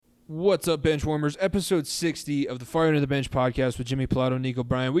What's up, Benchwarmers? Episode 60 of the Far End of the Bench podcast with Jimmy Pilato and Nico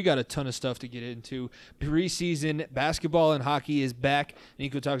Bryan. We got a ton of stuff to get into. Preseason basketball and hockey is back.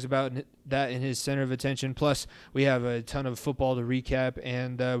 Nico talks about that in his center of attention. Plus, we have a ton of football to recap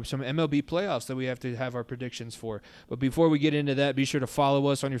and some MLB playoffs that we have to have our predictions for. But before we get into that, be sure to follow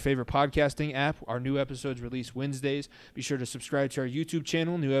us on your favorite podcasting app. Our new episodes release Wednesdays. Be sure to subscribe to our YouTube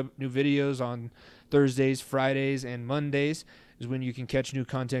channel. New videos on Thursdays, Fridays, and Mondays is when you can catch new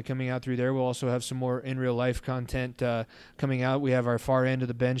content coming out through there. We'll also have some more in real life content coming out. We have our Far End of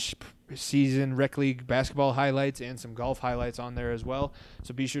the Bench season rec league basketball highlights and some golf highlights on there as well.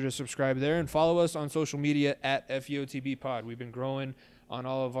 So be sure to subscribe there and follow us on social media at FEOTB Pod. We've been growing on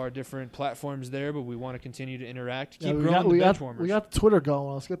all of our different platforms there, but we want to continue to interact. Keep growing the Benchwarmers. We got the Twitter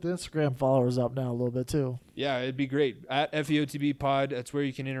going. Let's get the Instagram followers up now a little bit too. Yeah, it'd be great. At FEOTB Pod, that's where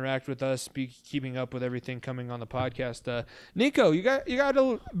you can interact with us, be keeping up with everything coming on the podcast. Nico, you got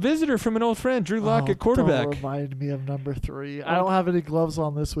a visitor from an old friend, Drew Lock at quarterback. Don't remind me of number 3. I don't have any gloves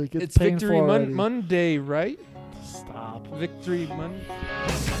on this week. It's Victory Monday, right? Stop. Victory Monday.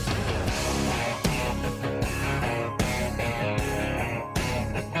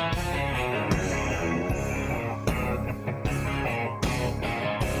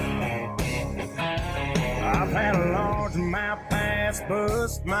 I've had a large mouth pass,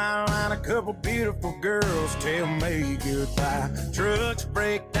 bust smile, and a couple beautiful girls tell me goodbye. Trucks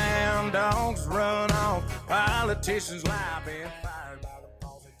break down, dogs run off, politicians lie, been fired by the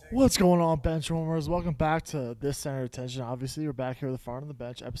boss. What's going on, Benchwarmers? Welcome back to This Center of Attention. Obviously, we're back here with the Far End of the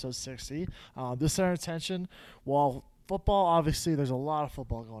Bench, episode 60. This Center of Attention, well, football, obviously, there's a lot of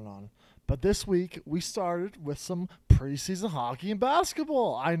football going on. But this week, we started with some preseason hockey and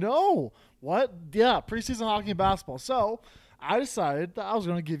basketball. I know. What? Yeah, preseason hockey and basketball. So I decided that I was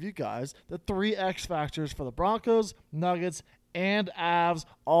going to give you guys the 3 X factors for the Broncos, Nuggets, and Avs,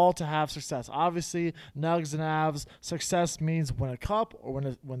 all to have success. Obviously, Nuggets and Avs, success means win a cup or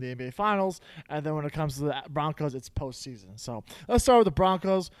win the NBA Finals. And then when it comes to the Broncos, it's postseason. So let's start with the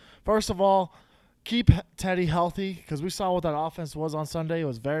Broncos. First of all, keep Teddy healthy, because we saw what that offense was on Sunday. It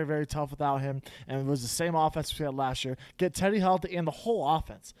was very, very tough without him, and it was the same offense we had last year. Get Teddy healthy and the whole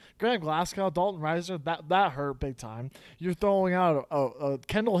offense. Graham Glasgow, Dalton Reiser, that hurt big time. You're throwing out a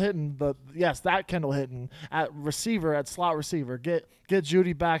Kendall Hinton, that Kendall Hinton at receiver, at slot receiver. Get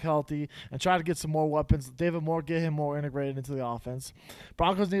Judy back healthy and try to get some more weapons. David Moore, get him more integrated into the offense.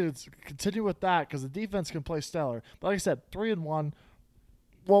 Broncos need to continue with that because the defense can play stellar. But like I said, 3-1.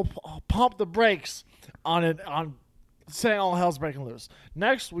 We'll pump the brakes on it, on saying all hell's breaking loose.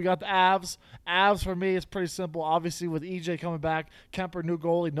 Next, we got the Avs. Avs, for me, is pretty simple. Obviously, with EJ coming back, Kemper, new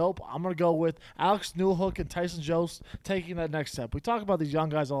goalie. Nope. I'm going to go with Alex Newhook and Tyson Jost taking that next step. We talk about these young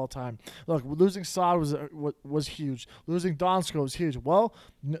guys all the time. Look, losing Saad was huge. Losing Donsko was huge. Well,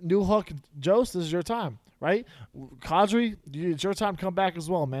 Newhook and Jost, this is your time, right? Kadri, it's your time to come back as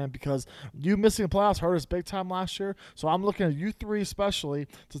well, man, because you missing the playoffs hurt us big time last year. So I'm looking at you 3 especially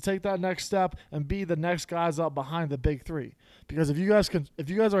to take that next step and be the next guys up behind the big 3. Because if you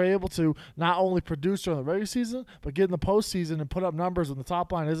guys are able to not only produce during the regular season, but get in the postseason and put up numbers when the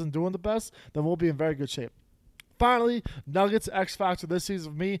top line isn't doing the best, then we'll be in very good shape. Finally, Nuggets X factor this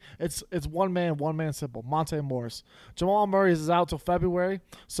season for me, it's one man simple. Monte Morris. Jamal Murray is out till February.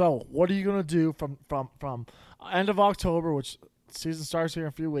 So what are you gonna do from end of October, which season starts here in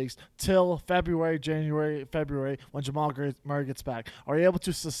a few weeks, till January, February, when Jamal Murray gets back? Are you able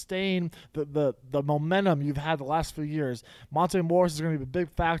to sustain the momentum you've had the last few years? Monte Morris is going to be a big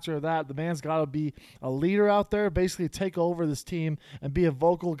factor of that. The man's got to be a leader out there, basically take over this team and be a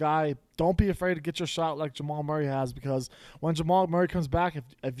vocal guy. Don't be afraid to get your shot like Jamal Murray has, because when Jamal Murray comes back,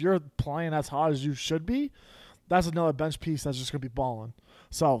 if you're playing as hot as you should be, that's another bench piece that's just going to be balling.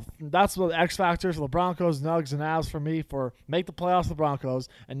 So that's the X factors for the Broncos, Nuggets, and Avs for me, for make the playoffs for the Broncos,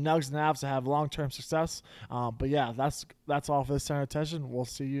 and Nuggets and Avs to have long-term success. But yeah, that's all for this center attention. We'll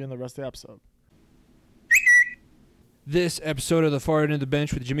see you in the rest of the episode. This episode of the Far End of the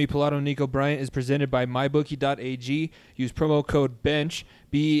Bench with Jimmy Pilato and Nico Bryan is presented by MyBookie.ag. Use promo code BENCH,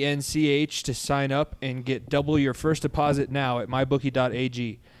 BENCH, to sign up and get double your first deposit now at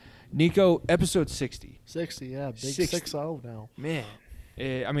MyBookie.ag. Nico, episode 60. 60, yeah, big 6-0 now. Man.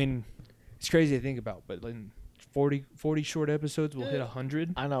 I mean, it's crazy to think about, but in 40 short episodes, we'll hit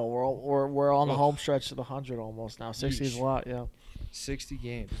 100. I know. We're on the home stretch of the 100 almost now. 60 is a lot, yeah. 60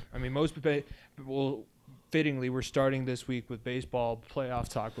 games. I mean, most people, fittingly, we're starting this week with baseball playoff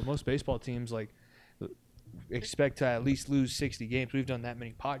talk, but most baseball teams, like, expect to at least lose 60 games. We've done that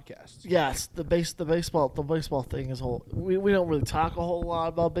many podcasts. Yes, the baseball thing is whole. We don't really talk a whole lot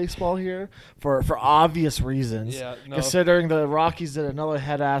about baseball here for obvious reasons. Yeah, no. Considering the Rockies did another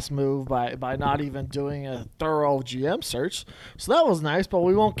head-ass move by not even doing a thorough GM search, so that was nice. But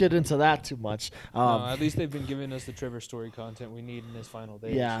we won't get into that too much. No, at least they've been giving us the Trevor Story content we need in his final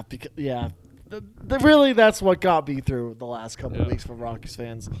days. Yeah, really, that's what got me through the last couple of weeks for Rockies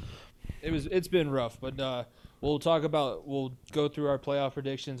fans. It's been rough, but we'll go through our playoff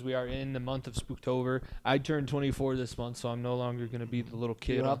predictions. We are in the month of Spooktober. I turned 24 this month, so I'm no longer going to be the little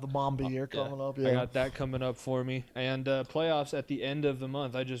kid. You have the Mamba year coming up. Yeah, I got that coming up for me. And playoffs at the end of the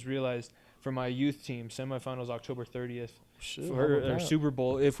month. I just realized for my youth team, semifinals October 30th for Super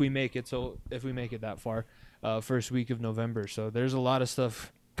Bowl if we make it. So if we make it that far, first week of November. So there's a lot of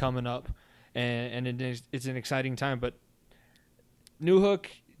stuff coming up, and it's an exciting time. But Newhook,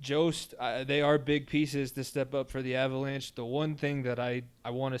 Jost, they are big pieces to step up for the Avalanche. The one thing that I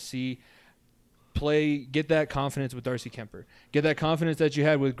want to see get that confidence with Darcy Kemper. Get that confidence that you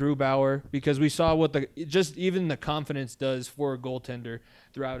had with Grubauer, because we saw what even the confidence does for a goaltender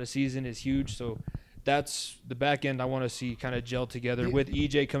throughout a season is huge. So that's the back end I want to see kind of gel together. With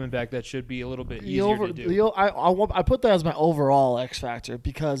EJ coming back, that should be a little bit easier to do. I put that as my overall X factor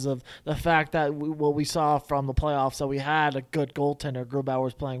because of the fact that what we saw from the playoffs, that we had a good goaltender. Grubauer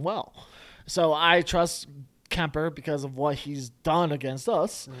was playing well. So I trust Kemper because of what he's done against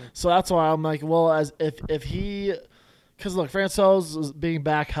us. Mm-hmm. So that's why I'm like, well, as if he... Because look, Francouz being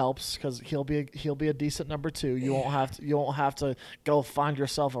back helps because he'll be a decent number 2. You won't have to go find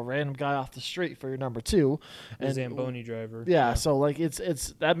yourself a random guy off the street for your number 2. And Zamboni driver. Yeah, so like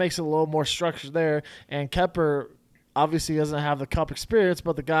it's that makes it a little more structured there. And Kemper obviously doesn't have the cup experience,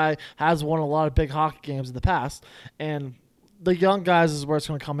 but the guy has won a lot of big hockey games in the past. And the young guys is where it's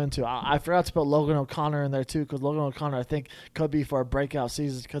going to come into. I forgot to put Logan O'Connor in there too, because Logan O'Connor I think could be for a breakout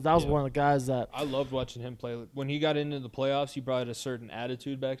season, because that was one of the guys that I loved watching him play. When he got into the playoffs, he brought a certain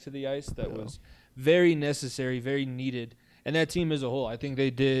attitude back to the ice that was very necessary, very needed. And that team as a whole, I think they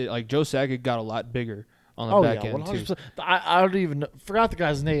did. Like Joe Sakic got a lot bigger on the back end 100%. Too. I don't even forgot the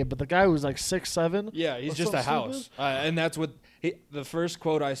guy's name, but the guy who was like 6'7". Yeah, he's just a house, and that's what. The first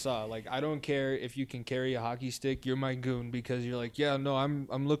quote I saw, like, I don't care if you can carry a hockey stick, you're my goon, because you're like, yeah, no,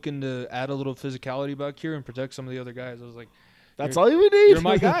 I'm looking to add a little physicality back here and protect some of the other guys. I was like, that's all you need. You're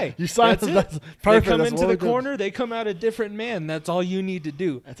my guy. You signed. That's perfect. They come into the corner. They come out a different man. That's all you need to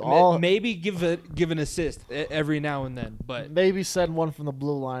do. That's all. Maybe give an assist every now and then, but maybe send one from the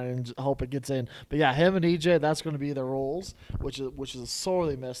blue line and hope it gets in. But yeah, him and EJ, that's going to be their roles, which is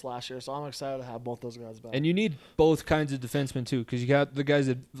sorely missed last year. So I'm excited to have both those guys back. And you need both kinds of defensemen too, because you got the guys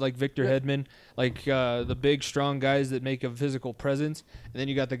that like Victor Hedman, like the big strong guys that make a physical presence, and then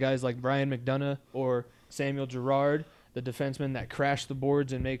you got the guys like Brian McDonough or Samuel Girard, the defenseman that crashed the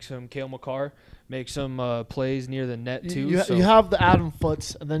boards and makes some Cale Makar make some plays near the net too. You have the Adam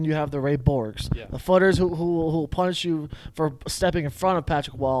Foots, and then you have the Ray Borgs. Yeah. The footers who will punish you for stepping in front of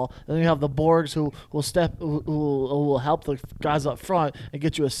Patrick Wall, and then you have the Borgs who will help the guys up front and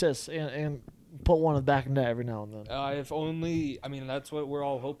get you assists and put one in the back of the net every now and then. If only, I mean, that's what we're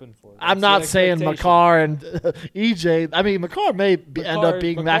all hoping for. I'm not saying Makar and EJ. I mean, Makar may end up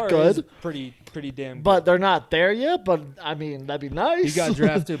being that good. Pretty damn good. But they're not there yet. But, I mean, that'd be nice. He got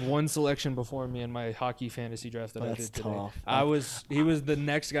drafted one selection before me in my hockey fantasy draft that I did today. Tough. He was the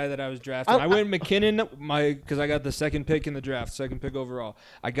next guy that I was drafting. I went McKinnon because I got the second pick in the draft, second pick overall.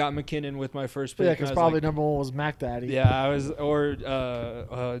 I got McKinnon with my first pick. Yeah, because probably number 1 was Mac Daddy. Yeah, I was, or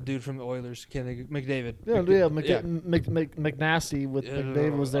dude from the Oilers, McDavid. McNasty with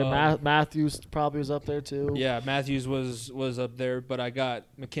McDavid was there. Matthews probably was up there too. Yeah, Matthews was up there, but I got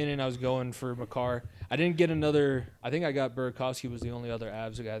McKinnon. I was going for Makar. I didn't get another. I think I got Burakovsky was the only other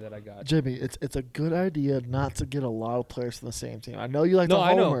Avs guy that I got. Jimmy, it's a good idea not to get a lot of players from the same team. I know you like to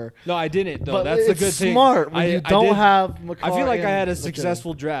homer. No, I didn't though. But that's the good thing. Smart when you don't have Makar. I feel like I had a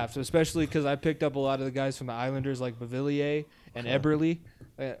successful draft, especially because I picked up a lot of the guys from the Islanders like Bavillier and Eberle.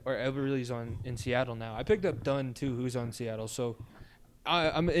 Or Eberle's in Seattle now. I picked up Dunn too, who's on Seattle. So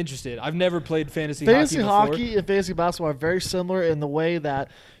I'm interested. I've never played fantasy hockey and fantasy basketball are very similar in the way that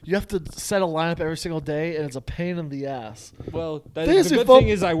you have to set a lineup every single day, and it's a pain in the ass. Well, the good thing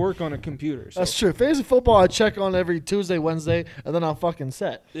is I work on a computer. So. That's true. Fantasy football, I check on every Tuesday, Wednesday, and then I'm fucking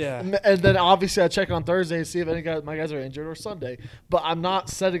set. Yeah. And then obviously I check on Thursday to see if my guys are injured, or Sunday. But I'm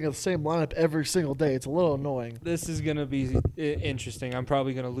not setting the same lineup every single day. It's a little annoying. This is going to be interesting. I'm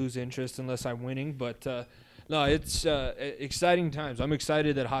probably going to lose interest unless I'm winning, but No, it's exciting times. I'm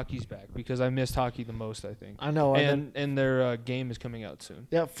excited that hockey's back because I missed hockey the most, I think. I know. And their game is coming out soon.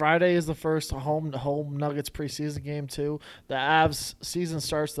 Yeah, Friday is the first home Nuggets preseason game too. The Avs season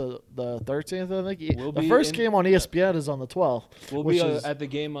starts the 13th, I think. The first game on ESPN is on the 12th. We'll be at the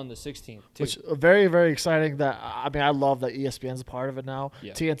game on the 16th too. Which is very, very exciting. I love that ESPN's a part of it now.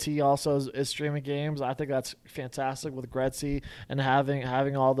 Yeah. TNT also is streaming games. I think that's fantastic with Gretzky and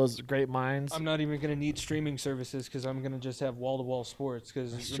having all those great minds. I'm not even going to need streaming services because I'm going to just have wall-to-wall sports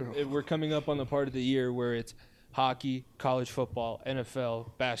because we're coming up on the part of the year where it's hockey, college football,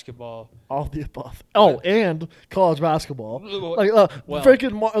 NFL, basketball. All the above. Oh, and college basketball.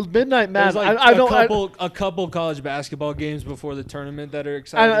 Freaking Midnight Madness. There's a couple college basketball games before the tournament that are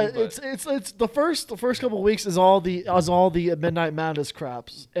exciting. It's the first couple of weeks is all the Midnight Madness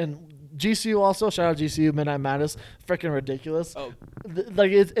craps. And GCU also, shout out GCU, Midnight Madness, freaking ridiculous. Oh.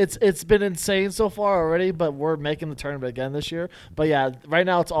 It's been insane so far already, but we're making the tournament again this year. But yeah, right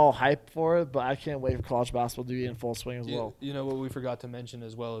now it's all hype for it, but I can't wait for college basketball to be in full swing as well. You know what we forgot to mention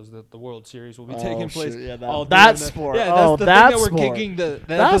as well is that the World Series will be taking place. Yeah, that sport. Yeah, that's the thing that we're sport. Kicking the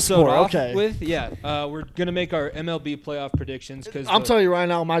episode off okay. with. Yeah, we're gonna make our MLB playoff predictions because I'm telling you right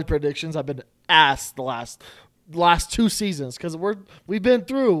now, my predictions have been ass the last 2 seasons because we've been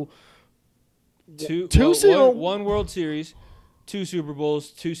through. One World Series, 2 Super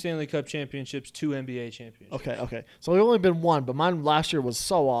Bowls, 2 Stanley Cup championships, 2 NBA championships. Okay. So we've only been 1, but mine last year was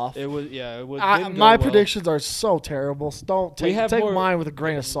so off. It was. My predictions are so terrible. So don't take mine with a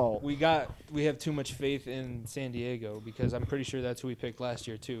grain of salt. We have too much faith in San Diego because I'm pretty sure that's who we picked last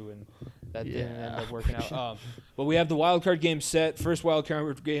year too, and that didn't end up working out. But we have the wild card game set. First wild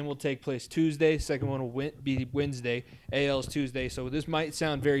card game will take place Tuesday. Second one will be Wednesday. AL's Tuesday. So this might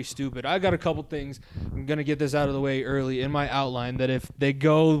sound very stupid. I got a couple things. I'm gonna get this out of the way early in my outline. That if they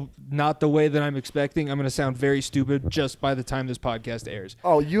go not the way that I'm expecting, I'm gonna sound very stupid just by the time this podcast airs.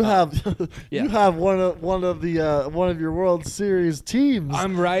 Oh, you have you have one of your World Series teams.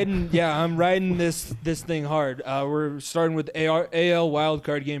 I'm riding this thing hard. We're starting with AL wild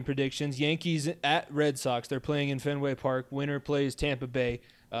card game predictions. Yankees at Red Sox. They're playing in Fenway Park. Winner plays Tampa Bay.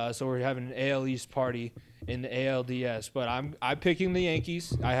 So we're having an AL East party in the ALDS. But I'm picking the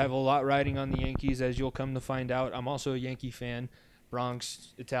Yankees. I have a lot riding on the Yankees, as you'll come to find out. I'm also a Yankee fan.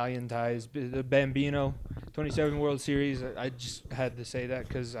 Bronx, Italian ties, the Bambino, 27 World Series. I just had to say that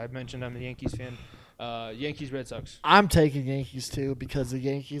because I mentioned I'm a Yankees fan. Yankees, Red Sox. I'm taking Yankees too because the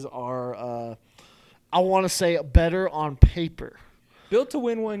Yankees are, I want to say, better on paper. Built to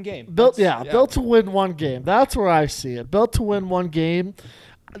win one game. Built to win one game. That's where I see it. Built to win one game.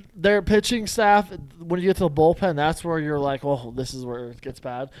 Their pitching staff, when you get to the bullpen, that's where you're like, oh, this is where it gets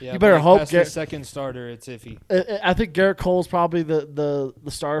bad. Yeah, you better hope. The second starter, it's iffy. I think Garrett Cole's probably the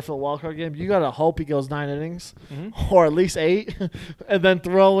starter for the wild card game. You gotta hope he goes 9 innings, or at least 8, and then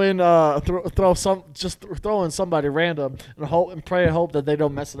throw in somebody random and pray and hope that they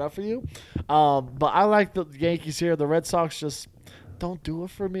don't mess it up for you. But I like the Yankees here. The Red Sox just don't do it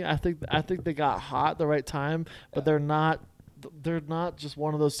for me. I think they got hot at the right time, but they're not just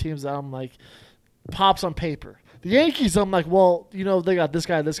one of those teams that I'm like pops on paper. The Yankees, I'm like, well, they got this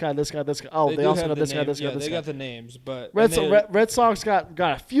guy, this guy, this guy, this guy. Oh, they also got this guy, this guy, this guy. They got the names, but Red Sox got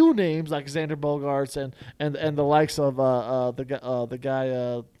a few names like Xander Bogaerts and the likes of the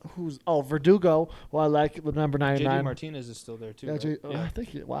guy who's Verdugo, who I like, the number 99. JD Martinez is still there too. Yeah, right? I think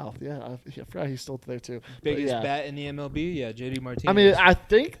I forgot he's still there too. Biggest bat in the MLB, JD Martinez. I mean, I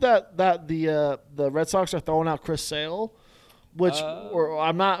think that the Red Sox are throwing out Chris Sale. Or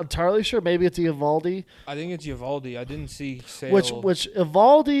I'm not entirely sure. Maybe it's Eovaldi. I think it's Eovaldi. I didn't see Sale. Which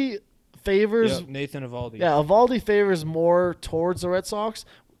Eovaldi favors. Nathan Eovaldi. Yeah, Eovaldi favors more towards the Red Sox.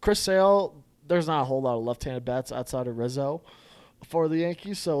 Chris Sale, there's not a whole lot of left-handed bats outside of Rizzo for the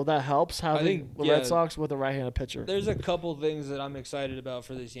Yankees, so that helps having the Red Sox with a right-handed pitcher. There's a couple things that I'm excited about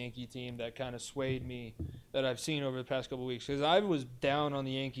for this Yankee team that kind of swayed me that I've seen over the past couple weeks because I was down on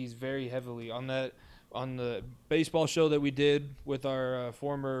the Yankees very heavily on the baseball show that we did with our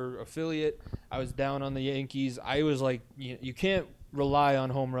former affiliate. I was down on the Yankees. I was like, you can't rely on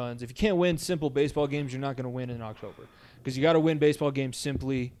home runs. If you can't win simple baseball games, you're not going to win in October because you got to win baseball games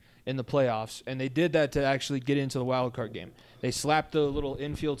simply in the playoffs. And they did that to actually get into the wild card game. They slapped the little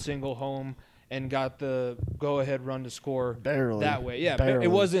infield single home and got the go-ahead run to score that way. Yeah, barely.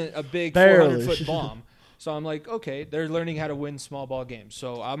 It wasn't a big 400-foot bomb. So I'm like, okay, they're learning how to win small ball games.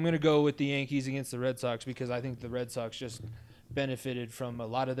 So I'm going to go with the Yankees against the Red Sox because I think the Red Sox just benefited from a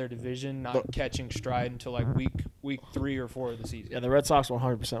lot of their division not catching stride until like week 3 or 4 of the season. Yeah, the Red Sox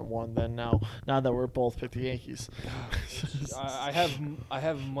 100% won then now that we're both picked the Yankees. I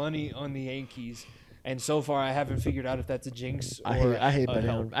have money on the Yankees And so far, I haven't figured out if that's a jinx or I hate a betting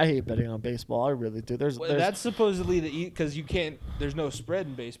help. I hate betting on baseball. I really do. There's That's supposedly because you can't. There's no spread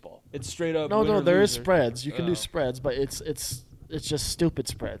in baseball. It's straight up. no winner, there is loser. spreads. You can Oh. do spreads, but it's just stupid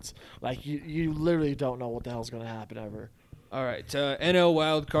spreads. Like you literally don't know what the hell's gonna happen ever. All right, NL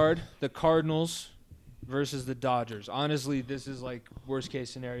wild card: the Cardinals versus the Dodgers. Honestly, this is like worst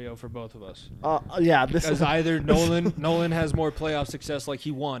case scenario for both of us. Yeah, this Because is either Nolan has more playoff success like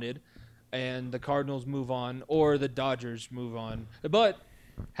he wanted, and the Cardinals move on, or the Dodgers move on. But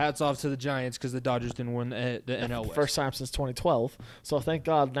hats off to the Giants because the Dodgers didn't win the NL West. first time since 2012. So thank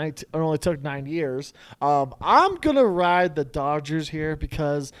God it only took 9 years. I'm gonna ride the Dodgers here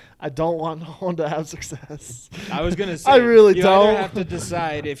because I don't want Nolan to have success. I was gonna say I really you don't. either have to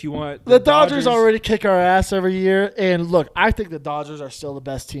decide if you want The Dodgers already kick our ass every year, and look, I think the Dodgers are still the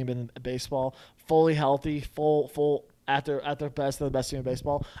best team in baseball, fully healthy, full. At their best, they're the best team in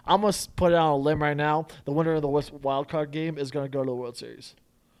baseball. I'm gonna put it on a limb right now. The winner of the wild card game is gonna go to the World Series.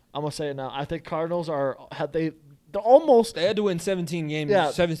 I'm gonna say it now. I think Cardinals they're almost They had to win 17 games, Yeah.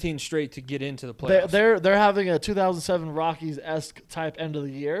 17 straight to get into the playoffs. they're having a 2007 Rockies-esque type end of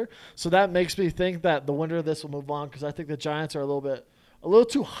the year. So that makes me think that the winner of this will move on because I think the Giants are a little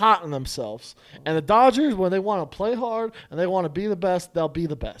too hot on themselves. And the Dodgers, when they want to play hard and they want to be the best, they'll be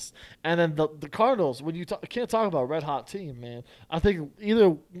the best. And then the Cardinals, when you can't talk about a red hot team, man. I think either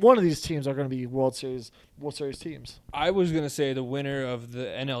one of these teams are going to be World Series teams. I was going to say the winner of the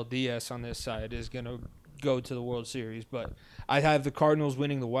NLDS on this side is going to go to the World Series, but I have the Cardinals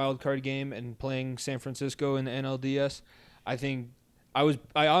winning the wild card game and playing San Francisco in the NLDS.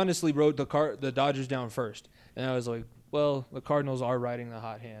 I honestly wrote the Dodgers down first, and I was like, well, the Cardinals are riding the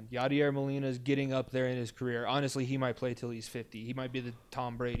hot hand. Yadier Molina is getting up there in his career. Honestly, he might play till he's 50. He might be the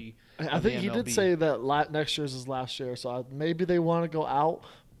Tom Brady. I think he did say that next year's his last year, so maybe they want to go out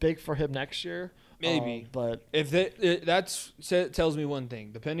big for him next year. Maybe, but if tells me one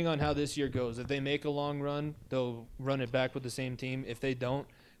thing. Depending on how this year goes, if they make a long run, they'll run it back with the same team. If they don't,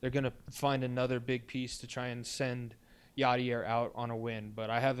 they're gonna find another big piece to try and send Yadier out on a win. But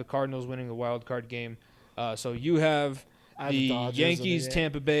I have the Cardinals winning the wild card game. So you have the Dodgers Yankees, and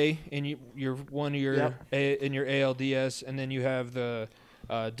Tampa Bay in your in your ALDS, and then you have the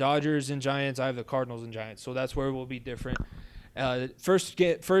Dodgers and Giants. I have the Cardinals and Giants. So that's where we'll be different. First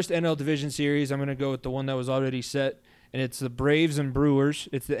NL Division Series, I'm going to go with the one that was already set, and it's the Braves and Brewers.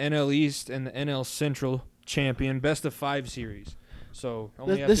 It's the NL East and the NL Central champion, best of 5 series. So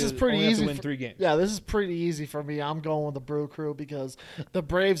this is pretty easy. To win 3 games. Yeah, this is pretty easy for me. I'm going with the Brew Crew because the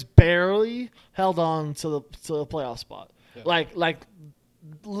Braves barely held on to the playoff spot. Yeah. Like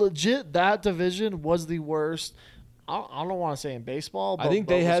legit, that division was the worst. I don't want to say in baseball, but I think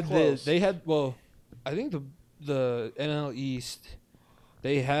they had I think the NL East,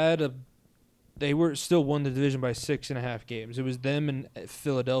 they were still won the division by 6.5 games. It was them and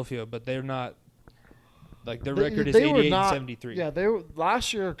Philadelphia, but they're not. Like their record is 88 and 73. Yeah, they were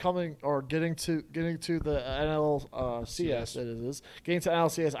last year getting to the NLCS. Getting to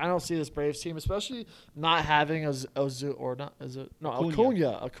NLCS. I don't see this Braves team, especially not having Acuna.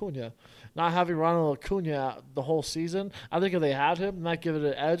 Not having Ronald Acuna the whole season. I think if they had him, might give it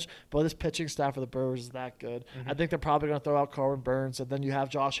an edge. But this pitching staff for the Brewers is that good. Mm-hmm. I think they're probably going to throw out Corbin Burns, and then you have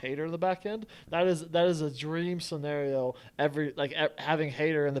Josh Hader in the back end. That is a dream scenario. Having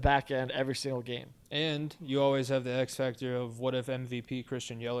Hader in the back end every single game. And you always have the X factor of what if MVP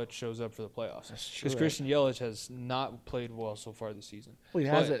Christian Yelich shows up for the playoffs? Because Christian Yelich has not played well so far this season. Well, he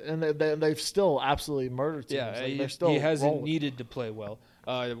hasn't, and they've still absolutely murdered teams. Yeah, like he hasn't rolling. needed to play well.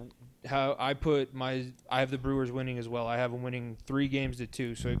 How I have the Brewers winning as well. I have them winning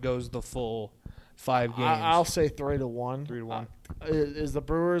 3-2, so it goes the full 5 games. I'll say 3-1. 3-1. Is the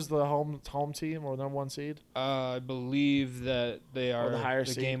Brewers the home team or number 1 seed? I believe that they are. Or the higher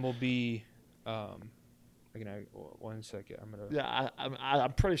the seed. game will be. 1 second.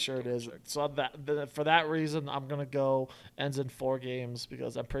 I'm pretty sure it is. So for that reason, I'm gonna go ends in 4 games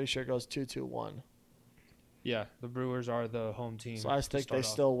because I'm pretty sure it goes 2-1. Yeah, the Brewers are the home team. So I think they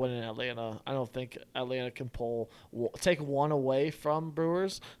still win in Atlanta. I don't think Atlanta can take 1 away from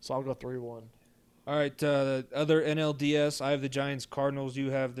Brewers. So I'll go 3-1. All right, the other NLDS, I have the Giants, Cardinals. You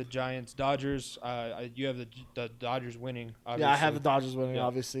have the Giants, Dodgers. You have the Dodgers winning. Obviously. Yeah, I have the Dodgers winning. Yeah.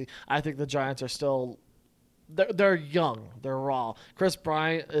 Obviously, I think the Giants are still. They're young. They're raw. Chris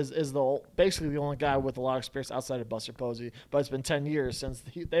Bryant is basically the only guy with a lot of experience outside of Buster Posey. But it's been 10 years since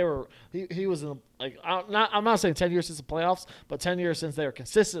he was in Like I'm not saying 10 years since the playoffs, but 10 years since they were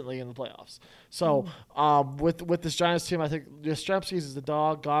consistently in the playoffs. So with this Giants team, I think Yastrzemski is the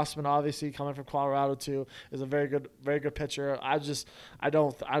dog. Gossman, obviously coming from Colorado too, is a very good pitcher. I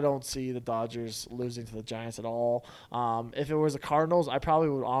don't see the Dodgers losing to the Giants at all. If it was the Cardinals, I probably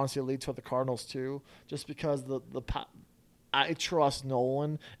would honestly lead toward the Cardinals too, just because I trust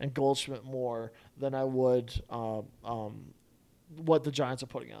Nolan and Goldschmidt more than I would what the Giants are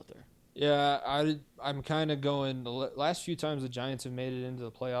putting out there. Yeah, I'm kind of going. The last few times the Giants have made it into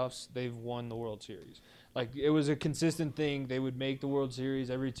the playoffs, they've won the World Series. Like, it was a consistent thing. They would make the World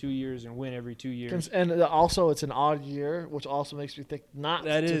Series every 2 years and win every 2 years. And also, it's an odd year, which also makes me think not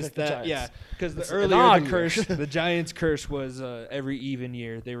that to is pick the that Giants. yeah, because An the curse, the Giants' curse was every even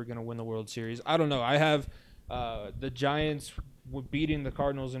year they were going to win the World Series. I don't know. I have the Giants beating the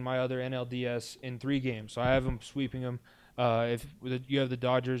Cardinals in my other NLDS in 3 games, so I have them sweeping them. If you have the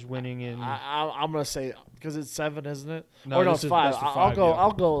Dodgers winning in, I'm gonna say because it's 7, isn't it? No, it's 5.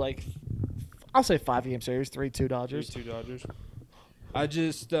 I'll go like I'll say 5-game series, 3-2 Dodgers. 3-2 Dodgers. I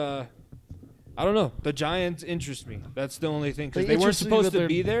just I don't know. The Giants interest me. That's the only thing, because they weren't supposed to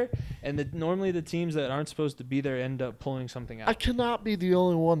be there, and normally the teams that aren't supposed to be there end up pulling something out. I cannot be the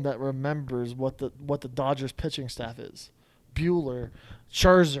only one that remembers what the Dodgers pitching staff is. Buehler,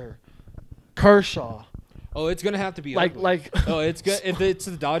 Scherzer, Kershaw. Oh, it's gonna have to be ugly. If it's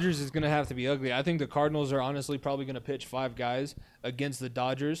the Dodgers, it's gonna have to be ugly. I think the Cardinals are honestly probably gonna pitch 5 guys against the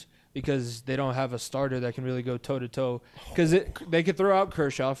Dodgers because they don't have a starter that can really go toe to toe. Because they could throw out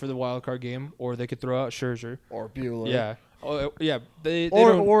Kershaw for the wild card game, or they could throw out Scherzer or Buehler. Yeah. Oh yeah. The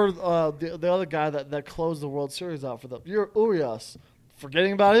other guy that closed the World Series out for them. You're Urias.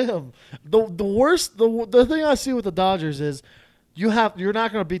 Forgetting about him. The thing I see with the Dodgers is you're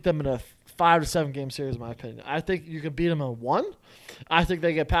not gonna beat them in a 5 to 7 game series, in my opinion. I think you can beat them in 1. I think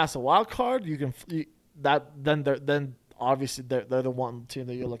they get past the wild card. Then obviously they're the one team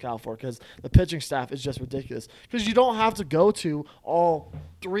that you look out for, because the pitching staff is just ridiculous. Because you don't have to go to all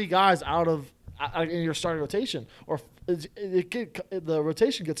 3 guys out of in your starting rotation, or the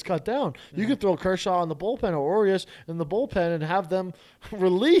rotation gets cut down. You can throw Kershaw in the bullpen or Urias in the bullpen and have them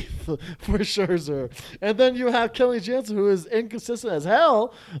relief for Scherzer. And then you have Kenley Jansen, who is inconsistent as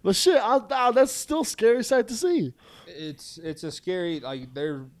hell. But shit, that's still a scary sight to see. It's a scary, like,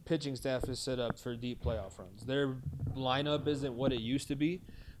 their pitching staff is set up for deep playoff runs. Their lineup isn't what it used to be,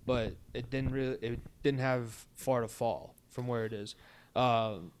 but it didn't have far to fall from where it is.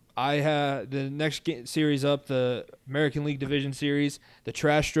 I have the next series up, the American League Division Series, the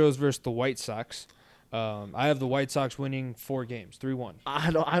Trastros versus the White Sox. I have the White Sox winning 4 games, 3-1.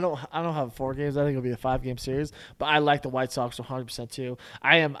 I don't have 4 games. I think it'll be a 5-game series, but I like the White Sox 100% too.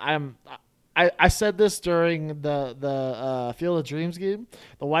 I said this during the Field of Dreams game.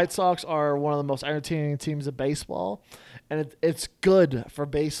 The White Sox are one of the most entertaining teams of baseball, and it's good for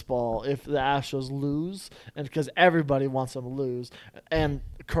baseball if the Astros lose, and because everybody wants them to lose. And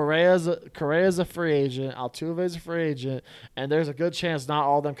Correa's a free agent, Altuve's a free agent, and there's a good chance not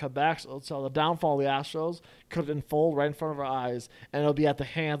all of them come back. So the downfall of the Astros could unfold right in front of our eyes, and it'll be at the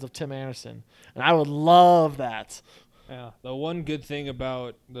hands of Tim Anderson. And I would love that. Yeah, the one good thing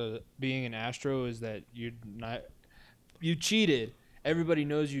about being an Astro is that you cheated. Everybody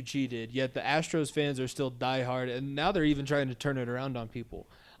knows you cheated, yet the Astros fans are still diehard, and now they're even trying to turn it around on people.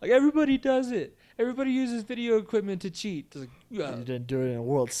 Like, everybody does it. Everybody uses video equipment to cheat. It's like, you didn't do it in a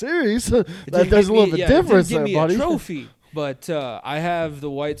World Series. There's a little bit difference there, buddy. It didn't give me a trophy. But I have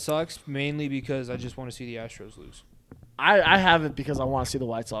the White Sox mainly because I just want to see the Astros lose. I have it because I want to see the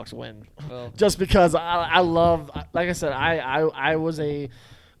White Sox win. Well, just because I love, like I said,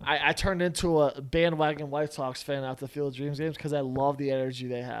 I turned into a bandwagon White Sox fan after the Field of Dreams games because I love the energy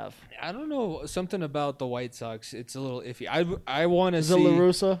they have. I don't know, something about the White Sox. It's a little iffy. I want to see. Is it La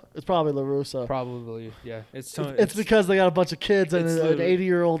Russa? It's probably La Russa. Probably, yeah. It's because they got a bunch of kids and an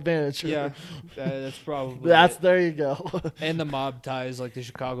 80-year-old manager. Yeah, that's probably. There you go. And the mob ties, like the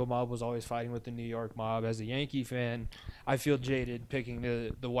Chicago mob was always fighting with the New York mob. As a Yankee fan, I feel jaded picking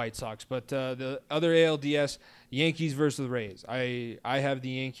the White Sox. But the other ALDS, Yankees versus the Rays. I have the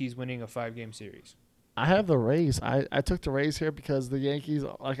Yankees winning a 5-game series. I have the Rays. I took the Rays here because the Yankees,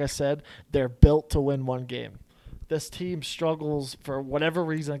 like I said, they're built to win 1 game. This team struggles for whatever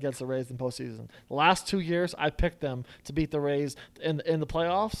reason against the Rays in postseason. The last 2 years, I picked them to beat the Rays in the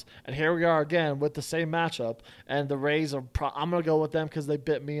playoffs, and here we are again with the same matchup. And the Rays are. I'm gonna go with them because they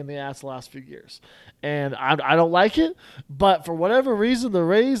bit me in the ass the last few years, and I don't like it. But for whatever reason, the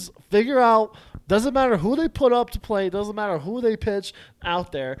Rays figure out. Doesn't matter who they put up to play. Doesn't matter who they pitch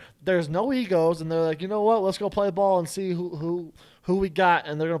out there. There's no egos, and they're like, you know what? Let's go play ball and see who who we got,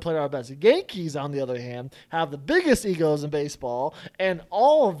 and they're going to play to our best. The Yankees, on the other hand, have the biggest egos in baseball, and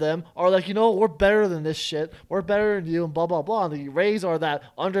all of them are like, we're better than this shit. We're better than you, and blah, blah, blah. And the Rays are that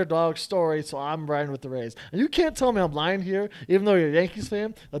underdog story, so I'm riding with the Rays. And you can't tell me I'm lying here, even though you're a Yankees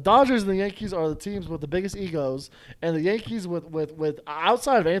fan. The Dodgers and the Yankees are the teams with the biggest egos, and the Yankees with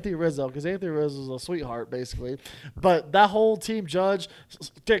outside of Anthony Rizzo, because Anthony Rizzo is a sweetheart, basically. But that whole team, Judge,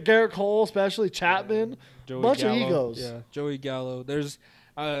 Garrett Cole, especially Chapman, bunch of egos. Yeah, Joey Gallo. There's,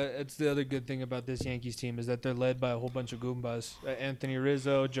 it's the other good thing about this Yankees team is that they're led by a whole bunch of Goombas. Anthony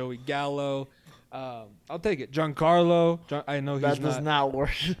Rizzo, Joey Gallo. I'll take it. Giancarlo. I know he's that does not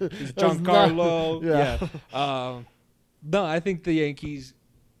work. He's Giancarlo. Yeah. No, I think the Yankees.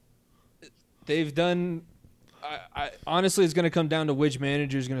 They've done. Honestly, it's going to come down to which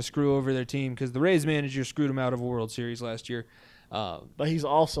manager is going to screw over their team, because the Rays manager screwed them out of a World Series last year. But he's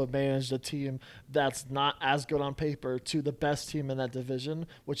also managed a team that's not as good on paper to the best team in that division,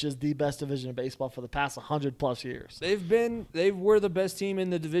 which is the best division in baseball for the past 100+ years. They were the best team in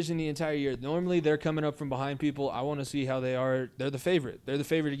the division the entire year. Normally, they're coming up from behind people. I want to see how they are. They're the favorite. They're the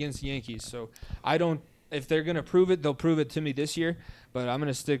favorite against the Yankees. So if they're going to prove it, they'll prove it to me this year. But I'm going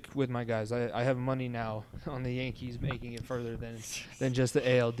to stick with my guys. I have money now on the Yankees making it further than just the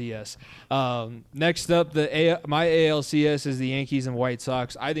ALDS. Next up, my ALCS is the Yankees and White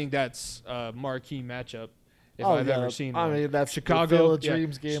Sox. I think that's a marquee matchup if I've ever seen one. I mean, that's Chicago Field of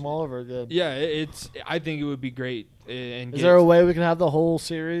Dreams game all over again. Yeah, I think it would be great. Is there a way we can have the whole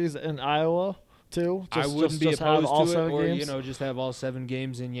series in Iowa too? I wouldn't be have all opposed to it, 7 or games? just have all 7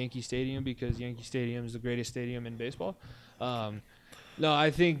 games in Yankee Stadium, because Yankee Stadium is the greatest stadium in baseball. No,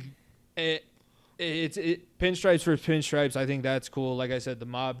 I think it's pinstripes for pinstripes. I think that's cool. Like I said, the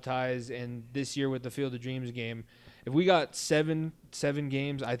mob ties, and this year with the Field of Dreams game, if we got seven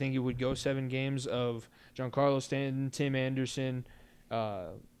games, I think it would go 7 games of Giancarlo Stanton, Tim Anderson,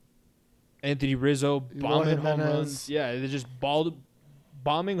 Anthony Rizzo bombing home runs. Yeah, they're just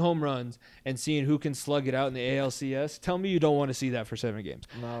bombing home runs and seeing who can slug it out in the ALCS. Tell me you don't want to see that for 7 games.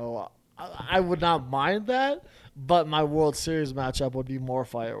 No, I would not mind that, but my World Series matchup would be more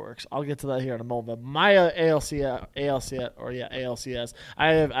fireworks. I'll get to that here in a moment. My ALCS.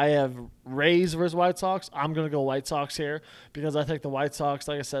 I have Rays versus White Sox. I'm gonna go White Sox here because I think the White Sox,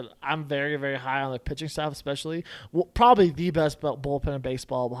 like I said, I'm very, very high on their pitching staff, especially probably the best bullpen in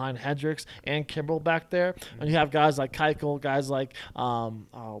baseball behind Hendricks and Kimbrel back there. And you have guys like Keuchel, guys like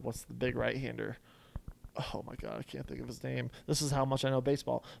what's the big right-hander? Oh my God, I can't think of his name. This is how much I know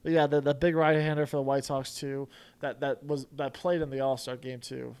baseball. But yeah, the big right-hander for the White Sox too. That played in the All-Star game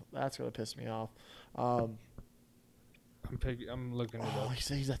too. That's gonna piss me off. I'm looking it up.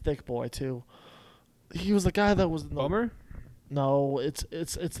 He's a thick boy too. He was the guy that was Bummer? No, it's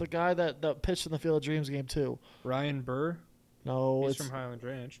the guy that pitched in the Field of Dreams game too. Ryan Burr? No, He's from Highland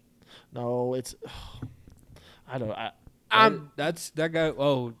Ranch. No, it's I don't. That's that guy.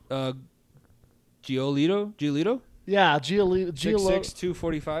 Oh, Giolito? Yeah, Giolito. 6'6",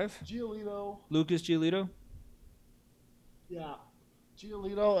 245. Giolito. Lucas Giolito? Yeah.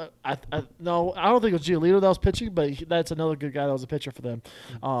 Giolito. No, I don't think it was Giolito that was pitching, but that's another good guy that was a pitcher for them.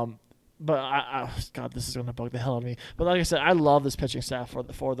 But God, this is gonna bug the hell out of me. But like I said, I love this pitching staff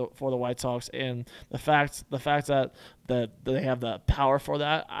for the White Sox, and the fact that they have the power for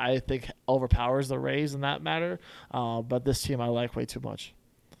that, I think overpowers the Rays in that matter. But this team I like way too much.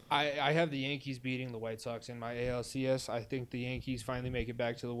 I have the Yankees beating the White Sox in my ALCS. I think the Yankees finally make it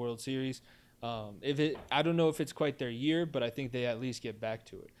back to the World Series. I don't know if it's quite their year, but I think they at least get back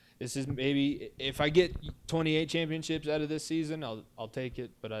to it. This is maybe if I get 28 championships out of this season, I'll take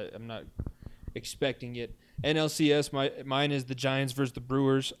it, but I'm not expecting it. NLCS, mine is the Giants versus the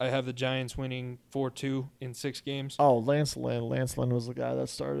Brewers. I have the Giants winning 4-2 in 6 games. Oh, Lance Lynn. Lance Lynn was the guy that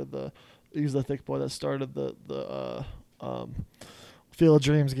started he was the thick boy that started the Field of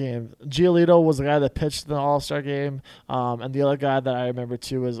Dreams game. Giolito was the guy that pitched the All-Star game, and the other guy that I remember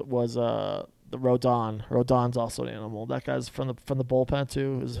too was the Rodon. Rodon's also an animal. That guy's from the bullpen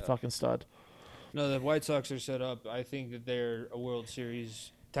too. Is a fucking stud. No, the White Sox are set up. I think that they're a World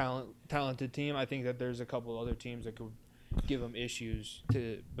Series talented team. I think that there's a couple other teams that could give them issues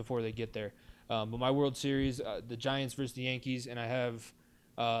before they get there. But my World Series, the Giants versus the Yankees, and I have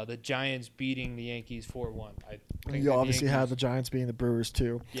the Giants beating the Yankees 4-1. You obviously have the Giants beating the Brewers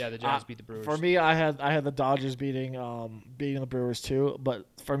too. Yeah, the Giants beat the Brewers. For me, I had the Dodgers beating the Brewers too. But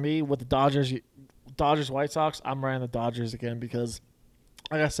for me, with the Dodgers White Sox, I'm riding the Dodgers again because,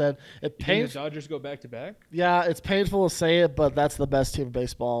 like I said, it pains. The Dodgers go back to back. Yeah, it's painful to say it, but that's the best team in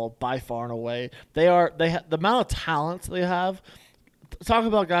baseball by far and away. The amount of talent they have. talk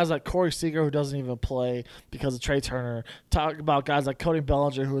about guys like Corey Seager, who doesn't even play because of Trey Turner. Talk about guys like Cody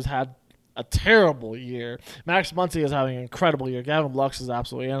Bellinger, who has had a terrible year. Max Muncy is having an incredible year. Gavin Lux is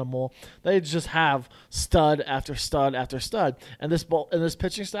absolutely animal. They just have stud after stud after stud, and this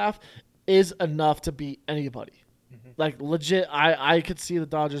pitching staff is enough to beat anybody. Like legit, I could see the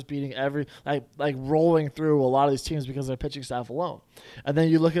Dodgers beating like rolling through a lot of these teams because of their pitching staff alone. And then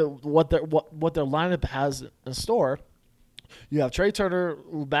you look at what their lineup has in store. You have Trey Turner,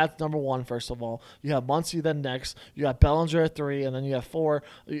 who bats number 1, first of all. You have Muncy then next. You have Bellinger at 3, and then you have 4,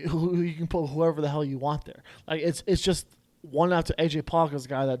 who you can put whoever the hell you want there. Like it's just one after AJ Pollock is a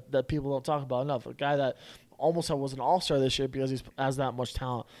guy that people don't talk about enough. A guy that almost was an all-star this year because he has that much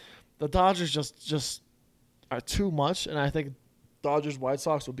talent. The Dodgers just are too much, and I think Dodgers White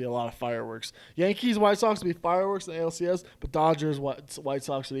Sox would be a lot of fireworks. Yankees White Sox would be fireworks in the ALCS, but Dodgers White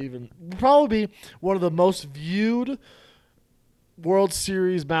Sox would probably be one of the most viewed World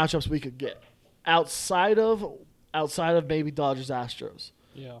Series matchups we could get outside of maybe Dodgers Astros.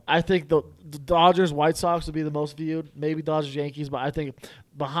 Yeah, I think the Dodgers White Sox would be the most viewed, maybe Dodgers Yankees, but I think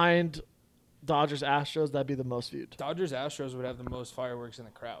behind Dodgers Astros that'd be the most viewed. Dodgers Astros would have the most fireworks in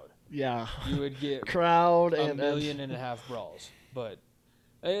the crowd. Yeah, You would get crowd a and million and a half brawls, but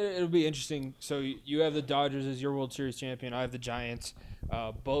it'll be interesting. So you have the Dodgers as your World Series champion. I have the Giants,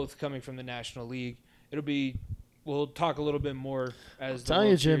 both coming from the National League. It'll be. We'll talk a little bit more as. I'm telling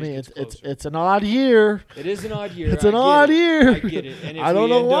you, Jimmy, it's it's an odd year. It is an odd year. It's an odd year. I get it. And if I don't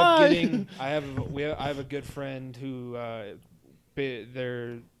know why. I have a good friend who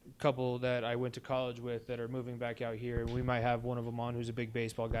they're a couple that I went to college with that are moving back out here. We might have one of them on who's a big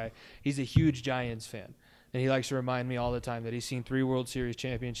baseball guy. He's a huge Giants fan, and he likes to remind me all the time that he's seen 3 World Series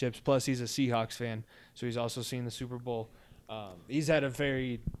championships. Plus, he's a Seahawks fan, so he's also seen the Super Bowl. He's had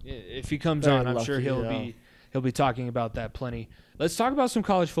a if he comes Very on, I'm lucky, sure he'll be talking about that plenty. Let's talk about some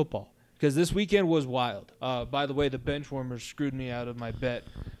college football because this weekend was wild. By the way, the bench warmers screwed me out of my bet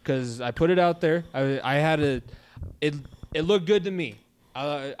because I put it out there. I had it looked good to me.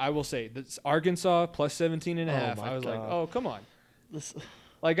 I will say that's Arkansas plus 17.5. I was like, oh, come on.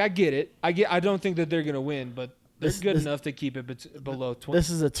 Like I get it. I don't think that they're gonna win, but they're good enough to keep it below 20. This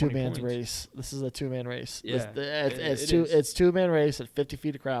is a 2-man points. race. This is a 2-man race. Yeah, it's 2-man race at 50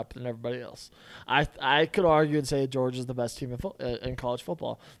 feet of crap than everybody else. I could argue and say Georgia's the best team in college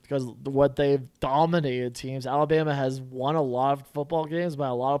football because what they've dominated teams. Alabama has won a lot of football games by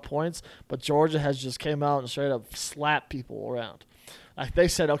a lot of points, but Georgia has just came out and straight up slapped people around. Like they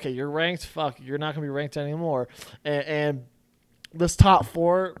said, okay, you're ranked. Fuck, you're not gonna be ranked anymore, and this top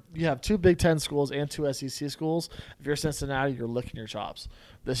 4, you have 2 Big Ten schools and 2 SEC schools. If you're Cincinnati, you're licking your chops.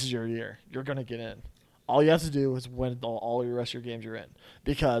 This is your year. You're going to get in. All you have to do is win all your rest of your games you're in.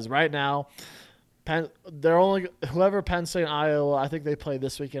 Because right now, whoever Penn State and Iowa, I think they play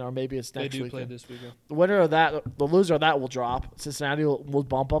this weekend or maybe it's next weekend. They do play this weekend. The winner of that, the loser of that will drop. Cincinnati will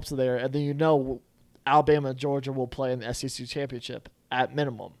bump up to there. And then Alabama and Georgia will play in the SEC championship at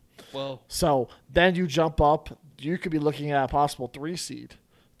minimum. Well, so then you jump up. You could be looking at a possible 3 seed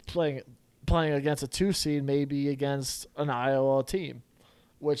playing against a 2 seed, maybe against an Iowa team,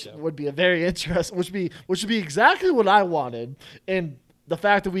 which would be a very interesting. Which would be exactly what I wanted. And the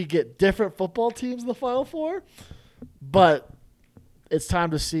fact that we get different football teams in the Final Four, but it's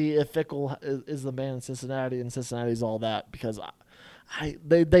time to see if Fickell is the man in Cincinnati, and Cincinnati's all that because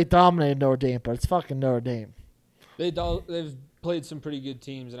they dominated Notre Dame, but it's fucking Notre Dame. They've played some pretty good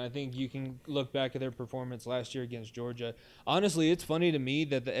teams, and I think you can look back at their performance last year against Georgia. Honestly, it's funny to me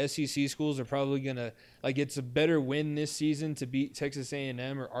that the SEC schools are probably gonna it's a better win this season to beat Texas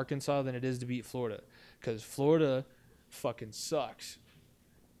A&M or Arkansas than it is to beat Florida, because Florida fucking sucks.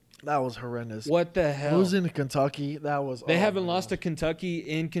 That was horrendous. What the hell? Losing to Kentucky, that was. They haven't lost to Kentucky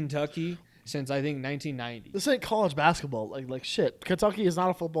in Kentucky since I think 1990. This ain't college basketball. Like shit. Kentucky is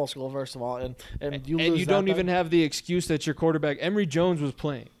not a football school, first of all, and you don't even have the excuse that your quarterback Emory Jones was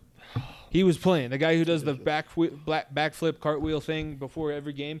playing. He was playing. The guy who does the backflip cartwheel thing before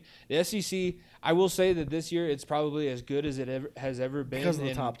every game. The SEC, I will say that this year it's probably as good as it has ever been because of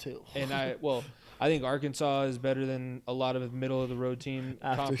the top 2. And I think Arkansas is better than a lot of middle of the road team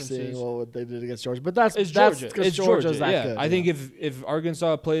after conferences. Seeing what they did against Georgia, but that's Georgia. Because Georgia's that good. I think if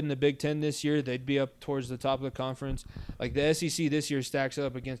Arkansas played in the Big Ten this year, they'd be up towards the top of the conference. Like the SEC this year stacks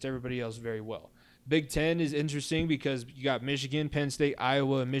up against everybody else very well. Big Ten is interesting because you got Michigan, Penn State,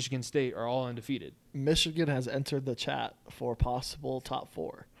 Iowa, and Michigan State are all undefeated. Michigan has entered the chat for possible top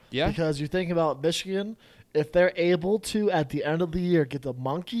 4. Yeah, because you think about Michigan. If they're able to, at the end of the year, get the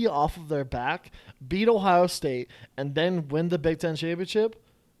monkey off of their back, beat Ohio State, and then win the Big Ten championship,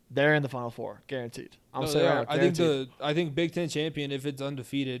 they're in the Final Four, guaranteed. I'm No, saying they right are. now, guaranteed. I think Big Ten champion, if it's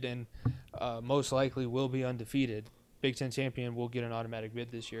undefeated and most likely will be undefeated, Big Ten champion will get an automatic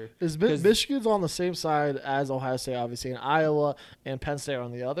bid this year. Is 'Cause- Michigan's on the same side as Ohio State, obviously, and Iowa and Penn State are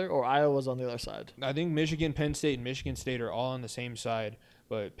on the other, or Iowa's on the other side? I think Michigan, Penn State, and Michigan State are all on the same side,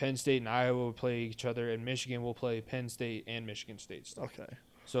 but Penn State and Iowa will play each other, and Michigan will play Penn State and Michigan State still. Okay.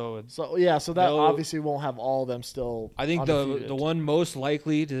 So So that They'll- obviously won't have all of them still. I think undefeated. the one most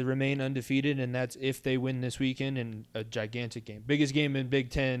likely to remain undefeated, and that's if they win this weekend in a gigantic game, biggest game in the Big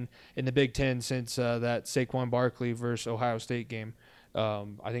Ten since that Saquon Barkley versus Ohio State game.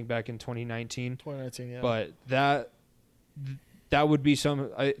 I think back in 2019. 2019, yeah. But that would be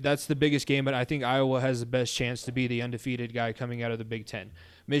that's the biggest game. But I think Iowa has the best chance to be the undefeated guy coming out of the Big Ten.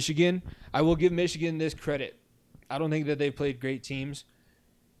 Michigan, I will give Michigan this credit. I don't think that they've played great teams.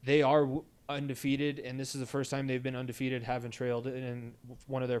 They are undefeated, and this is the first time they've been undefeated, haven't trailed in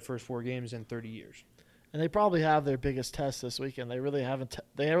one of their first 4 games in 30 years. And they probably have their biggest test this weekend. They really haven't.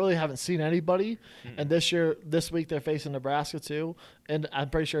 They really haven't seen anybody. And this week they're facing Nebraska too, and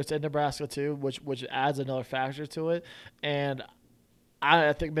I'm pretty sure it's in Nebraska too, which adds another factor to it. And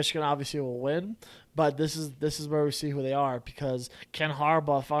I think Michigan obviously will win, but this is where we see who they are, because can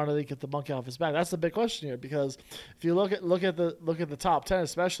Harbaugh finally get the monkey off his back? That's the big question here, because if you look at the top 10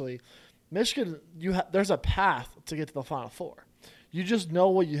 especially, Michigan, there's a path to get to the Final Four. You just know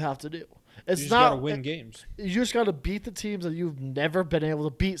what you have to do. It's You just not got to win games. You just got to beat the teams that you've never been able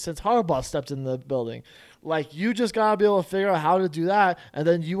to beat since Harbaugh stepped in the building. Like, you just got to be able to figure out how to do that, and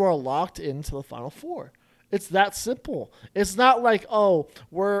then you are locked into the Final Four. It's that simple. It's not like, oh,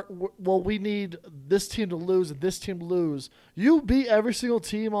 we need this team to lose and this team to lose. You beat every single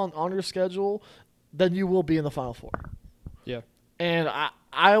team on your schedule, then you will be in the Final Four. Yeah. And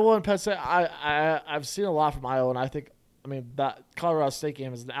Iowa and Penn State, I've seen a lot from Iowa, and I mean, that Colorado State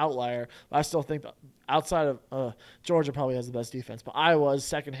game is an outlier. But I still think that outside of Georgia probably has the best defense, but Iowa is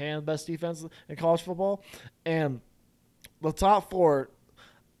second-hand best defense in college football. And the top 4,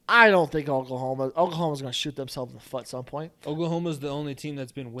 I don't think Oklahoma's going to shoot themselves in the foot at some point. Oklahoma's the only team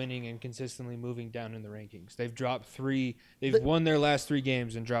that's been winning and consistently moving down in the rankings. They've dropped 3. They've won their last 3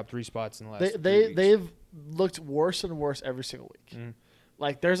 games and dropped 3 spots in the last 3 weeks. They've looked worse and worse every single week. Mm.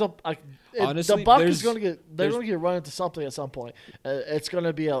 Like, Honestly, the buck is going to get run into something at some point. It's going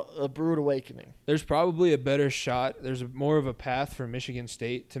to be a rude awakening. There's probably a better shot. There's more of a path for Michigan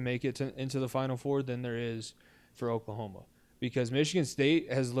State to make it into the Final Four than there is for Oklahoma, because Michigan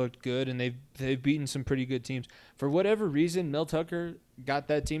State has looked good and they've beaten some pretty good teams. For whatever reason, Mel Tucker got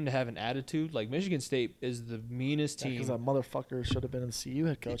that team to have an attitude. Like, Michigan State is the meanest team. Because that motherfucker should have been the CU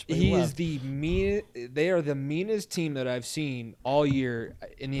head coach. But He is left. the mean. They are the meanest team that I've seen all year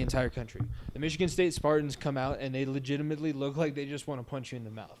in the entire country. The Michigan State Spartans come out and they legitimately look like they just want to punch you in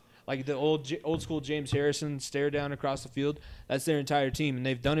the mouth. Like the old school James Harrison stare down across the field. That's their entire team, and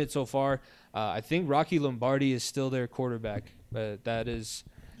they've done it so far. I think Rocky Lombardi is still their quarterback, but that is.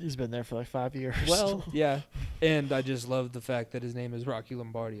 He's been there for like 5 years. Well, yeah, and I just love the fact that his name is Rocky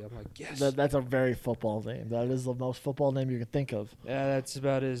Lombardi. I'm like, yes. That's a very football name. That is the most football name you can think of. Yeah, that's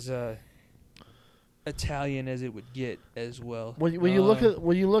about as Italian as it would get as well. When you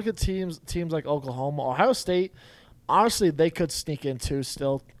look at teams like Oklahoma, Ohio State, honestly, they could sneak in too.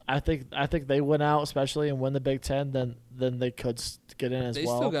 Still, I think they win out, especially and win the Big Ten. Then they could get in as They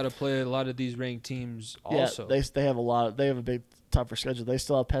well. still got to play a lot of these ranked teams also. Yeah, they have a lot. They have a big tougher schedule. They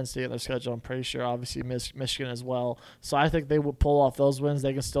still have Penn State in their schedule. I'm pretty sure. Obviously, Michigan as well. So I think they would pull off those wins.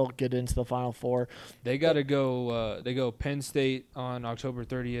 They can still get into the Final Four. They got to go. They go Penn State on October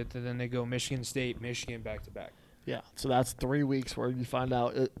 30th, and then they go Michigan State, Michigan back to back. Yeah, so that's 3 weeks where you find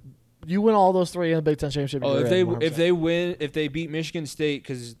out. You win all those 3 in the Big Ten championship. Oh, you're in, if they beat Michigan State,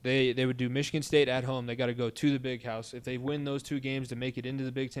 because they would do Michigan State at home, they got to go to the Big House. If they win those 2 games to make it into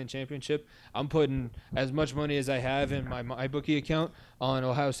the Big Ten championship, I'm putting as much money as I have in my MyBookie account on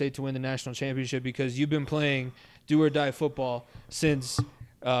Ohio State to win the national championship, because you've been playing do or die football since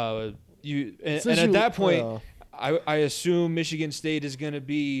at that point. I assume Michigan State is going to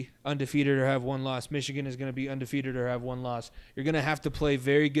be undefeated or have 1 loss. Michigan is going to be undefeated or have 1 loss. You're going to have to play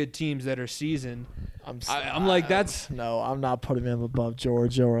very good teams that are seasoned. I'm like, that's... No, I'm not putting them above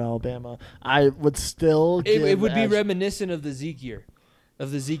Georgia or Alabama. I would still give It would be reminiscent of the Zeke year,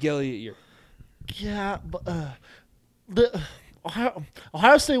 of the Zeke Elliott year. Yeah, but the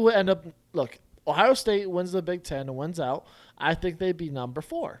Ohio State would end up... Look, Ohio State wins the Big Ten and wins out. I think they'd be number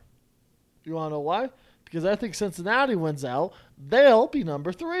 4. You want to know why? Because I think Cincinnati wins out. They'll be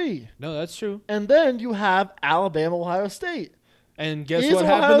number 3. No, that's true. And then you have Alabama, Ohio State. And guess what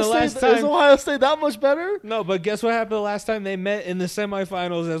happened the last time? Is Ohio State that much better? No, but guess what happened the last time they met in the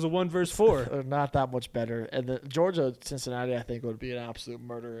semifinals as a 1-4? They're not that much better. And the Georgia-Cincinnati, I think, would be an absolute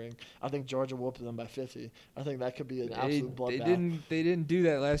murdering. I think Georgia whooped them by 50. I think that could be an absolute bloodbath. They didn't do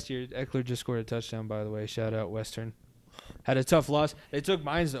that last year. Eckler just scored a touchdown, by the way. Shout out Western. Had a tough loss. They took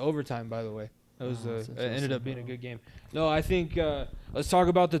mines to overtime, by the way. That was it ended up being a good game. No, I think let's talk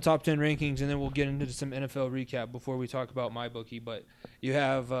about the top 10 rankings, and then we'll get into some NFL recap before we talk about MyBookie. But you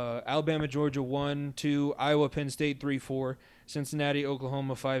have Alabama, Georgia 1, 2, Iowa, Penn State 3, 4, Cincinnati,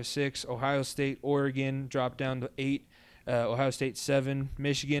 Oklahoma 5, 6, Ohio State, Oregon dropped down to 8, Ohio State 7,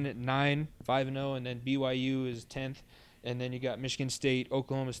 Michigan at 9, 5-0, and then BYU is 10th. And then you got Michigan State,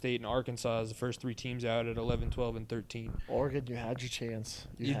 Oklahoma State, and Arkansas as the first 3 teams out at 11, 12, and 13. Oregon, you had your chance.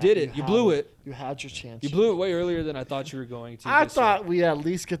 You did it. You blew it. You had your chance. You blew it way earlier than I thought you were going to. I thought we'd at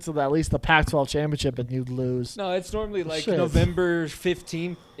least get to at least the Pac-12 championship and you'd lose. No, it's normally like November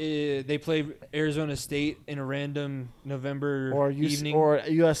 15th. They play Arizona State in a random November evening. Or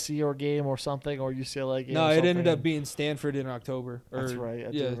USC or game or something, or UCLA game. No, it ended up being Stanford in October. That's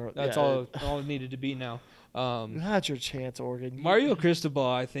right. That's all it needed to be now. You had your chance, Oregon. Mario Cristobal,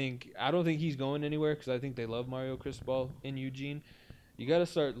 I don't think he's going anywhere because I think they love Mario Cristobal in Eugene. You got to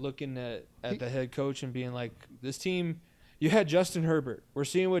start looking at the head coach and being like, this team. You had Justin Herbert. We're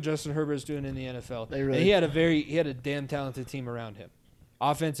seeing what Justin Herbert's doing in the NFL. And he had a damn talented team around him,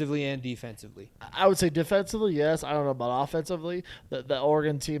 offensively and defensively. I would say defensively, yes. I don't know about offensively. The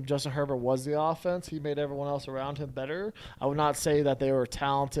Oregon team, Justin Herbert was the offense. He made everyone else around him better. I would not say that they were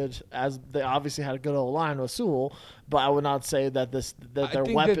talented, as they obviously had a good old line with Sewell, but I would not say that their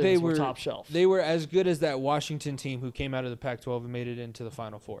weapons were top shelf. They were as good as that Washington team who came out of the Pac-12 and made it into the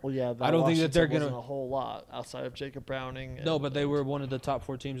Final Four. Well, yeah, I don't think that they're going to a whole lot outside of Jacob Browning. No, but they were one of the top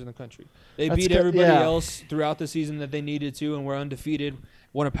 4 teams in the country. They beat everybody else throughout the season that they needed to, and were undefeated.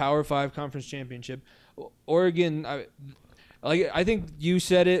 Won a Power 5 conference championship. Oregon, I think you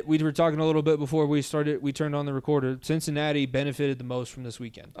said it. We were talking a little bit before we turned on the recorder. Cincinnati benefited the most from this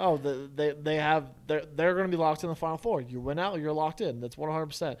weekend. Oh, they're going to be locked in the Final Four. You win out, you're locked in. That's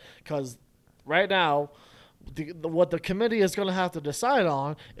 100%. Because right now, what the committee is going to have to decide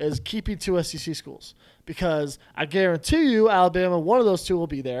on is keeping 2 SEC schools. Because I guarantee you, Alabama, one of those 2 will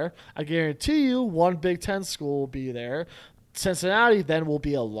be there. I guarantee you, 1 Big Ten school will be there. Cincinnati then will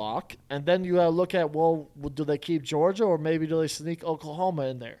be a lock, and then you got to look at, well, do they keep Georgia or maybe do they sneak Oklahoma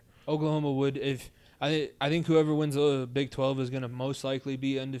in there? Oklahoma would, if I think whoever wins the Big 12 is going to most likely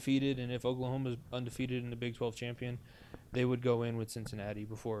be undefeated, and if Oklahoma's undefeated in the Big 12 champion, they would go in with Cincinnati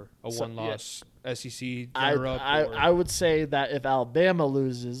before a one-loss SEC runner-up. I would say that if Alabama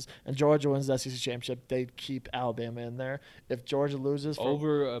loses and Georgia wins the SEC championship, they'd keep Alabama in there. If Georgia loses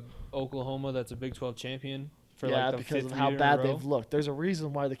over Oklahoma, that's a Big 12 champion. Because of how bad they've looked. There's a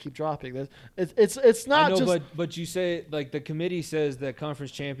reason why they keep dropping. It's not just. But you say, like, the committee says that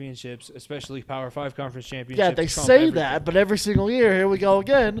conference championships, especially Power 5 conference championships. Yeah, they say everything. That, but every single year, here we go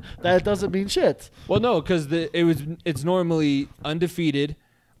again. That doesn't mean shit. Well, no, because it's normally undefeated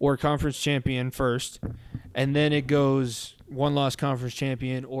or conference champion first, and then it goes 1-loss conference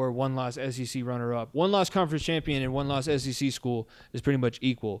champion or 1-loss SEC runner-up. 1-loss conference champion and 1-loss SEC school is pretty much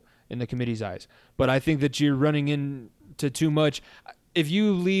equal in the committee's eyes. But I think that you're running into too much. If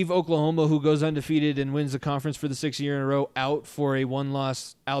you leave Oklahoma, who goes undefeated and wins the conference for the 6th year in a row, out for a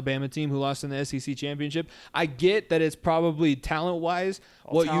 1-loss Alabama team who lost in the SEC championship, I get that it's probably talent-wise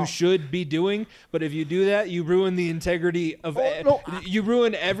you should be doing. But if you do that, you ruin the integrity of you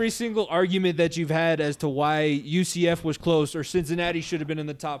ruin every single argument that you've had as to why UCF was close or Cincinnati should have been in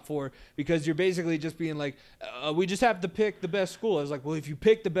the top 4, because you're basically just being like, we just have to pick the best school. I was like, well, if you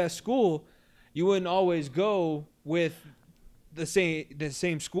pick the best school, you wouldn't always go with the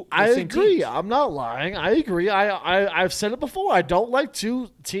same school. I agree. Teams. I'm not lying. I agree. I've said it before. I don't like 2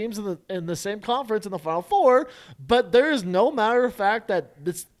 teams in the same conference in the Final Four, but there is no matter of fact that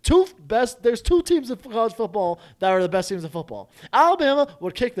there's 2 teams in college football that are the best teams in football. Alabama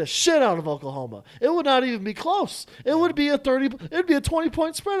would kick the shit out of Oklahoma. It would not even be close. It would be a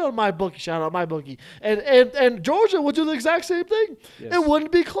 20-point spread on MyBookie. Shout out MyBookie. And Georgia would do the exact same thing. Yes. It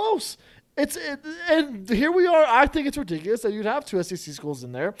wouldn't be close. And here we are. I think it's ridiculous that you'd have 2 SEC schools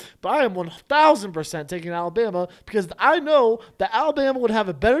in there, but I am 1,000% taking Alabama because I know that Alabama would have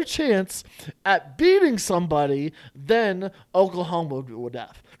a better chance at beating somebody than Oklahoma would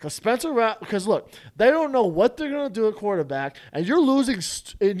have. Because look, they don't know what they're going to do at quarterback, and you're losing,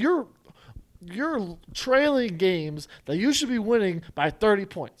 and you're trailing games that you should be winning by 30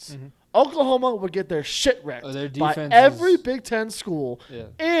 points. Mm-hmm. Oklahoma would get their shit wrecked by every Big Ten school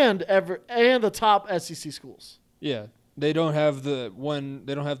and the top SEC schools. Yeah, They don't have the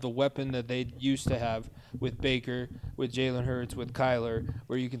weapon that they used to have with Baker, with Jalen Hurts, with Kyler,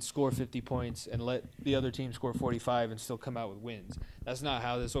 where you can score 50 points and let the other team score 45 and still come out with wins. That's not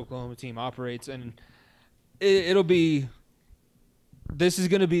how this Oklahoma team operates, and it'll be. This is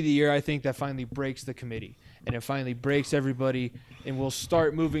going to be the year, I think, that finally breaks the committee. And it finally breaks everybody, and we'll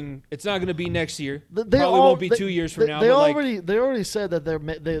start moving. It's not going to be next year. Won't be 2 years from now. They already said that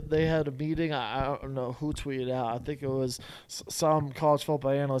they had a meeting. I don't know who tweeted out. I think it was some college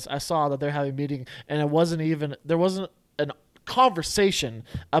football analyst. I saw that they're having a meeting, and there wasn't a conversation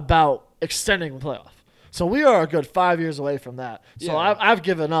about extending the playoff. So we are a good 5 years away from that. So Yeah. I've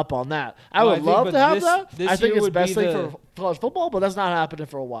given up on that. I would love to have that. I think it's the best thing for college football, but that's not happening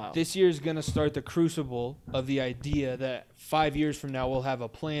for a while. This year is going to start the crucible of the idea that 5 years from now we'll have a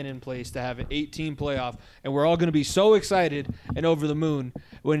plan in place to have an 8-team playoff, and we're all going to be so excited and over the moon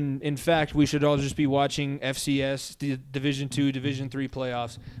when, in fact, we should all just be watching FCS, the Division II, Division III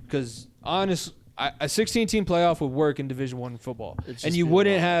playoffs, because honestly, a 16-team playoff would work in Division I football, and you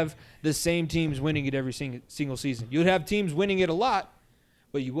wouldn't have the same teams winning it every single season. You'd have teams winning it a lot,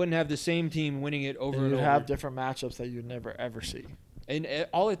 but you wouldn't have the same team winning it over and over. You'd have different matchups that you'd never, ever see. And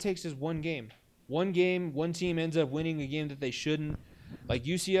all it takes is one game. One team ends up winning a game that they shouldn't. Like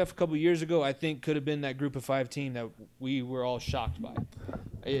UCF a couple years ago, I think could have been that group of 5 team that we were all shocked by.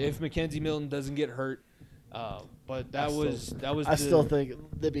 If Mackenzie Milton doesn't get hurt, but I still think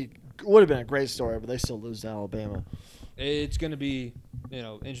would have been a great story, but they still lose to Alabama. It's going to be,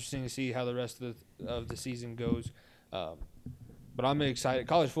 interesting to see how the rest of the season goes. But I'm excited.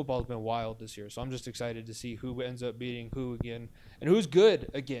 College football has been wild this year, so I'm just excited to see who ends up beating who again and who's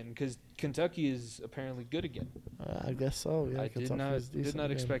good again, because Kentucky is apparently good again. I guess so. Yeah, I did not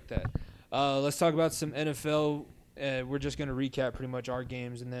expect that. Let's talk about some NFL. We're just going to recap pretty much our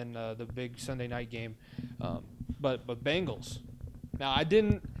games and then the big Sunday night game. But Bengals. Now,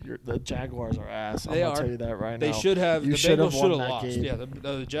 The Jaguars are ass. I'm going to tell you that right now. They should have. The Bengals should have lost. Game. Yeah,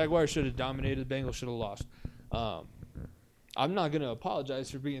 the Jaguars should have dominated. The Bengals should have lost. I'm not going to apologize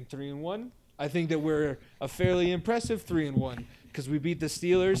for being 3-1. I think that we're a fairly impressive 3-1 because we beat the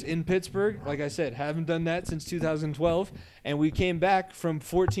Steelers in Pittsburgh. Like I said, haven't done that since 2012. And we came back from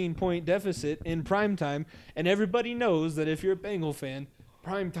 14-point deficit in primetime. And everybody knows that if you're a Bengal fan,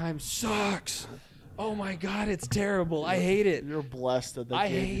 primetime sucks. Oh my God, it's terrible. I hate it. You're blessed that I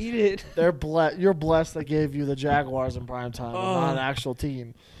hate it. You're blessed that gave you the Jaguars in primetime, not an actual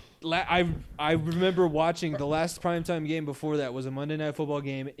team. I remember watching the last primetime game before that was a Monday Night Football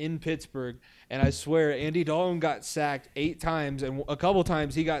game in Pittsburgh, and I swear Andy Dalton got sacked 8 times, and a couple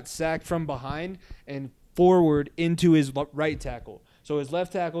times he got sacked from behind and forward into his right tackle. So his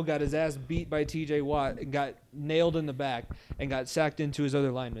left tackle got his ass beat by T.J. Watt and got nailed in the back and got sacked into his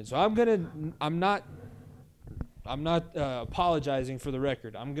other lineman. So I'm not apologizing for the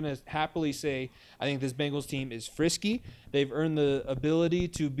record. I'm going to happily say I think this Bengals team is frisky. They've earned the ability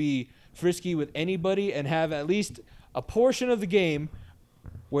to be frisky with anybody and have at least a portion of the game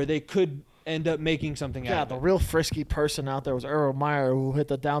where they could end up making something out of it. Yeah, the real frisky person out there was Earl Meyer, who hit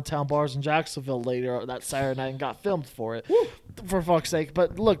the downtown bars in Jacksonville later that Saturday night and got filmed for it. Woo. For fuck's sake.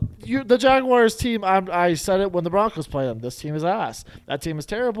 But look, the Jaguars team, I said it when the Broncos played them. This team is ass. That team is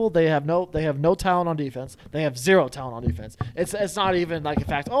terrible. They have no talent on defense. They have 0 talent on defense. It's not even like a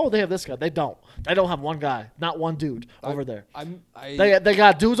fact, they have this guy. They don't. They don't have one guy, not one dude over there. They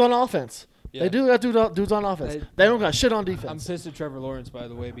got dudes on offense. Yeah. They do got dudes on offense. They don't got shit on defense. I'm pissed at Trevor Lawrence, by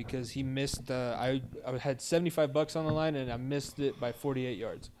the way, because he missed. I had $75 on the line, and I missed it by 48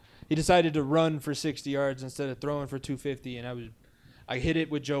 yards. He decided to run for 60 yards instead of throwing for 250, and I hit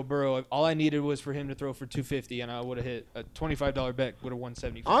it with Joe Burrow. All I needed was for him to throw for 250, and I would have hit a $25 bet, would have won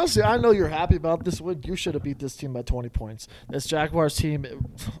 75. Honestly, I know you're happy about this win. You should have beat this team by 20 points. This Jaguars team,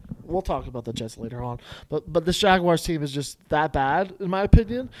 we'll talk about the Jets later on, but this Jaguars team is just that bad, in my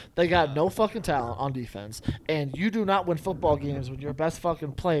opinion. They got no fucking talent on defense, and you do not win football games when your best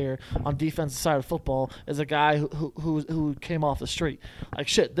fucking player on defensive side of football is a guy who came off the street. Like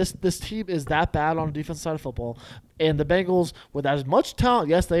shit, this team is that bad on the defensive side of football. And the Bengals, with as much talent,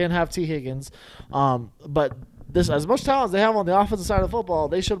 yes, they didn't have T. Higgins, but as much talent as they have on the offensive side of football,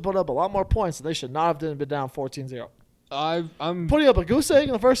 they should have put up a lot more points, and they should not have been down 14-0. I'm putting up a goose egg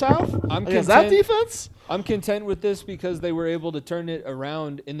in the first half against that defense. I'm content with this because they were able to turn it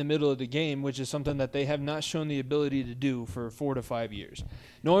around in the middle of the game, which is something that they have not shown the ability to do for 4 to 5 years.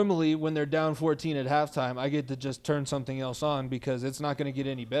 Normally, when they're down 14 at halftime, I get to just turn something else on because it's not going to get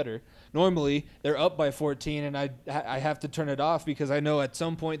any better. Normally, they're up by 14, and I have to turn it off because I know at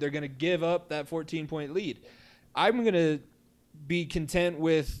some point they're going to give up that 14-point lead. I'm going to be content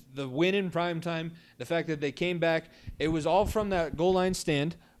with the win in primetime, the fact that they came back. It was all from that goal line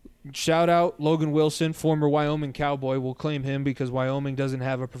stand. Shout out Logan Wilson, former Wyoming Cowboy. We'll claim him because Wyoming doesn't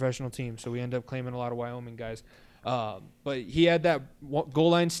have a professional team, so we end up claiming a lot of Wyoming guys. But he had that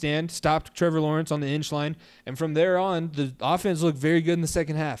goal line stand, stopped Trevor Lawrence on the inch line, and from there on, the offense looked very good in the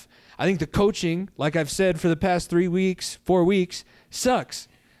second half. I think the coaching, like I've said for the past 4 weeks, sucks.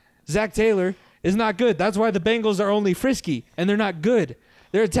 Zach Taylor is not good. That's why the Bengals are only frisky, and they're not good.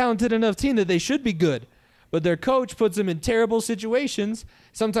 They're a talented enough team that they should be good. But their coach puts them in terrible situations,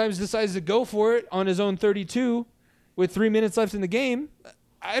 sometimes decides to go for it on his own 32 with 3 minutes left in the game.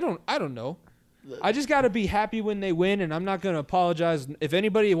 I don't know. I just got to be happy when they win, and I'm not going to apologize. If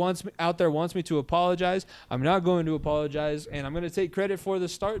anybody out there wants me to apologize, I'm not going to apologize, and I'm going to take credit for the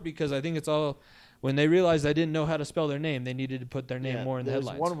start because I think it's all when they realized I didn't know how to spell their name, they needed to put their name more in the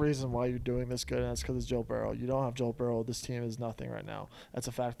headlines. There's one reason why you're doing this good, and that's because it's Joe Burrow. You don't have Joe Burrow, this team is nothing right now. That's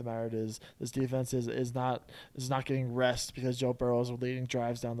a fact of the matter. It is. This defense is not getting rest because Joe Burrow is leading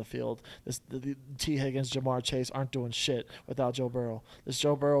drives down the field. The T. Higgins, Jamar Chase aren't doing shit without Joe Burrow. This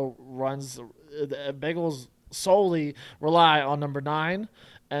Joe Burrow runs. The Bengals solely rely on number 9.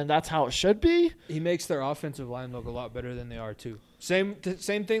 And that's how it should be. He makes their offensive line look a lot better than they are, too. Same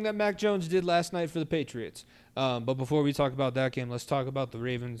thing that Mac Jones did last night for the Patriots. But before we talk about that game, let's talk about the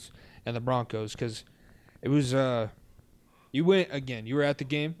Ravens and the Broncos because it was you went again. You were at the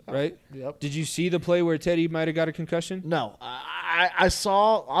game, right? Yep. Did you see the play where Teddy might have got a concussion? No. I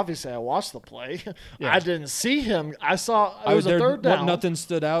saw – obviously, I watched the play. Yeah. I didn't see him. I saw – it was a third down. Nothing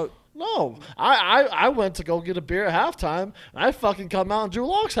stood out? No, I went to go get a beer at halftime, and I fucking come out and Drew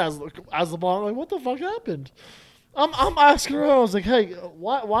Locks has the ball. I'm like, what the fuck happened? I'm asking her. I was like, hey,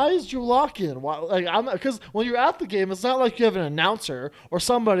 why is Drew Lock in? Because when you're at the game, it's not like you have an announcer or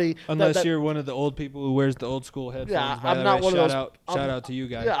somebody. Unless you're one of the old people who wears the old school headphones. Yeah, I'm not one of those. Shout out to you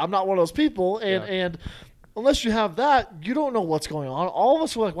guys. Yeah, I'm not one of those people, and unless you have that, you don't know what's going on. All of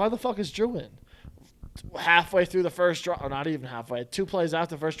us were like, why the fuck is Drew in? Halfway through the first drive, or not even halfway, 2 plays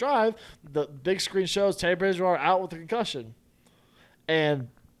after the first drive, the big screen shows Teddy Bridgewater out with a concussion. And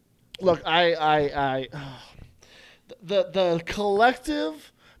look, the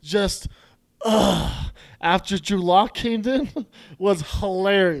collective just after Drew Lock came in was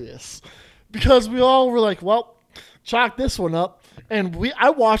hilarious because we all were like, well, chalk this one up. And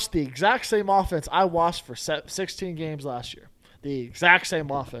I watched the exact same offense I watched for 16 games last year. The exact same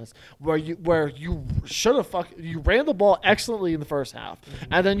offense where you should have you ran the ball excellently in the first half,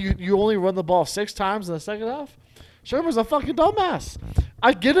 and then you only run the ball 6 times in the second half. Sherman's a fucking dumbass.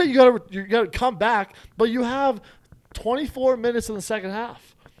 I get it. You gotta come back, but you have 24 minutes in the second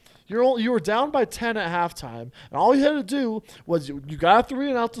half. You were down by 10 at halftime, and all you had to do was you got a 3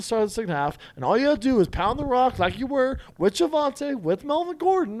 and out to start the second half, and all you had to do was pound the rock like you were with Javonte, with Melvin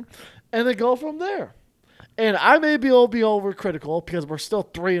Gordon, and then go from there. And I may be overcritical because we're still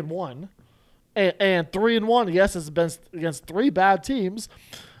 3-1, and 3-1. Yes, it's been against 3 bad teams,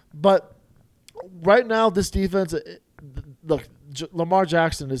 but right now this defense, look, Lamar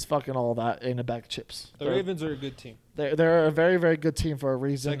Jackson is fucking all that in a bag of chips. The Ravens are a good team. They're a very, very good team for a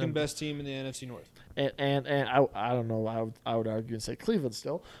reason. Second best team in the NFC North. And I don't know. I would argue and say Cleveland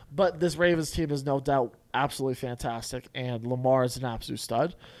still, but this Ravens team is no doubt absolutely fantastic, and Lamar is an absolute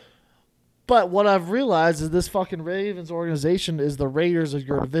stud. But what I've realized is this fucking Ravens organization is the Raiders of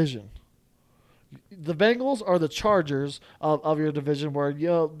your division. The Bengals are the Chargers of your division, where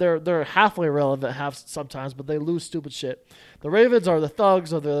they're halfway relevant sometimes, but they lose stupid shit. The Ravens are the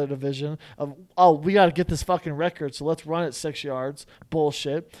thugs of the other division. We got to get this fucking record, so let's run it 6 yards.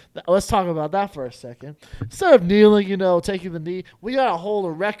 Bullshit. Let's talk about that for a second. Instead of kneeling, taking the knee, we got to hold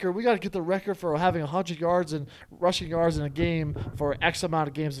a record. We got to get the record for having 100 yards and rushing yards in a game for X amount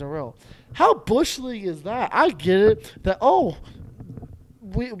of games in a row. How Bush League is that? I get it.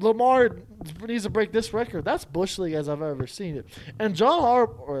 Lamar needs to break this record. That's Bush League as I've ever seen it. And John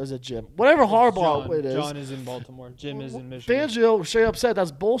Harbaugh, or is it Jim? Whatever Harbaugh it is. John is in Baltimore. Jim is in Michigan. Fangio straight up said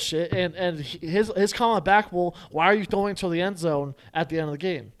that's bullshit. And his comment back, well, why are you throwing to the end zone at the end of the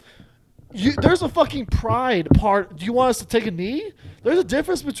game? There's a fucking pride part. Do you want us to take a knee? There's a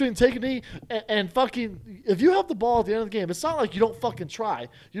difference between taking a knee and fucking. If you have the ball at the end of the game, it's not like you don't fucking try.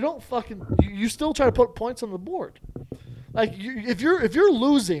 You still try to put points on the board. Like if you're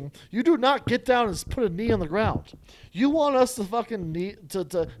losing, you do not get down and put a knee on the ground. You want us to fucking knee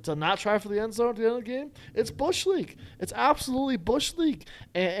to not try for the end zone at the end of the game? It's Bush League. It's absolutely Bush League.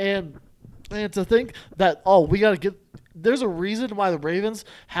 And to think that we got to get. There's a reason why the Ravens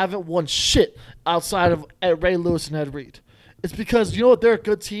haven't won shit outside of Ray Lewis and Ed Reed. It's because you know what, they're a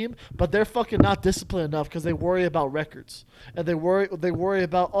good team, but they're fucking not disciplined enough because they worry about records and they worry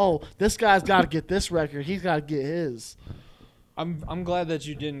about, oh, this guy's got to get this record, he's got to get his. I'm glad that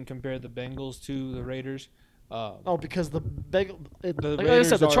you didn't compare the Bengals to the Raiders. Because like I Raiders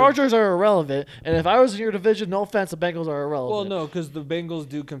said, the Chargers are irrelevant, and if I was in your division, no offense, the Bengals are irrelevant. Well, no, because the Bengals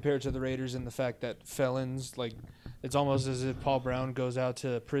do compare to the Raiders in the fact that felons, like, it's almost as if Paul Brown goes out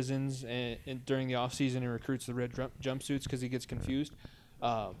to prisons and during the offseason and recruits the red jumpsuits because he gets confused.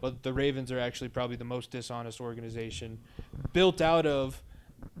 But the Ravens are actually probably the most dishonest organization, built out of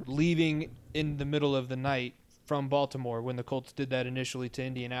leaving in the middle of the night from Baltimore when the Colts did that initially to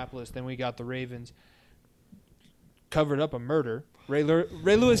Indianapolis. Then we got the Ravens. Covered up a murder. Ray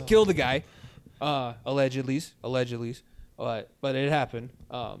Lewis killed a guy, allegedly, but it happened.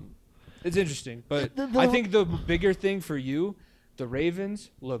 It's interesting, but I think the bigger thing for you, the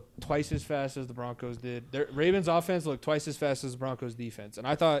Ravens look twice as fast as the Broncos did. The Ravens offense looked twice as fast as the Broncos defense, and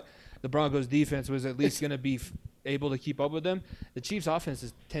I thought the Broncos defense was at least going to be able to keep up with them. The Chiefs offense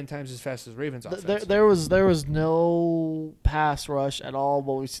is 10 times as fast as Ravens offense. There was no pass rush at all.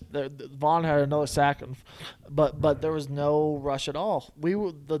 But Vaughn had another sack, but there was no rush at all.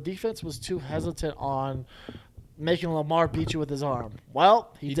 The defense was too hesitant on making Lamar beat you with his arm.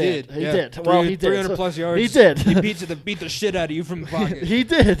 Well, he did. He did. Well, he did. 300 plus yards. He did. He beat the shit out of you from the pocket. He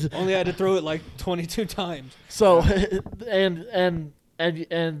did. Only had to throw it like 22 times. So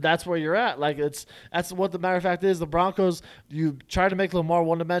and that's where you're at. Like that's what the matter of fact is. The Broncos, you try to make Lamar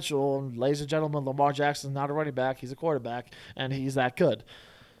one-dimensional, and ladies and gentlemen, Lamar Jackson's not a running back. He's a quarterback, and he's that good.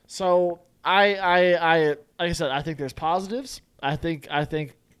 So like I said, I think there's positives. I think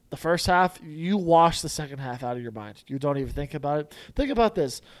the first half, you wash the second half out of your mind. You don't even think about it. Think about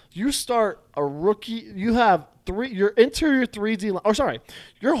this. You start a rookie. You have your interior 3D line. Oh, sorry.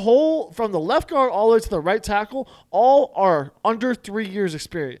 Your whole, from the left guard all the way to the right tackle, all are under 3 years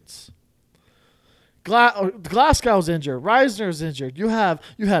experience. Glasgow's injured. Reisner's injured. You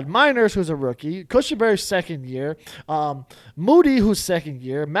had Miners, who's a rookie. Cushenberry's second year. Moody, who's second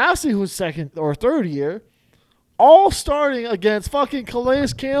year. Massey, who's second or third year. All starting against fucking Calais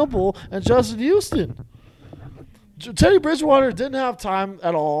Campbell and Justin Houston. Teddy Bridgewater didn't have time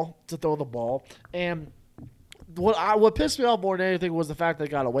at all to throw the ball. And what pissed me off more than anything was the fact they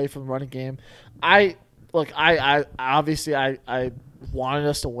got away from the running game. I obviously wanted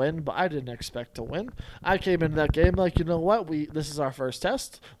us to win, but I didn't expect to win. I came into that game like, you know what? This is our first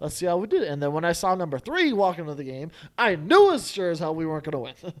test. Let's see how we did it. And then when I saw number 3 walk into the game, I knew as sure as hell we weren't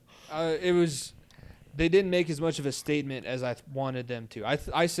going to win. They didn't make as much of a statement as I wanted them to.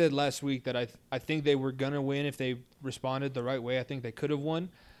 I said last week that I think they were going to win if they responded the right way. I think they could have won,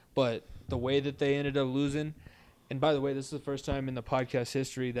 but the way that they ended up losing, and by the way, this is the first time in the podcast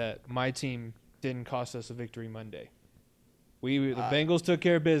history that my team didn't cost us a victory Monday. The Bengals took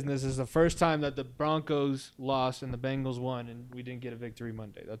care of business. This is the first time that the Broncos lost and the Bengals won, and we didn't get a victory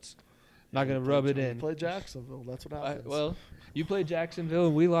Monday. That's not going to rub it in. Play Jacksonville. That's what happens. Well, you played Jacksonville,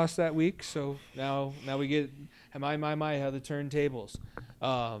 and we lost that week, so now we get my how the turntables.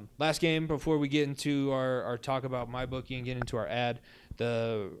 Last game before we get into our talk about MyBookie and get into our ad,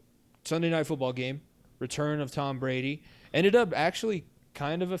 the Sunday Night Football game, return of Tom Brady, ended up actually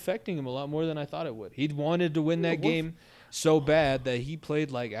kind of affecting him a lot more than I thought it would. He wanted to win that game so bad that he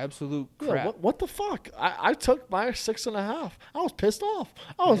played like absolute crap. Yeah, what the fuck? I took my 6.5. I was pissed off.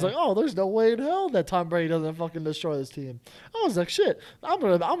 I was like, oh, there's no way in hell that Tom Brady doesn't fucking destroy this team. I was like, shit, I'm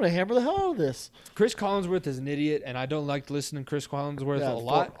gonna hammer the hell out of this. Chris Collinsworth is an idiot, and I don't like listening to Chris Collinsworth a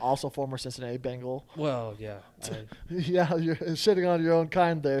lot. Also former Cincinnati Bengal. Well, yeah. Yeah, you're shitting on your own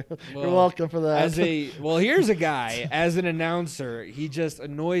kind there. You're welcome for that. Here's a guy, as an announcer, he just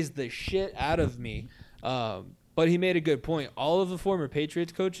annoys the shit out of me. But he made a good point. All of the former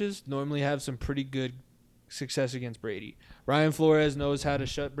Patriots coaches normally have some pretty good success against Brady. Brian Flores knows how to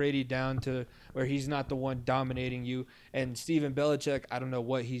shut Brady down to where he's not the one dominating you. And Steven Belichick, I don't know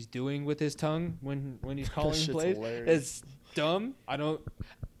what he's doing with his tongue when he's calling plays. It's dumb.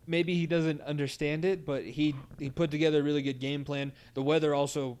 Maybe he doesn't understand it, but he put together a really good game plan. The weather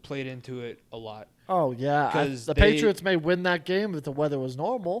also played into it a lot. Oh, yeah. The Patriots may win that game if the weather was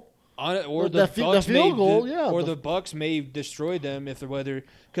normal. The Bucks may destroy them if the weather,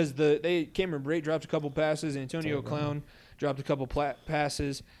 because Cameron Brate dropped a couple passes, Antonio Clown dropped a couple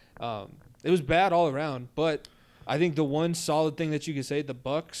passes. It was bad all around, but I think the one solid thing that you could say, the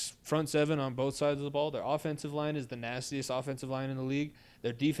Bucks front seven on both sides of the ball, their offensive line is the nastiest offensive line in the league.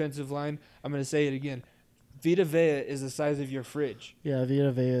 Their defensive line, I'm going to say it again, Vita Vea is the size of your fridge. Yeah,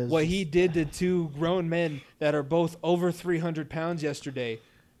 Vita Vea is. What he did to 2 grown men that are both over 300 pounds yesterday.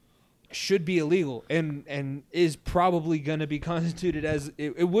 should be illegal and is probably going to be constituted as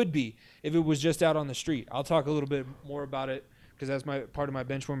it would be if it was just out on the street. I'll talk a little bit more about it because that's my part of my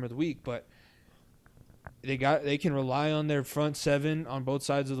bench warmer of the week. But they can rely on their front seven on both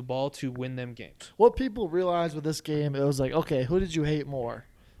sides of the ball to win them games. What people realized with this game, it was like, okay, who did you hate more?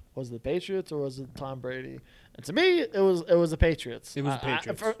 Was it the Patriots or was it Tom Brady? And to me, it was the Patriots. It was the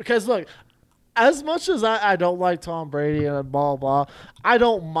Patriots. Because look, as much as I don't like Tom Brady and blah, blah, I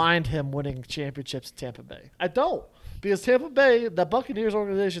don't mind him winning championships in Tampa Bay. I don't. Because Tampa Bay, the Buccaneers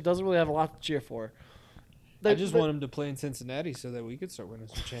organization, doesn't really have a lot to cheer for. I just want him to play in Cincinnati so that we could start winning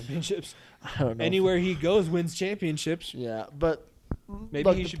some championships. I don't know. Anywhere he goes wins championships. Yeah, but maybe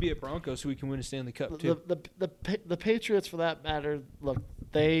look, he should be at Broncos so we can win a Stanley Cup too. The Patriots, for that matter, look,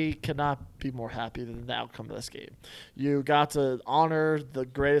 they cannot be more happy than the outcome of this game. You got to honor the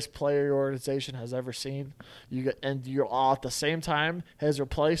greatest player your organization has ever seen. You're all at the same time his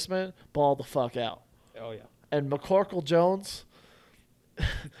replacement balled the fuck out. Oh yeah. And McCorkle Jones.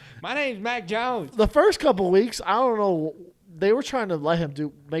 My name's Mac Jones. The first couple of weeks, I don't know, they were trying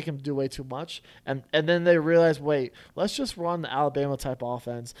to make him do way too much, and then they realized, wait, let's just run the Alabama type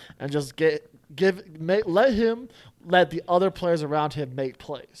offense and just let the other players around him make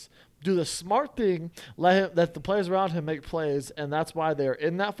plays. Do the smart thing, let the players around him make plays, and that's why they're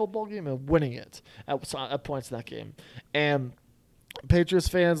in that football game and winning it at points in that game. And Patriots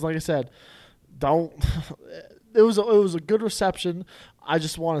fans, like I said, don't. It was a good reception. I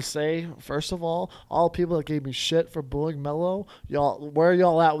just want to say, first of all people that gave me shit for booing Melo, y'all, where are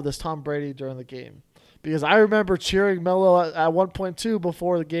y'all at with this Tom Brady during the game? Because I remember cheering Melo at 1.2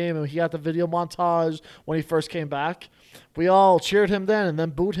 before the game, and he got the video montage when he first came back. We all cheered him then and then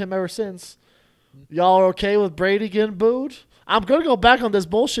booed him ever since. Y'all are okay with Brady getting booed? I'm going to go back on this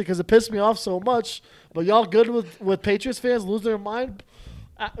bullshit because it pissed me off so much. But y'all good with Patriots fans losing their mind?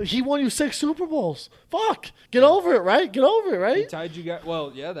 He won you 6 Super Bowls. Fuck. Get over it, right? Get over it, right? He tied you guys.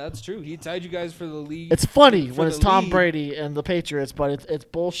 Well, yeah, that's true. He tied you guys for the league. It's funny when it's Tom Brady and the Patriots, but it's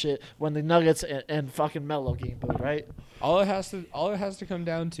bullshit when the Nuggets and fucking Melo game booed, right? All it has to come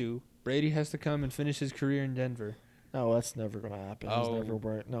down to, Brady has to come and finish his career in Denver. No, that's never going to happen.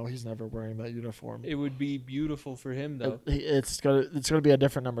 Oh. He's never wearing that uniform. It would be beautiful for him, though. It's gonna be a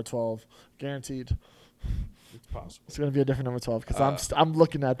different number 12, guaranteed. It's possible. It's going to be a different number 12 because I'm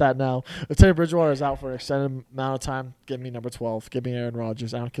looking at that now. If Teddy Bridgewater is out for an extended amount of time, give me number 12. Give me Aaron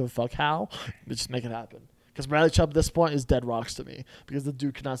Rodgers. I don't give a fuck how. Just make it happen. Because Bradley Chubb at this point is dead rocks to me because the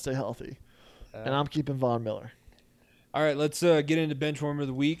dude cannot stay healthy. And I'm keeping Von Miller. All right, let's get into bench warmer of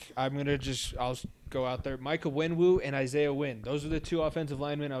the week. I'll go out there. Micah Wenwu and Isaiah Wynn. Those are the 2 offensive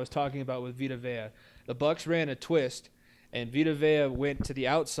linemen I was talking about with Vita Vea. The Bucs ran a twist, and Vita Vea went to the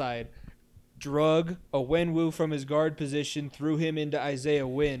outside, drug Wenwu from his guard position, threw him into Isaiah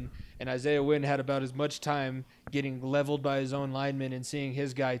Wynn, and Isaiah Wynn had about as much time getting leveled by his own lineman and seeing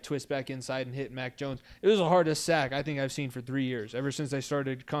his guy twist back inside and hit Mac Jones. It was the hardest sack I think I've seen for 3 years, ever since they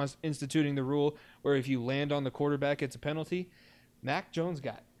started instituting the rule where if you land on the quarterback, it's a penalty. Mac Jones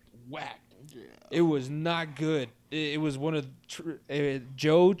got whacked. Yeah. It was not good. It was one of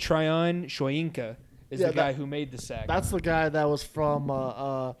Joe Tryon Shoyinka is the guy who made the sack. That's the guy that was from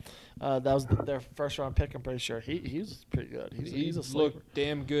that was their first round pick. I'm pretty sure he's pretty good. He's a sleeper. Looked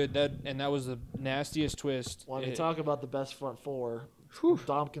damn good. That was the nastiest twist. When you talk about the best front 4,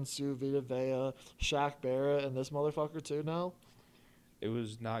 Domkin Sue, Vita Vea, Shaq Barrett, and this motherfucker too now. It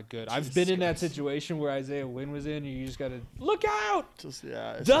was not good. I've been in that situation where Isaiah Wynn was in, and you just got to look out.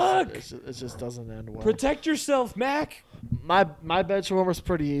 Duck! It just doesn't end well. Protect yourself, Mac. My bench warmer's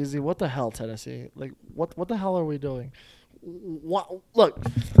pretty easy. What the hell, Tennessee? Like, what the hell are we doing? Look,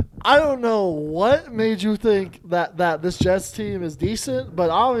 I don't know what made you think that this Jets team is decent,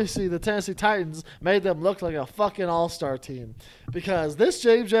 but obviously the Tennessee Titans made them look like a fucking all-star team. Because this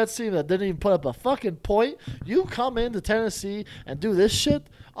James Jets team that didn't even put up a fucking point, you come into Tennessee and do this shit,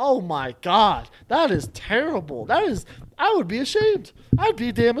 oh my God, that is terrible. I would be ashamed. I'd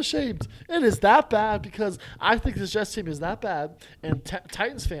be damn ashamed. It is that bad because I think this Jets team is that bad. And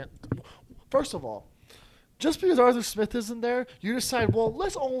Titans fan, first of all, just because Arthur Smith isn't there, you decide, well,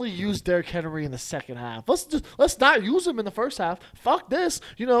 let's only use Derrick Henry in the second half. Let's not use him in the first half. Fuck this.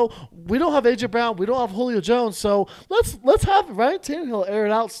 We don't have A.J. Brown. We don't have Julio Jones. So let's have Ryan Tannehill air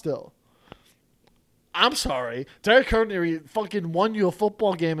it out still. I'm sorry. Derrick Henry fucking won you a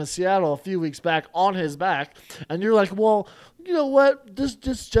football game in Seattle a few weeks back on his back. And you're like, well, you know what? These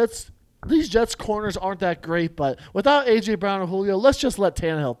Jets corners aren't that great, but without A.J. Brown or Julio, let's just let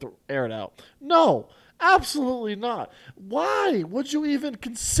Tannehill air it out. No. Absolutely not. Why would you even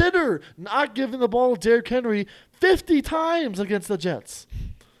consider not giving the ball to Derrick Henry 50 times against the Jets?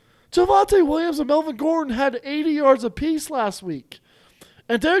 Javonte Williams and Melvin Gordon had 80 yards apiece last week.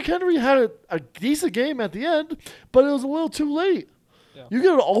 And Derrick Henry had a decent game at the end, but it was a little too late. Yeah. You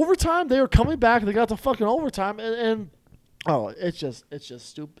get an overtime, they were coming back, they got to fucking overtime, and it's just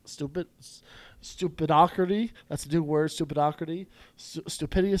stupidocracy. That's a new word, stupidocracy,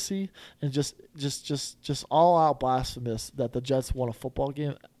 stupidity, and just all out blasphemous that the Jets won a football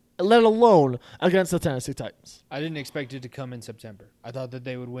game, let alone against the Tennessee Titans. I didn't expect it to come in September. I thought that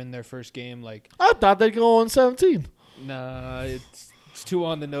they would win their first game. I thought they'd go on 17. Nah, it's too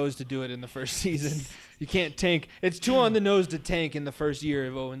on the nose to do it in the first season. You can't tank. It's too on the nose to tank in the first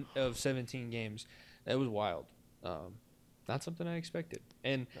year of 17 games. That was wild. Not something I expected.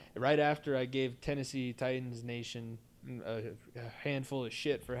 And right after I gave Tennessee Titans Nation a handful of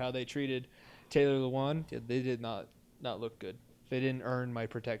shit for how they treated Taylor Lewan, they did not look good. They didn't earn my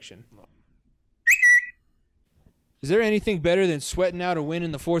protection. Is there anything better than sweating out a win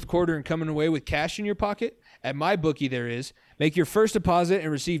in the fourth quarter and coming away with cash in your pocket? At MyBookie, there is. Make your first deposit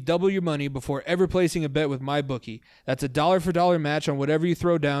and receive double your money before ever placing a bet with MyBookie. That's a $1-for-$1 match on whatever you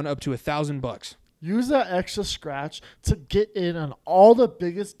throw down, up to $1,000. Use that extra scratch to get in on all the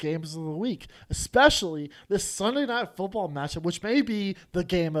biggest games of the week, especially this Sunday Night Football matchup, which may be the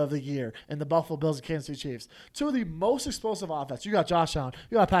game of the year in the Buffalo Bills and Kansas City Chiefs. Two of the most explosive offense. You got Josh Allen,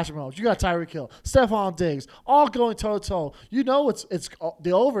 you got Patrick Mahomes, you got Tyreek Hill, Stephon Diggs, all going toe-to-toe. You know it's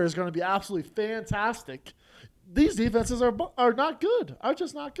the over is going to be absolutely fantastic. These defenses are not good, are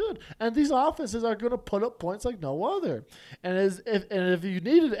just not good. And these offenses are going to put up points like no other. And if you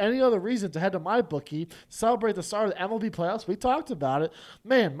needed any other reason to head to MyBookie, celebrate the start of the MLB playoffs, we talked about it.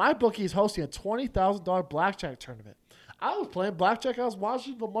 Man, MyBookie is hosting a $20,000 blackjack tournament. I was playing blackjack. I was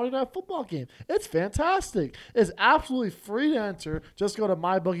watching the Monday Night Football game. It's fantastic. It's absolutely free to enter. Just go to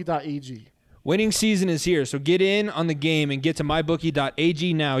mybookie.ag. Winning season is here, so get in on the game and get to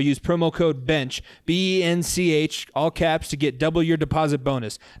mybookie.ag now. Use promo code BENCH, BENCH, all caps, to get double your deposit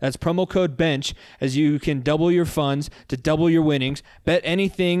bonus. That's promo code BENCH, as you can double your funds to double your winnings. Bet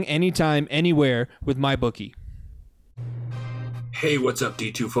anything, anytime, anywhere with MyBookie. Hey, what's up,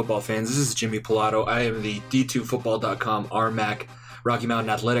 D2 football fans? This is Jimmy Pilato. I am the D2Football.com RMAC, Rocky Mountain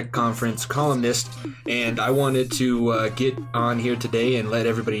Athletic Conference columnist, and I wanted to get on here today and let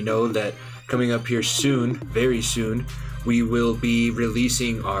everybody know that coming up here soon, very soon, we will be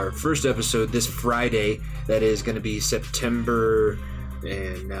releasing our first episode this Friday. That is going to be September,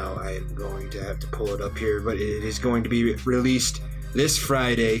 and now I am going to have to pull it up here, but it is going to be released this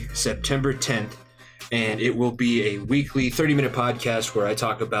Friday, September 10th, and it will be a weekly 30-minute podcast where I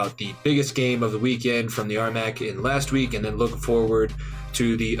talk about the biggest game of the weekend from the RMAC in last week, and then look forward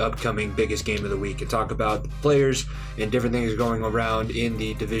to the upcoming biggest game of the week and talk about the players and different things going around in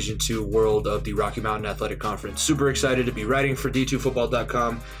the Division II world of the Rocky Mountain Athletic Conference. Super excited to be writing for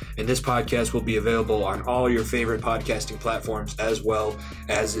D2Football.com, and this podcast will be available on all your favorite podcasting platforms as well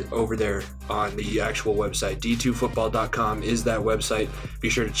as over there on the actual website. D2Football.com is that website. Be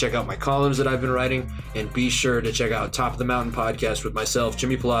sure to check out my columns that I've been writing, and be sure to check out Top of the Mountain podcast with myself,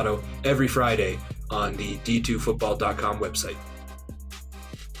 Jimmy Pilato, every Friday on the D2Football.com website.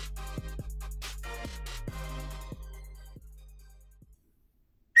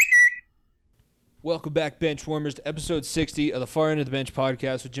 Welcome back, Bench Warmers, to episode 60 of the Far End of the Bench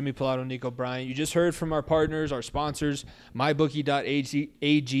podcast with Jimmy Pilato and Nico Bryant. You just heard from our partners, our sponsors, mybookie.ag.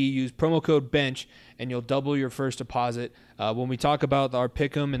 Use promo code BENCH, and you'll double your first deposit. When we talk about our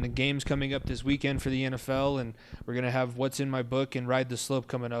pick'em and the games coming up this weekend for the NFL, and we're going to have What's in My Book and Ride the Slope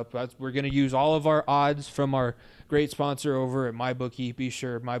coming up, we're going to use all of our odds from our great sponsor over at MyBookie. Be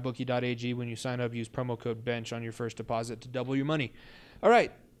sure, mybookie.ag, when you sign up, use promo code BENCH on your first deposit to double your money. All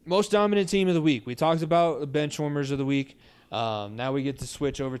right. Most dominant team of the week. We talked about the bench warmers of the week. Now we get to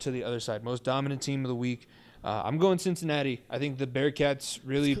switch over to the other side. Most dominant team of the week. I'm going Cincinnati. I think the Bearcats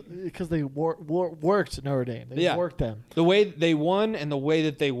really... Because they worked Notre Dame. They worked them. The way they won and the way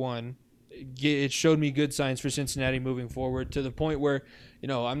that they won, it showed me good signs for Cincinnati moving forward, to the point where,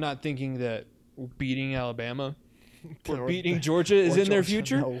 I'm not thinking that beating Alabama or beating Georgia is in their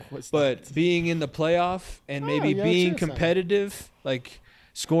future, no, but being in the playoff and maybe being competitive,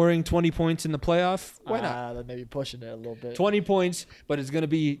 scoring 20 points in the playoff, why not? That may be pushing it a little bit. 20 points, but it's gonna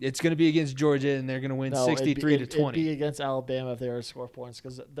be against Georgia, and they're gonna win 63-20. It'd be against Alabama if they were to score points,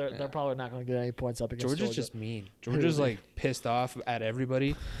 because they're probably not going to get any points up against Georgia. Georgia's just mean. Georgia's pissed off at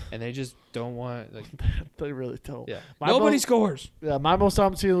everybody, and they just don't want. They really don't. Yeah, nobody scores. Yeah, my most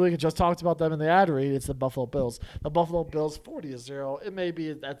dominant team of the week. I just talked about them in the ad read. It's the Buffalo Bills. The Buffalo Bills 40-0. It may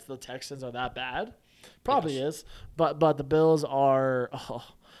be that's the Texans are that bad. Probably is, but the Bills are.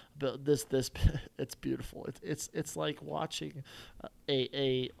 This it's beautiful. It's like watching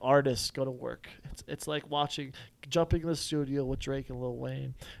a artist go to work. It's like jumping in the studio with Drake and Lil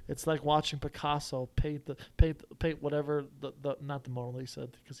Wayne. It's like watching Picasso paint whatever the not the Mona Lisa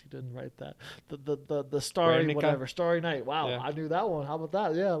because he didn't write that. The Starry Guernica? whatever Starry Night. Wow, Yeah. I knew that one. How about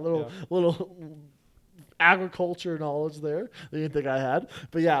that? Yeah, little agriculture knowledge there. That you didn't think I had,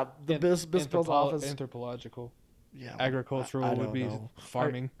 but yeah, the Bills offense. Anthropological. Yeah, Agricultural I would don't be know.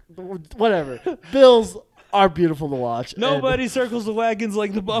 farming. Whatever. Bills are beautiful to watch. and Nobody circles the wagons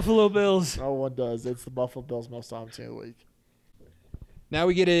like the Buffalo Bills. No one does. It's the Buffalo Bills most times in a week. Now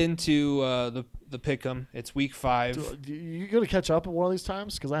we get into the pick'em. It's week 5. You gonna catch up at one of these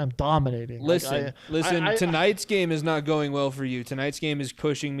times? Because I am dominating. Listen, tonight's game is not going well for you. Tonight's game is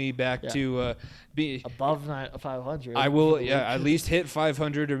pushing me back to be above 500. I will, at least hit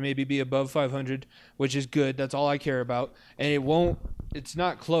 500 or maybe be above 500, which is good. That's all I care about. And it's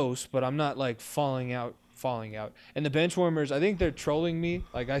not close, but I'm not like falling out. And the bench warmers, I think they're trolling me.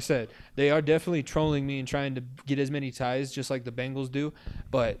 Like I said, they are definitely trolling me and trying to get as many ties just like the Bengals do.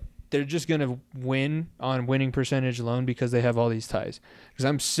 But they're just going to win on winning percentage alone because they have all these ties. Because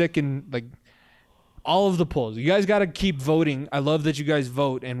I'm sick and like all of the polls. You guys got to keep voting. I love that you guys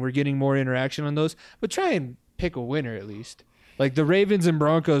vote and we're getting more interaction on those. But try and pick a winner at least. Like the Ravens and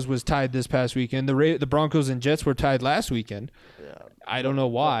Broncos was tied this past weekend. The Broncos and Jets were tied last weekend. Yeah. I don't know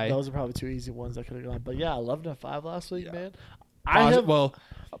why. Those are probably two easy ones that could have gone. But yeah, 11-5 last week, man.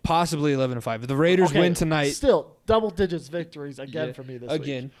 Possibly 11-5. If the Raiders win tonight, still double digits victories again for me this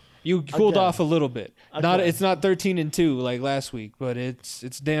week. You cooled off a little bit. Again. It's not 13-2 like last week, but it's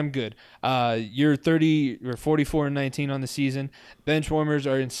damn good. You're 44-19 on the season. Bench warmers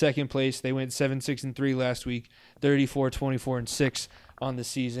are in second place. They went 7-6-3 last week. 34-24-6 on the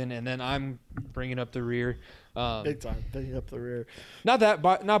season, and then I'm bringing up the rear. Big time, bringing up the rear. Not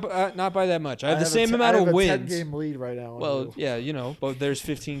by that much. I have the same amount of wins. I have a 10-game lead right now. Well, yeah, but there's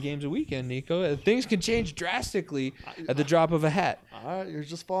 15 games a weekend, Nico. Things can change drastically at the drop of a hat. All right, you're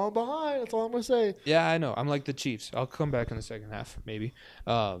just falling behind. That's all I'm gonna say. Yeah, I know. I'm like the Chiefs. I'll come back in the second half, maybe.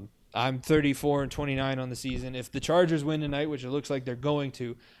 I'm 34-29 on the season. If the Chargers win tonight, which it looks like they're going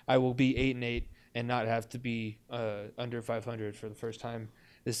to, I will be 8-8 and not have to be under 500 for the first time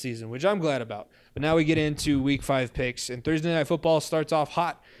this season, which I'm glad about. But now we get into week 5 picks, and Thursday Night Football starts off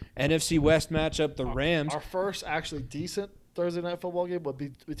hot. NFC West matchup, the Rams. Our first actually decent Thursday Night Football game would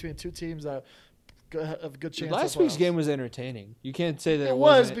be between two teams that have a good chance. Last week's game was entertaining. You can't say that it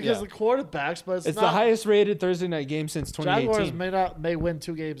was because the quarterbacks, but it's the highest rated Thursday night game since 2018. Jaguars may win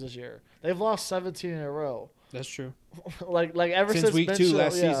 2 games this year. They've lost 17 in a row. That's true. like ever since week 2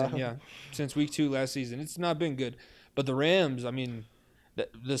 last season. Yeah, since week 2 last season, it's not been good. But the Rams, I mean,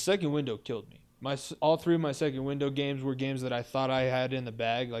 the second window killed me. All 3 of my second window games were games that I thought I had in the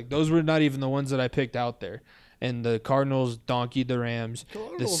bag. Like those were not even the ones that I picked out there. And the Cardinals donkeyed the Rams.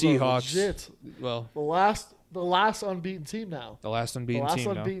 The Seahawks. Well, the last unbeaten team now. The last unbeaten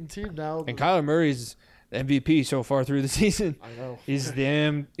team now. And Kyler Kyler Murray's MVP so far through the season. I know. He's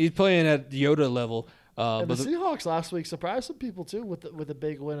playing at Yoda level. And the Seahawks last week surprised some people too with a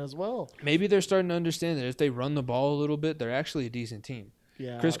big win as well. Maybe they're starting to understand that if they run the ball a little bit, they're actually a decent team.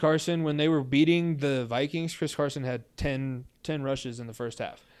 Yeah. Chris Carson, when they were beating the Vikings, Chris Carson had 10 rushes in the first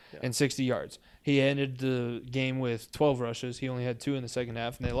half and 60 yards. He ended the game with 12 rushes. He only had 2 in the second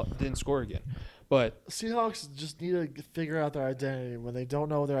half, and they didn't score again. But Seahawks just need to figure out their identity. When they don't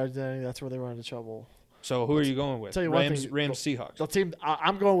know their identity, that's where they run into trouble. So who are you going with? Tell you Rams, thing, Rams, Seahawks. The team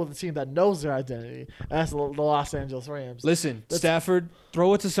I'm going with the team that knows their identity. And that's the Los Angeles Rams. Listen, Stafford,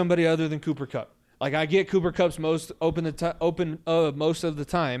 throw it to somebody other than Cooper Kupp. Like I get Cooper Kupp's most open most of the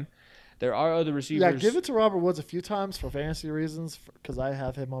time. There are other receivers. Yeah, give it to Robert Woods a few times for fantasy reasons because I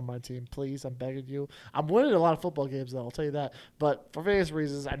have him on my team. Please, I'm begging you. I'm winning a lot of football games, though, I'll tell you that. But for fantasy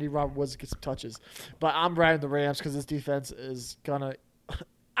reasons, I need Robert Woods to get some touches. But I'm riding the Rams because this defense is going to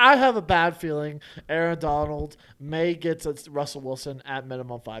 – I have a bad feeling Aaron Donald may get to Russell Wilson at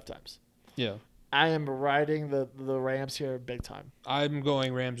minimum 5 times. Yeah. I am riding the Rams here big time. I'm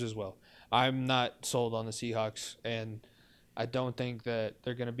going Rams as well. I'm not sold on the Seahawks, and I don't think that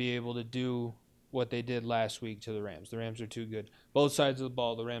they're going to be able to do what they did last week to the Rams. The Rams are too good. Both sides of the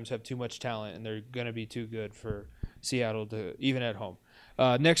ball, the Rams have too much talent, and they're going to be too good for Seattle to even at home.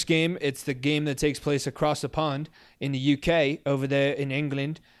 Next game, it's the game that takes place across the pond in the UK, over there in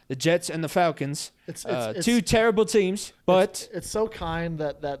England. The Jets and the Falcons. It's two terrible teams, but it's so kind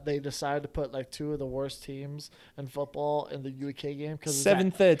that they decided to put like two of the worst teams in football in the UK game because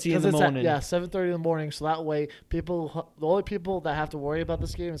 7:30 in the morning. 7:30 in the morning. So that way, the only people that have to worry about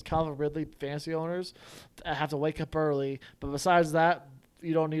this game is Calvin Ridley fantasy owners that have to wake up early. But besides that,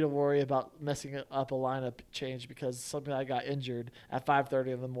 you don't need to worry about messing up a lineup change because something I got injured at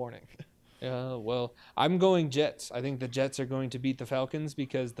 5:30 in the morning. Well, I'm going Jets. I think the Jets are going to beat the Falcons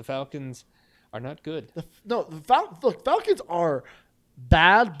because the Falcons are not good. Look, Falcons are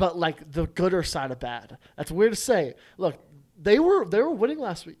bad, but like the gooder side of bad. That's weird to say. Look, they were winning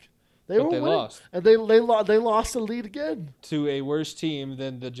last week. They lost. And they lost the lead again To a worse team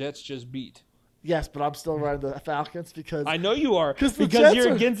than the Jets just beat. Yes, but I'm still riding the Falcons because I know you are because Jets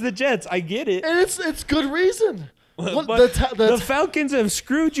you're against the Jets. I get it. And it's good reason. But the Falcons have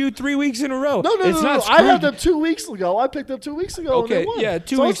screwed you 3 weeks in a row. No. I had them 2 weeks ago. I picked them 2 weeks ago. Okay, and they won. yeah,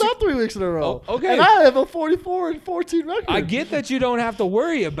 2 so weeks. So it's not 3 weeks in a row. Oh, okay. And I have a 44-14 record. I get that you don't have to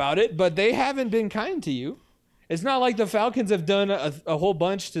worry about it, but they haven't been kind to you. It's not like the Falcons have done a whole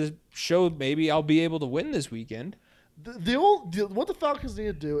bunch to show maybe I'll be able to win this weekend. What the Falcons need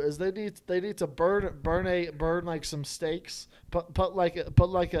to do is they need to burn like some steaks, put like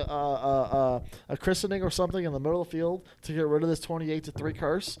a christening or something in the middle of the field to get rid of this 28-3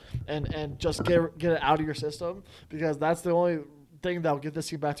 curse and just get it out of your system because that's the only thing that'll get this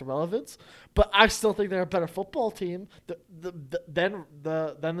team back to relevance. But I still think they're a better football team than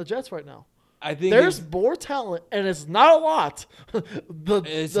the Jets right now. I think there's more talent, and it's not a lot.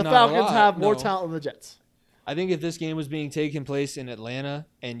 The Falcons have more talent than the Jets. I think if this game was being taken place in Atlanta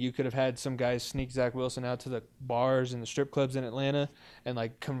and you could have had some guys sneak Zach Wilson out to the bars and the strip clubs in Atlanta and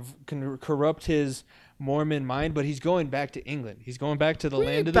like corrupt his Mormon mind, but he's going back to England. He's going back to the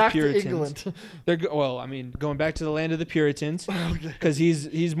land of the Puritans. Going back to the land of the Puritans because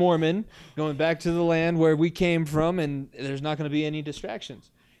he's Mormon, going back to the land where we came from, and there's not going to be any distractions.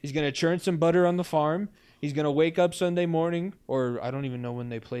 He's going to churn some butter on the farm. He's going to wake up Sunday morning, or I don't even know when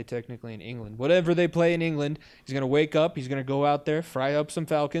they play technically in England. Whatever they play in England, he's going to wake up. He's going to go out there, fry up some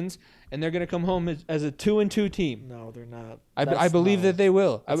Falcons, and they're going to come home as a 2-2 team. No, they're not. I believe that they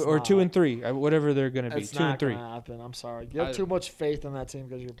will, or 2-3, whatever they're going to be. 2-3. It's not going to happen. I'm sorry. You have too much faith in that team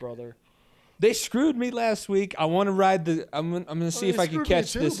because your brother. They screwed me last week. I want to ride the. I'm going to see if I can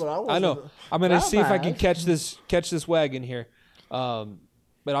catch this. I know. I'm going to see if I can catch this wagon here.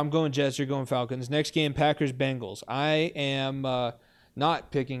 But I'm going Jets. You're going Falcons. Next game, Packers-Bengals. I am not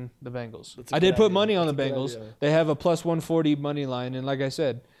picking the Bengals. I did put money on the Bengals. They have a plus 140 money line, and like I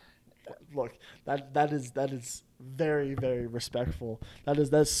said, look, that is very, very respectful.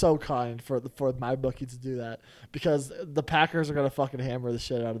 That's so kind for my bookie to do that because the Packers are gonna fucking hammer the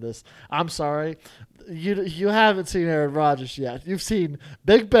shit out of this. I'm sorry, you haven't seen Aaron Rodgers yet. You've seen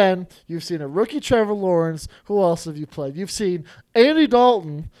Big Ben. You've seen a rookie Trevor Lawrence. Who else have you played? You've seen Andy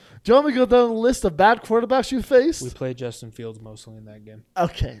Dalton. Do you want me to go down the list of bad quarterbacks you faced? We played Justin Fields mostly in that game.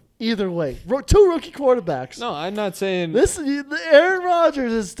 Okay. Either way, two rookie quarterbacks. No, I'm not saying Aaron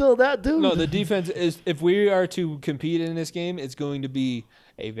Rodgers is still that dude. No, the defense is. If we are to compete in this game, it's going to be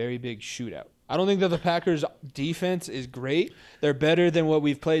a very big shootout. I don't think that the Packers' defense is great. They're better than what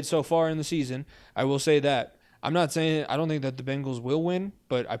we've played so far in the season. I will say that. I'm not saying I don't think that the Bengals will win,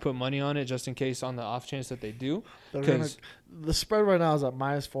 but I put money on it just in case on the off chance that they do. The spread right now is at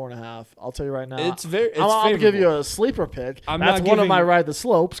 -4.5. I'll tell you right now. It's I'm going to give you a sleeper pick. That's one of my ride the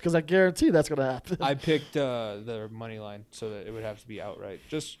slopes because I guarantee that's going to happen. I picked the money line so that it would have to be outright.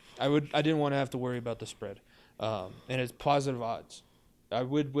 I didn't want to have to worry about the spread, and it's positive odds. I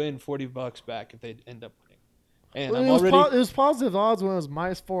would win $40 back if they end up winning. And it was positive odds when it was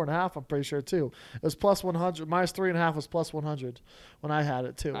 -4.5. I'm pretty sure too. It was plus 100. -3.5 was plus 100 when I had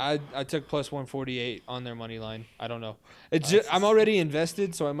it too. I took plus 148 on their money line. I don't know. I'm already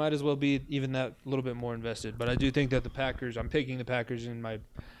invested, so I might as well be even that little bit more invested. But I do think that the Packers. I'm picking the Packers in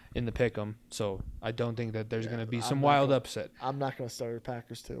the pick'em, so I don't think that there's going to be some wild upset. I'm not going to start the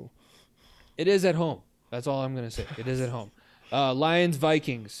Packers too. It is at home. That's all I'm going to say. It is at home. Lions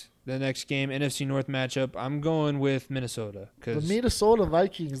Vikings. The next game, NFC North matchup. I'm going with Minnesota the Minnesota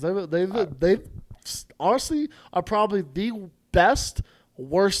Vikings. They honestly are probably the best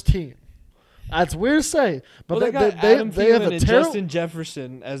worst team. That's weird to say, but they have a terrible Justin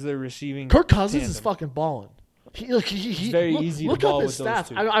Jefferson as their receiving. Kirk Cousins tandem. Is fucking balling. It's very easy to ball with those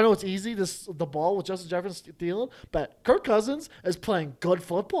two. I know it's easy the ball with Justin Jefferson dealing, but Kirk Cousins is playing good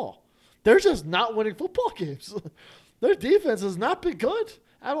football. They're just not winning football games. Their defense has not been good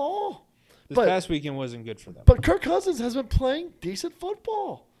at all. This But- past weekend wasn't good for them. But Kirk Cousins has been playing decent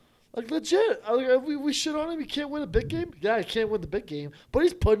football. Like, legit. We shit on him. He can't win a big game. Yeah, he can't win the big game. But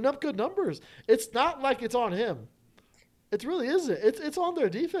he's putting up good numbers. It's not like it's on him. It really isn't. It's on their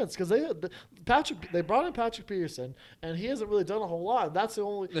defense because they brought in Patrick Peterson, and he hasn't really done a whole lot. That's the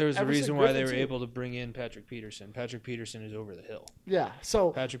only. There was a Everson reason why they Griffin, were too. able to bring in Patrick Peterson. Patrick Peterson is over the hill. Yeah,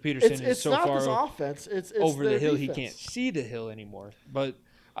 so Patrick Peterson is it's so not far this offense. It's over their the hill defense. he can't see the hill anymore. But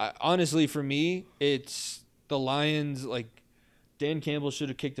honestly, for me, it's the Lions. Like, Dan Campbell should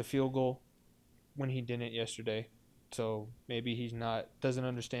have kicked a field goal when he didn't yesterday. So maybe doesn't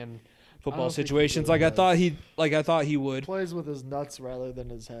understand football don't think he situations really like does. I thought he would. Plays with his nuts rather than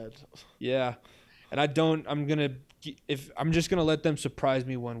his head. Yeah. And I'm just gonna let them surprise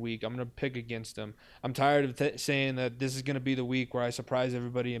me one week. I'm gonna pick against them. I'm tired of saying that this is gonna be the week where I surprise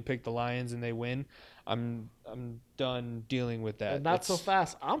everybody and pick the Lions and they win. I'm done dealing with that. And not so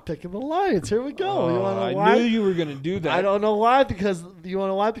fast. I'm picking the Lions. Here we go. You want to know I why? knew you were gonna do that. I don't know why because you want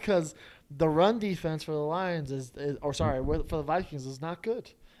to know why because the run defense for the Lions for the Vikings is not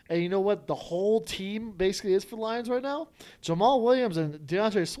good. And you know what the whole team basically is for the Lions right now? Jamal Williams and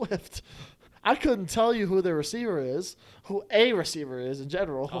DeAndre Swift. I couldn't tell you who their receiver is, who a receiver is in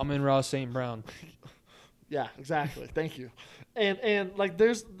general. Amon-Ra St. Brown. Yeah, exactly. Thank you. And like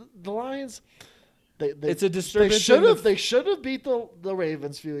there's the Lions. It's a disturbance. They should have beat the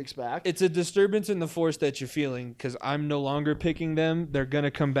Ravens a few weeks back. It's a disturbance in the force that you're feeling because I'm no longer picking them. They're gonna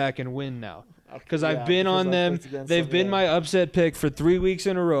come back and win now because I've been on them. They've been my upset pick for 3 weeks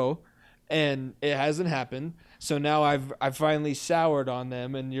in a row, and it hasn't happened. So now I've finally soured on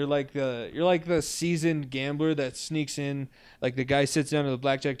them, and you're like the seasoned gambler that sneaks in, like the guy sits down at the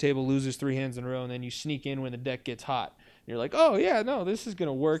blackjack table, loses 3 hands in a row, and then you sneak in when the deck gets hot. And you're like, oh yeah, no, this is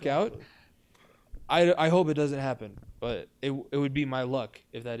gonna work out. I hope it doesn't happen, but it would be my luck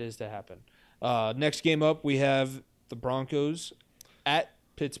if that is to happen. Next game up, we have the Broncos at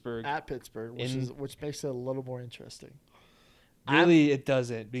Pittsburgh. Which makes it a little more interesting. Really, it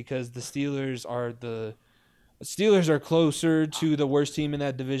doesn't because the Steelers are closer to the worst team in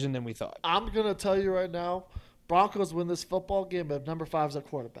that division than we thought. I'm gonna tell you right now, Broncos win this football game, but number 5 is at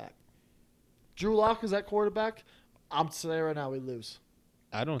quarterback. Drew Lock is at quarterback. I'm saying right now we lose.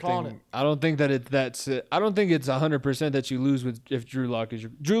 I don't think that's it. I don't think it's 100% that you lose if Drew Lock is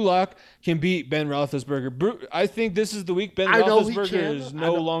Drew Lock can beat Ben Roethlisberger. I think this is the week Ben Roethlisberger is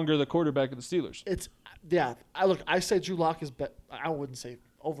no longer the quarterback of the Steelers. I say Drew Lock is better. I wouldn't say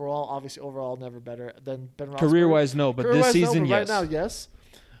overall. Obviously, overall never better than Ben Roethlisberger. Career-wise, no, but this season, yes. Right now, yes.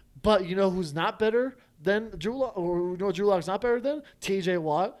 But you know who's not better than Drew Lock? Or you know Drew Lock's not better than? T.J.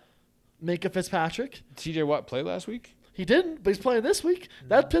 Watt, Minkah Fitzpatrick. T.J. Watt play last week? He didn't, but he's playing this week.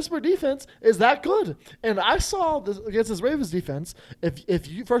 That Pittsburgh defense is that good. And I saw this against this Ravens defense. If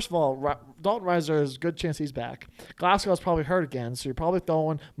you first of all, Dalton Risner has a good chance he's back. Glasgow's probably hurt again, so you're probably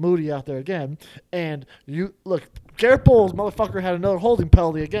throwing Moody out there again. And you look, Garrett Bowles, motherfucker, had another holding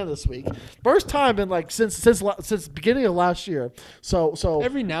penalty again this week. First time in like since beginning of last year. So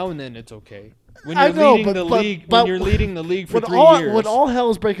every now and then it's okay. When you're leading the league for 3 years. When all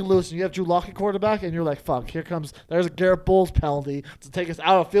hell is breaking loose and you have Drew Lock at quarterback and you're like, fuck, there's a Garrett Bowles penalty to take us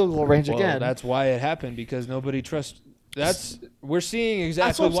out of field goal range again. That's why it happened because nobody trusts. We're seeing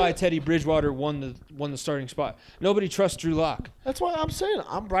exactly why Teddy Bridgewater won the starting spot. Nobody trusts Drew Lock. That's why I'm saying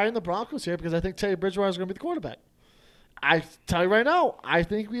I'm riding the Broncos here because I think Teddy Bridgewater is going to be the quarterback. I tell you right now, I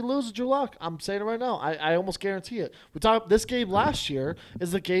think we lose Drew Lock. I'm saying it right now. I almost guarantee it. We talked this game last year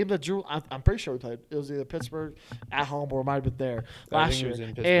is the game that Drew. I'm pretty sure we played. It was either Pittsburgh at home or it might have been there last year.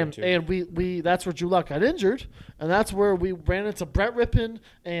 And we that's where Drew Lock got injured, and that's where we ran into Brett Rippon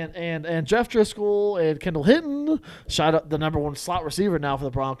and Jeff Driscoll and Kendall Hinton. Shout out the number 1 slot receiver now for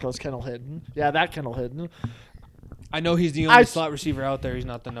the Broncos, Kendall Hinton. Yeah, that Kendall Hinton. I know he's the only slot receiver out there. He's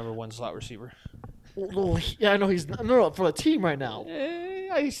not the number 1 slot receiver. Well, yeah, I know he's no for the team right now.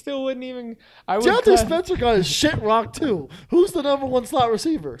 I still wouldn't even. Deontay Spencer got his shit rocked too. Who's the number 1 slot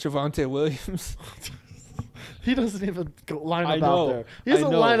receiver? Javonte Williams. He doesn't even line up out there. He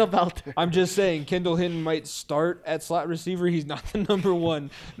doesn't line up out there. I'm just saying, Kendall Hinton might start at slot receiver. He's not the number 1,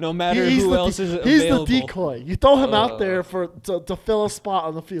 no matter who else is available. He's the decoy. You throw him out there to fill a spot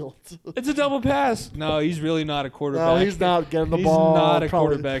on the field. It's a double pass. No, he's really not a quarterback. No, he's not getting the ball. He's not a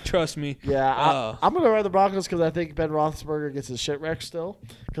quarterback. Trust me. Yeah, I'm going to ride the Broncos because I think Ben Roethlisberger gets his shit wrecked still.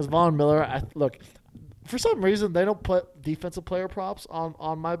 Because Von Miller, for some reason, they don't put defensive player props on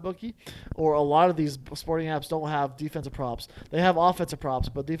MyBookie, or a lot of these sporting apps don't have defensive props. They have offensive props,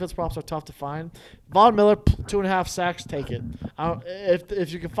 but defensive props are tough to find. Von Miller, 2.5 sacks, take it.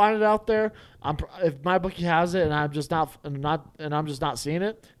 If you can find it out there, if MyBookie has it and I'm just not seeing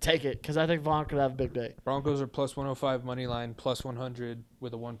it, take it, because I think Von could have a big day. Broncos are plus 105 money line, plus 100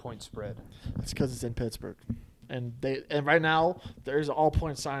 with a 1-point spread. That's because it's in Pittsburgh. And right now there's all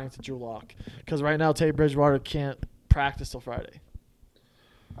point signing to Drew Lock, because right now Teddy Bridgewater can't practice till Friday.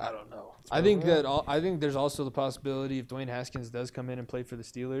 I don't know. I think there's also the possibility if Dwayne Haskins does come in and play for the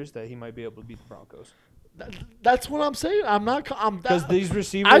Steelers that he might be able to beat the Broncos. That's what I'm saying. Because these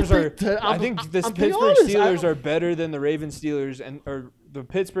receivers I think the Pittsburgh Steelers are better than the Ravens Steelers, or the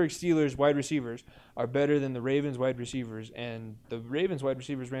Pittsburgh Steelers wide receivers are better than the Ravens wide receivers, and the Ravens wide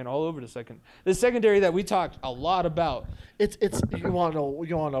receivers ran all over the secondary that we talked a lot about. It's you want to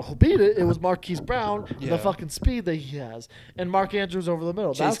know who beat it? It was Marquise Brown, Yeah. the fucking speed that he has, and Mark Andrews over the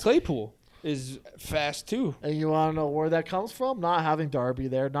middle. Chase Claypool is fast too. And you want to know where that comes from? Not having Darby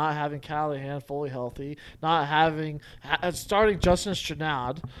there, not having Callahan fully healthy, not having starting Justin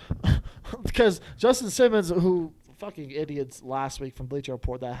Stranad, because Justin Simmons, who fucking idiots last week from Bleacher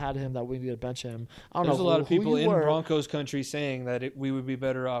Report that had him that we need to bench him. There's a lot of people in Broncos country saying that we would be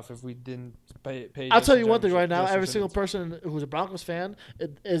better off if we didn't pay. I'll tell you one thing right now. Every single person who's a Broncos fan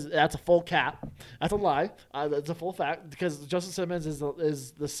that's a full cap. That's a lie. It's a full fact, because Justin Simmons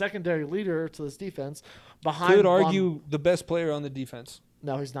is the secondary leader to this defense. Behind could argue the best player on the defense.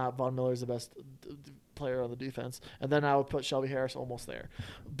 No, he's not. Von Miller is the best player on the defense, and then I would put Shelby Harris almost there.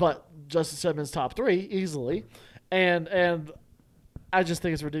 But Justin Simmons top 3 easily. And I just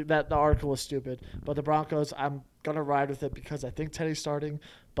think it's ridiculous. That the article was stupid. But the Broncos, I'm going to ride with it because I think Teddy's starting.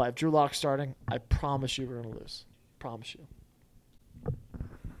 But if Drew Lock's starting, I promise you we're going to lose. Promise you.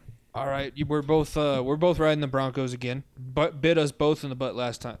 All right, we're both riding the Broncos again. But bit us both in the butt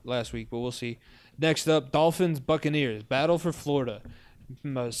last week, but we'll see. Next up, Dolphins Buccaneers battle for Florida.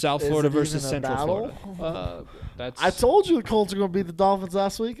 South Florida versus Central Florida. I told you the Colts are going to beat the Dolphins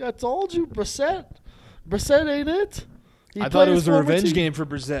last week. I told you, Brissett ain't it? I thought it was a revenge game for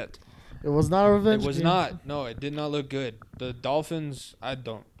Brissett. It was not a revenge game. It was not. No, it did not look good. The Dolphins, I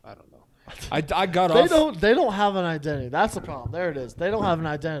don't know. I got off. They don't have an identity. That's the problem. There it is. They don't have an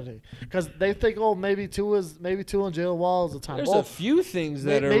identity because they think, maybe Tua and Jalen Waddle is the time. There's a few things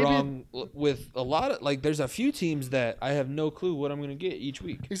that are wrong with a lot of there's a few teams that I have no clue what I'm going to get each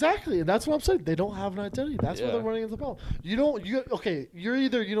week. Exactly, and that's what I'm saying. They don't have an identity. That's where they're running into the problem. You're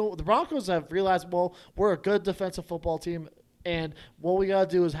either the Broncos have realized, we're a good defensive football team. And what we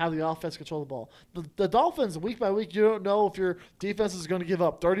got to do is have the offense control the ball. The Dolphins, week by week, you don't know if your defense is going to give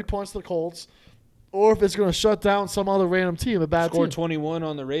up 30 points to the Colts or if it's going to shut down some other random team, a bad Score team. 21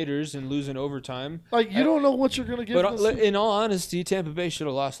 on the Raiders and lose in overtime. You don't know what you're going to get. But in all honesty, Tampa Bay should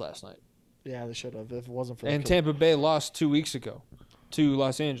have lost last night. Yeah, they should have if it wasn't for And Tampa Bay lost 2 weeks ago to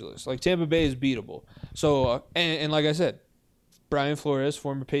Los Angeles. Tampa Bay is beatable. So, and like I said, Brian Flores,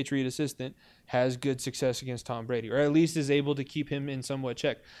 former Patriot assistant, has good success against Tom Brady, or at least is able to keep him in somewhat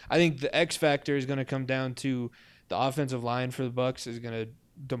check. I think the X factor is going to come down to the offensive line for the Bucs is going to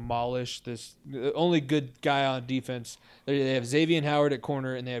demolish this. The only good guy on defense, they have Xavier Howard at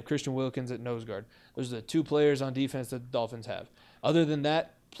corner, and they have Christian Wilkins at nose guard. Those are the 2 players on defense that the Dolphins have. Other than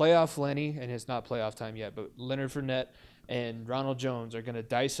that, playoff Lenny, and it's not playoff time yet, but Leonard Fournette and Ronald Jones are going to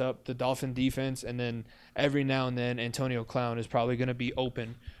dice up the Dolphin defense, and then every now and then Antonio Clown is probably going to be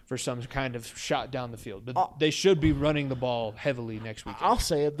open for some kind of shot down the field. But they should be running the ball heavily next week. I'll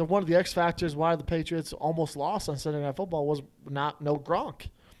say it. One of the X factors why the Patriots almost lost on Sunday Night Football was no Gronk.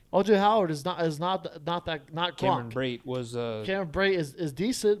 O.J. Howard is not Gronk. Cameron Brate was Cameron Brate is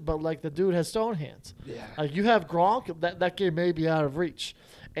decent, but the dude has stone hands. Yeah. You have Gronk, that game may be out of reach.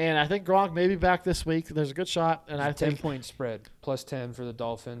 And I think Gronk may be back this week. There's a good shot. And I think 10-point spread, plus 10 for the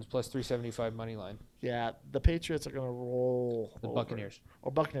Dolphins, plus 375 money line. Yeah, the Patriots are going to roll. The Buccaneers.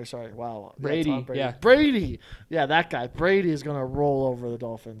 Buccaneers, sorry. Wow. Brady. Brady. Yeah, that guy. Brady is going to roll over the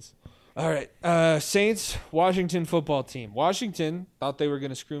Dolphins. All right. Saints, Washington football team. Washington thought they were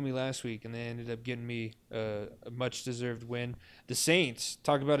going to screw me last week, and they ended up getting me a much-deserved win. The Saints,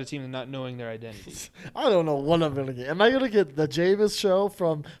 talk about a team not knowing their identity. I don't know what I'm going to get. Am I going to get the Jameis show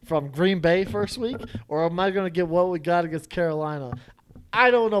from Green Bay first week, or am I going to get what we got against Carolina?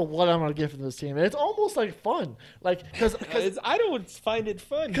 I don't know what I'm going to get from this team. It's almost fun. Because I don't find it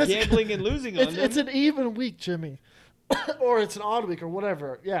fun, gambling and losing on them. It's an even week, Jimmy. Or it's an odd week or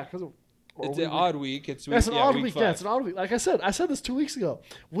whatever. Yeah, because it's an odd week. It's an odd week. 5. Yeah, it's an odd week. Like I said this 2 weeks ago.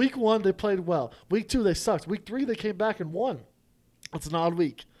 Week 1, they played well. Week 2, they sucked. Week 3, they came back and won. It's an odd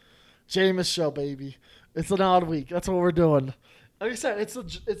week. Jameis show, baby. It's an odd week. That's what we're doing. Like I said, it's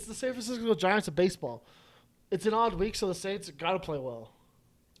the San Francisco Giants of baseball. It's an odd week, so the Saints got to play well.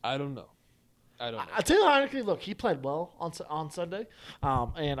 I don't know. Taylor Heineke, look, he played well on Sunday,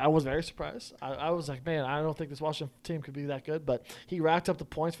 and I was very surprised. I was like, man, I don't think this Washington team could be that good, but he racked up the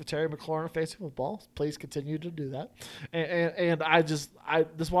points for Terry McLaurin facing football. Please continue to do that. And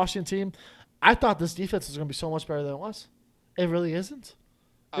this Washington team, I thought this defense was going to be so much better than it was. It really isn't.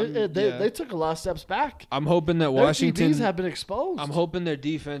 They took a lot of steps back. I'm hoping that Their Washington DBs have been exposed. I'm hoping their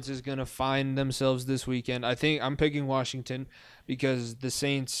defense is going to find themselves this weekend. I think I'm picking Washington because the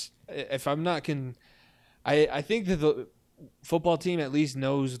Saints, if I'm not I think that the football team at least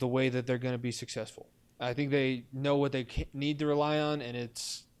knows the way that they're going to be successful. I think they know what they need to rely on, and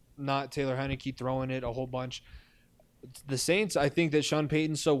it's not Taylor Heineke throwing it a whole bunch. The Saints, I think that Sean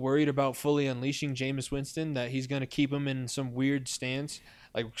Payton's so worried about fully unleashing Jameis Winston that he's going to keep him in some weird stance,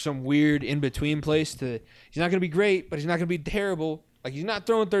 like some weird in-between place. He's not going to be great, but he's not going to be terrible. Like, he's not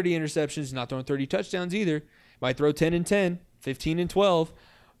throwing 30 interceptions. He's not throwing 30 touchdowns either. Might throw 10 and 10, 15 and 12.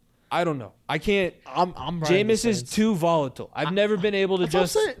 I don't know. I can't. I'm Jameis is too volatile. I've never been able to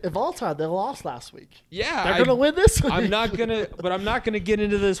just. If all time they lost last week. Yeah, they're gonna win this week. I'm not gonna get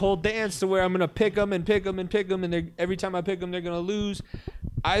into this whole dance to where I'm gonna pick them, and every time I pick them, they're gonna lose.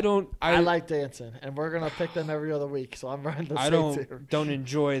 I like dancing, and we're gonna pick them every other week. So I'm riding the Saints here. Don't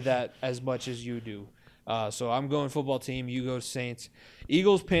enjoy that as much as you do. So I'm going football team. You go Saints.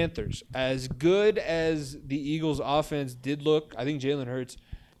 Eagles Panthers. As good as the Eagles offense did look, I think Jalen Hurts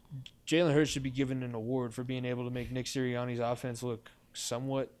should be given an award for being able to make Nick Sirianni's offense look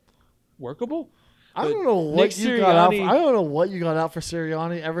somewhat workable. I don't know what you got out. I don't know what you got out for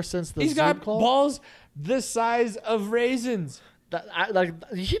Sirianni ever since the. He's got balls the size of raisins.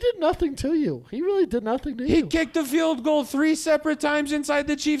 He did nothing to you. He really did nothing to you. He kicked a field goal 3 separate times inside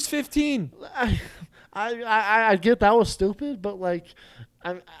the Chiefs' 15. I get that was stupid, but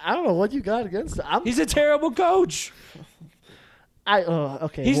I don't know what you got against it. He's a terrible coach.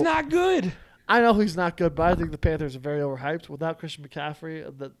 Okay. He's not good. I know he's not good, but I think the Panthers are very overhyped. Without Christian McCaffrey,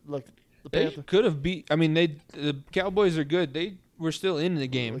 the Panthers could have beat. I mean, the Cowboys are good. They were still in the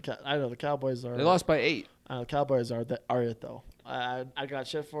game. I know the Cowboys are. They lost by 8. The Cowboys are it though. I got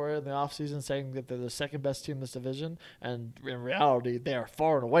shit for it in the offseason saying that they're the second best team in this division, and in reality, they are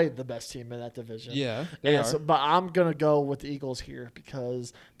far and away the best team in that division. Yeah, they are. But I'm going to go with the Eagles here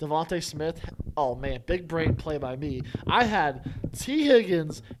because Devontae Smith, oh man, big brain play by me. I had T.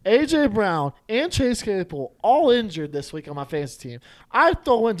 Higgins, A.J. Brown, and Chase Claypool all injured this week on my fantasy team. I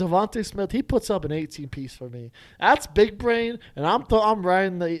throw in Devontae Smith. He puts up an 18-piece for me. That's big brain, and I'm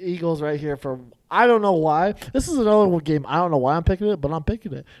riding the Eagles right here for – I don't know why. This is another game. I don't know why I'm picking it, but I'm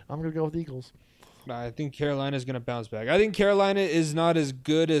picking it. I'm going to go with the Eagles. I think Carolina's going to bounce back. I think Carolina is not as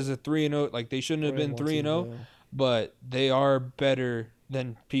good as a 3-0. Like, they shouldn't have been 3-0, but they are better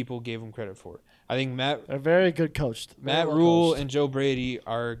than people gave them credit for. I think they're very good coached. Matt Rule and Joe Brady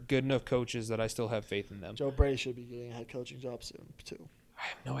are good enough coaches that I still have faith in them. Joe Brady should be getting a head coaching job soon, too. I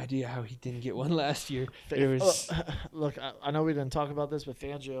have no idea how he didn't get one last year. Look, I know we didn't talk about this, but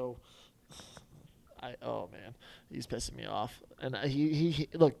Fangio – oh man, he's pissing me off. And he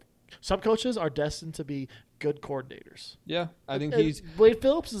look, some coaches are destined to be good coordinators. Yeah, I think Wade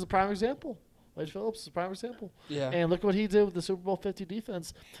Phillips is a prime example. Yeah. And look what he did with the Super Bowl 50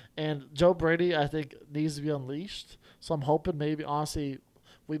 defense. And Joe Brady, I think, needs to be unleashed. So I'm hoping maybe, honestly,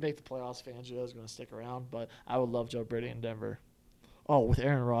 we make the playoffs. Fangio is going to stick around, but I would love Joe Brady in Denver. Oh, with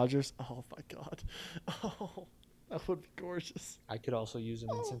Aaron Rodgers. Oh my God. Oh. That would be gorgeous. I could also use him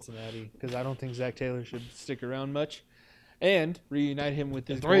in Cincinnati because I don't think Zach Taylor should stick around much. And reunite him with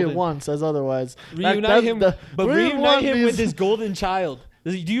his 3-1 says otherwise. Reunite him with his golden child.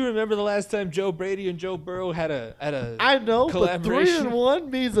 Do you remember the last time Joe Brady and Joe Burrow had a I know, but collaboration? 3-1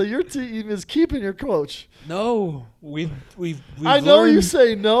 means that your team is keeping your coach. No, we've I know you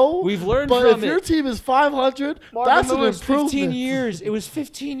say no. We've learned but from it. But if your team is 500, that's an improvement. 15 years. It was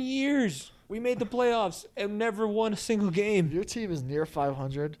 15 years. We made the playoffs and never won a single game. If your team is near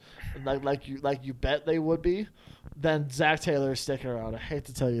 500, like you bet they would be, then Zach Taylor is sticking around. I hate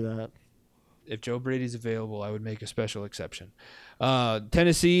to tell you that. If Joe Brady's available, I would make a special exception.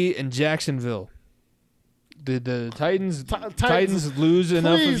 Tennessee and Jacksonville. Did the Titans lose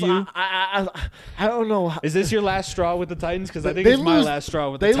enough of you? I don't know. Is this your last straw with the Titans? Because I think it's my last straw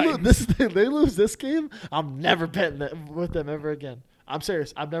with the Titans. They lose this game, I'm never betting with them ever again. I'm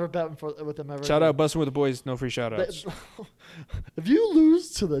serious. I've never bet with them ever. Shout out Busting with the Boys. No free shout outs. If you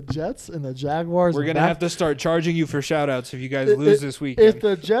lose to the Jets and the Jaguars, we're going to have to start charging you for shout outs if you guys lose this weekend. If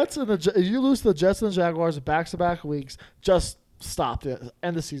you lose to the Jets and the Jaguars in back-to-back weeks, just stop.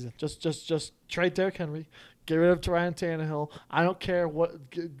 End the season. Just trade Derrick Henry. Get rid of Ryan Tannehill. I don't care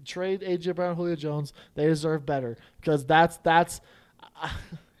what. Trade A.J. Brown, Julio Jones. They deserve better because that's.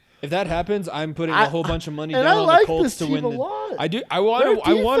 If that happens, I'm putting a whole bunch of money down I on like the Colts this to team win. a lot. I do. I want to root for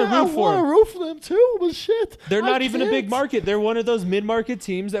I want to them. root for them too, but shit. They're not even a big can't. market. They're one of those mid-market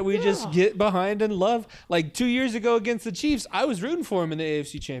teams that we just get behind and love. Like 2 years ago against the Chiefs, I was rooting for them in the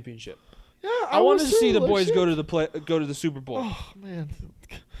AFC Championship. Yeah, I wanted to see the like boys shit. go to the Super Bowl. Oh man.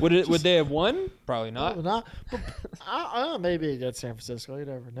 Would they have won? Probably not. Probably not. But maybe against San Francisco. You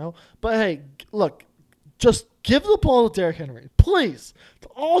never know. But hey, look, just give the ball to Derrick Henry, please.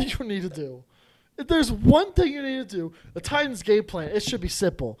 That's all you need to do. If there's one thing you need to do, the Titans' game plan, it should be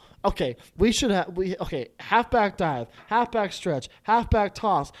simple. Okay, halfback dive, halfback stretch, halfback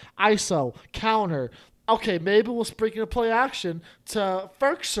toss, ISO, counter. Okay, maybe we'll sprinkle a play action to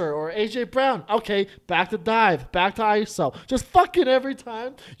Ferkser or A.J. Brown. Okay, back to dive, back to ISO. Just fucking every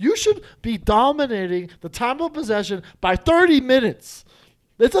time. You should be dominating the time of possession by 30 minutes.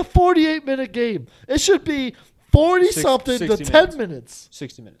 It's a 48-minute game. It should be 40-something to 10 minutes.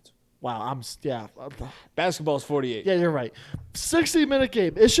 60 minutes. Wow, Basketball's 48. Yeah, you're right. 60-minute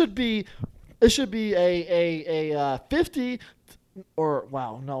game. It should be a 50 or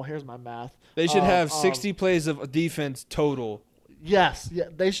wow, no, here's my math. They should have 60 plays of defense total. Yes, yeah,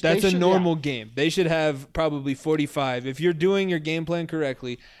 That's a normal game. They should have probably 45. If you're doing your game plan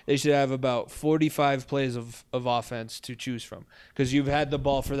correctly, they should have about 45 plays of offense to choose from because you've had the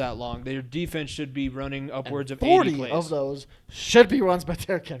ball for that long. Their defense should be running upwards of 80 plays. 40 of those should be runs by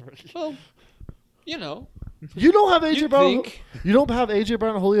Derrick Henry. Well, you know. You don't have A.J. Brown. think. You don't have A.J.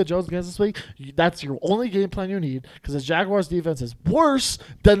 Brown and Julio Jones against this week. That's your only game plan you need because the Jaguars' defense is worse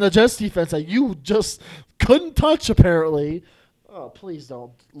than the Jets' defense that you just couldn't touch apparently. Oh, please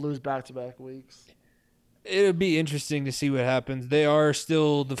don't lose back-to-back weeks. It'll be interesting to see what happens. They are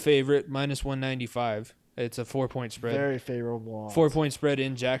still the favorite, minus 195. It's a 4-point spread. Very favorable odds. 4-point spread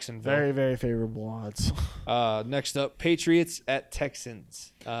in Jacksonville. Very, very favorable odds. Next up, Patriots at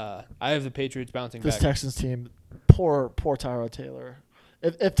Texans. I have the Patriots bouncing This back. Texans team, poor Tyrod Taylor.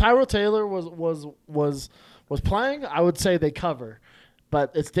 If Tyrod Taylor was playing, I would say they cover.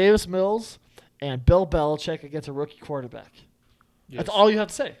 But it's Davis Mills and Bill Belichick against a rookie quarterback. Yes. That's all you have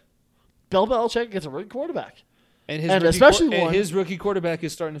to say. Bill Belichick against a rookie quarterback. And his rookie quarterback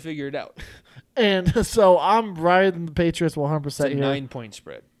is starting to figure it out. And so I'm riding the Patriots 100% It's a here. 9-point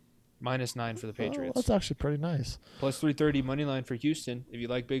spread. Minus 9 for the Oh, Patriots. that's actually pretty nice. Plus 330 money line for Houston if you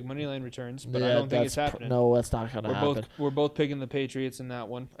like big money line returns. But I Yeah, don't think it's that's happening. No, that's not going to happen. We're both picking the Patriots in that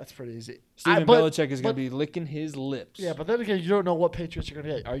one. That's pretty easy. Steven Belichick is going to be licking his lips. Yeah, but then again, you don't know what Patriots you're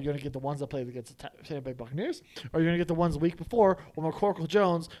going to get. Are you going to get the ones that played against the Tampa Bay Buccaneers? Or are you going to get the ones the week before when McCorkle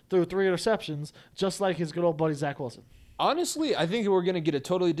Jones threw 3 interceptions, just like his good old buddy Zach Wilson? Honestly, I think we're going to get a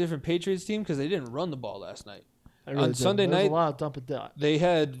totally different Patriots team because they didn't run the ball last night. On Sunday There's night, a lot of dump and dot. they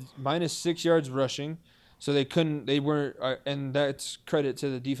had minus 6 yards rushing, so they weren't, and that's credit to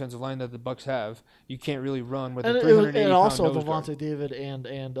the defensive line that the Bucs have. You can't really run with a 380 and pound also nose guard. Devontae David and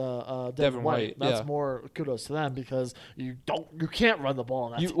Devin White, That's yeah. more kudos to them because you can't run the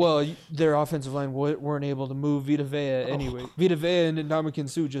ball. In that team. Their offensive line weren't able to move Vita Vea anyway. Vita Vea and Ndamukong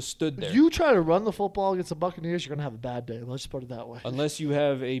Suh just stood there. You try to run the football against the Buccaneers, you're gonna have a bad day. Let's just put it that way. Unless you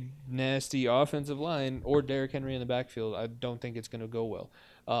have a nasty offensive line or Derrick Henry in the backfield, I don't think it's going to go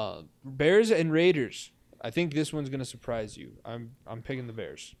well. Bears and Raiders. I think this one's going to surprise you. I'm picking the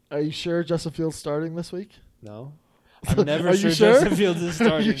Bears. Are you sure Justin Fields starting this week? No. I'm never Are you sure sure? Justin Fields is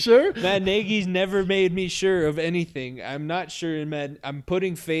starting. Are you sure? Matt Nagy's never made me sure of anything. I'm not sure in Matt. I'm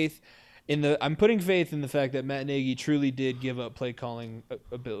putting faith in the fact that Matt Nagy truly did give up play calling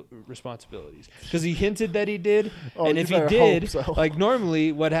responsibilities because he hinted that he did, and if he did, so. like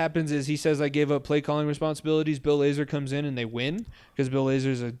normally what happens is he says I gave up play calling responsibilities. Bill Lazor comes in and they win because Bill Lazor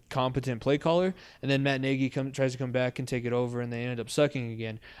is a competent play caller, and then Matt Nagy tries to come back and take it over, and they end up sucking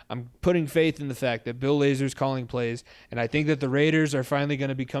again. I'm putting faith in the fact that Bill Lazor's calling plays, and I think that the Raiders are finally going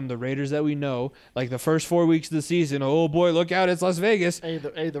to become the Raiders that we know. Like the first 4 weeks of the season, oh boy, look out, it's Las Vegas. Hey,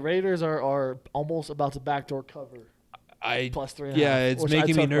 the Raiders are almost about to backdoor cover. Plus 3.5. Yeah, it's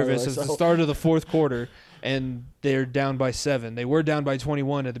making me nervous. It's so. the start of the fourth quarter, and they're down by 7. They were down by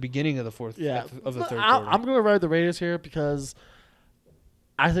 21 at the beginning of the third quarter. I'm going to ride the Raiders here because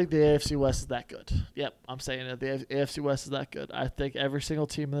I think the AFC West is that good. Yep, I'm saying it. The AFC West is that good. I think every single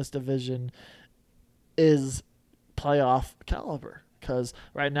team in this division is playoff caliber. Because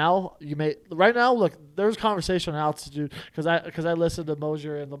right now, look, there's conversation on altitude. Because I listened to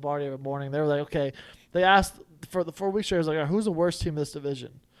Mosier and Lombardi every morning. They were like, okay, they asked for the 4 weeks straight. I was like, who's the worst team in this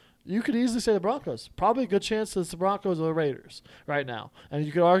division? You could easily say the Broncos. Probably a good chance it's the Broncos or the Raiders right now. And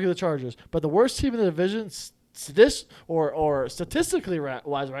you could argue the Chargers. But the worst team in the division, statistically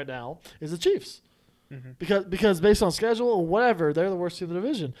wise right now, is the Chiefs. Because based on schedule or whatever, they're the worst team in the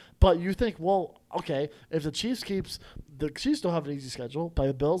division. But you think, well, okay, if the Chiefs don't have an easy schedule. Play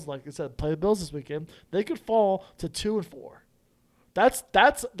the Bills, like I said, play the Bills this weekend. They could fall to 2-4. That's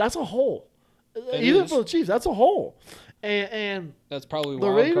a hole. Even for the Chiefs, that's a hole. And that's probably the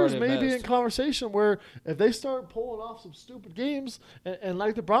Raiders may be in conversation where if they start pulling off some stupid games and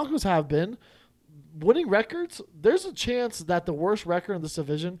like the Broncos have been, winning records, there's a chance that the worst record in this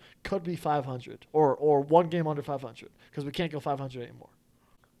division could be 500 or one game under 500 because we can't go 500 anymore.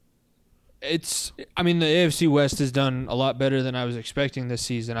 The AFC West has done a lot better than I was expecting this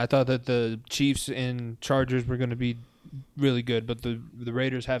season. I thought that the Chiefs and Chargers were going to be really good, but the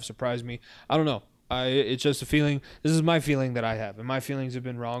Raiders have surprised me. I don't know. It's just a feeling. This is my feeling that I have, and my feelings have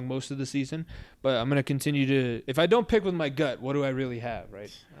been wrong most of the season. But I'm going to continue to. If I don't pick with my gut, what do I really have, right?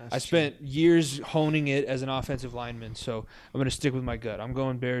 I spent years honing it as an offensive lineman, so I'm going to stick with my gut. I'm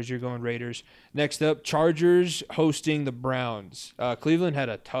going Bears. You're going Raiders. Next up, Chargers hosting the Browns. Cleveland had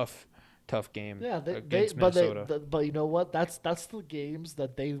a tough game. Against Minnesota. But you know what? That's the games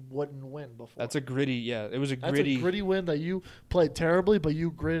that they wouldn't win before. That's a gritty. Yeah, it was a That's gritty. a gritty win that you played terribly, but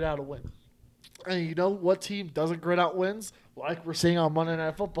you gritted out a win. And you know what team doesn't grit out wins? Like we're seeing on Monday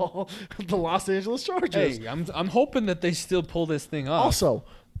Night Football, the Los Angeles Chargers. Hey, I'm hoping that they still pull this thing off. Also,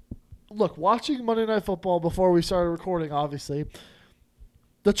 look, watching Monday Night Football before we started recording, obviously,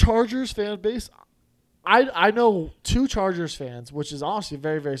 the Chargers fan base, I know 2 Chargers fans, which is honestly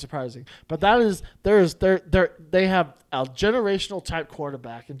very, very surprising. But that is they have a generational type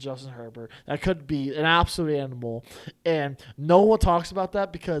quarterback in Justin Herbert that could be an absolute animal, and no one talks about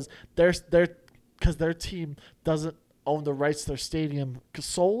that because their team doesn't own the rights to their stadium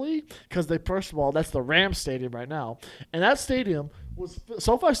solely because first of all, that's the Rams stadium right now, and that stadium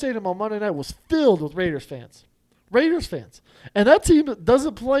SoFi Stadium on Monday night was filled with Raiders fans, and that team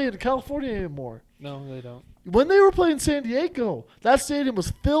doesn't play in California anymore. No, they don't. When they were playing San Diego, that stadium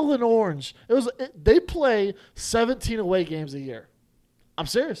was filled in orange. They play 17 away games a year. I'm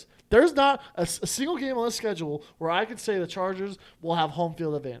serious. There's not a single game on the schedule where I can say the Chargers will have home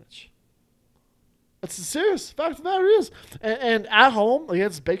field advantage. It's a serious fact of the matter is. And at home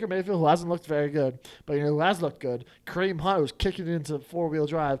against Baker Mayfield, who hasn't looked very good, but who has looked good, Kareem Hunt was kicking it into four-wheel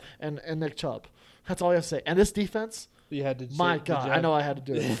drive, and Nick Chubb. That's all you have to say. And this defense, you had to. My God, I know I had to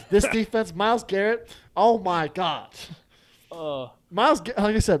do it. This defense, Myles Garrett, oh my God. Myles,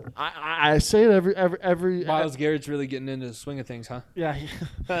 like I said, I say it every. Myles Garrett's really getting into the swing of things, huh? Yeah,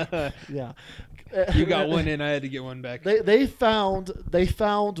 yeah. You got one in, I had to get one back. They found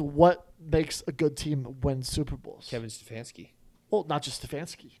what makes a good team win Super Bowls. Kevin Stefanski. Well, not just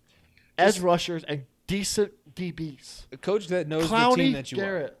Stefanski. Edge rushers and decent DBs. A coach that knows Clowney, the team that you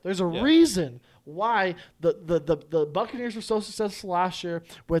Garrett. are. There's a reason why the Buccaneers were so successful last year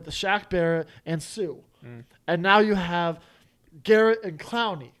with Shaq Barrett and Sue. And now you have Garrett and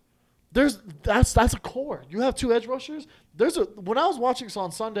Clowney. That's a core. You have 2 edge rushers. When I was watching this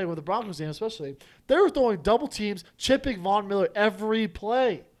on Sunday with the Broncos game especially, they were throwing double teams, chipping Von Miller every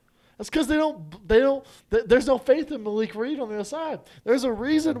play. That's because there's no faith in Malik Reed on the other side. There's a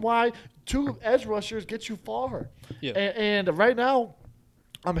reason why 2 edge rushers get you far. Yeah. And right now,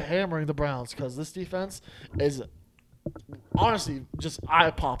 I'm hammering the Browns because this defense is honestly just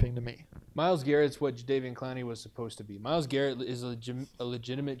eye-popping to me. Myles Garrett's what Jadeveon Clowney was supposed to be. Myles Garrett is a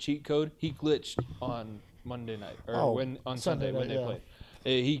legitimate cheat code. He glitched on Monday night on Sunday when they played.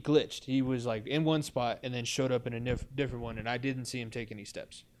 He glitched. He was like in one spot and then showed up in a different one, and I didn't see him take any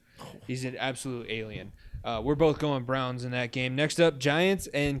steps. He's an absolute alien. We're both going Browns in that game. Next up, Giants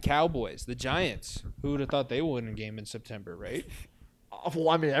and Cowboys. The Giants. Who would have thought they would win a game in September, right? Well,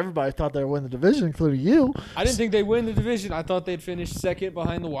 I mean, everybody thought they would win the division, including you. I didn't think they'd win the division. I thought they'd finish second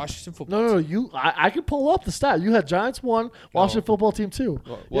behind the Washington football team. No. I could pull up the stat. You had Giants 1, Washington football team 2.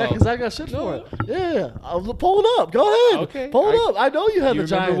 Yeah, because I got shit for it. Yeah. I'll pull it up. Go ahead. Okay. Pull it up. I know you had the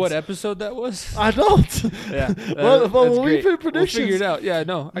Giants. You remember what episode that was? I don't. Yeah. But when we put predictions, we'll figure it out. Yeah,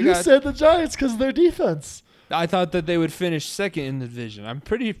 no. You said the Giants because of their defense. I thought that they would finish second in the division. I'm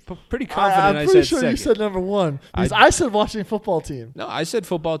pretty confident I'm pretty sure second. You said number 1. Because I said Washington football team. No, I said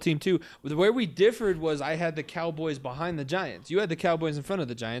football team too. The way we differed was I had the Cowboys behind the Giants. You had the Cowboys in front of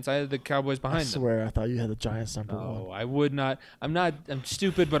the Giants. I had the Cowboys behind them. I swear, I thought you had the Giants number 1. No, I would not. I'm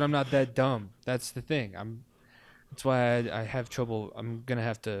stupid, but I'm not that dumb. That's the thing. That's why I have trouble.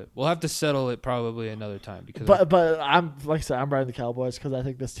 We'll have to settle it probably another time but I'm like I said, I'm riding the Cowboys because I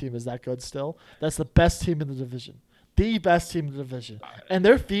think this team is that good still. That's the best team in the division. the best team in the division, and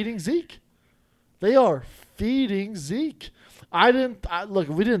they're feeding Zeke. They are feeding Zeke. Look,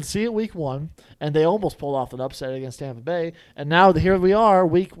 we didn't see it week 1, and they almost pulled off an upset against Tampa Bay, and now here we are,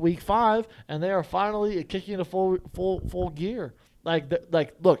 week 5, and they are finally kicking into full gear.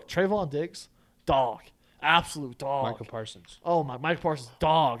 Look, Trayvon Diggs, dog. Absolute dog. Michael Parsons. Oh, Mike Parsons,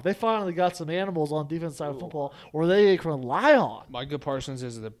 dog. They finally got some animals on defense side of football where they can rely on. Micah Parsons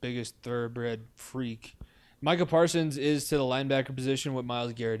is the biggest thoroughbred freak. Micah Parsons is to the linebacker position what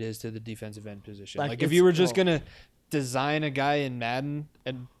Myles Garrett is to the defensive end position. Like if you were just going to design a guy in Madden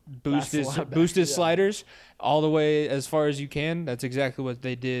and boost his sliders all the way as far as you can, that's exactly what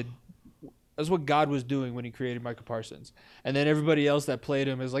they did. That's what God was doing when he created Micah Parsons. And then everybody else that played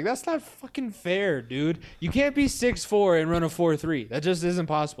him is like, that's not fucking fair, dude. You can't be 6'4" and run a 4.3. That just isn't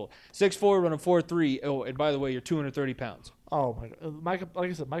possible. 6'4", run a 4.3. Oh, and by the way, you're 230 pounds. Oh, my God. Like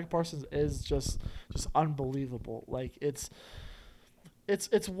I said, Micah Parsons is just unbelievable. Like, it's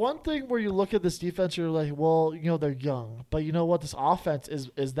one thing where you look at this defense, you're like, well, they're young. But you know what? This offense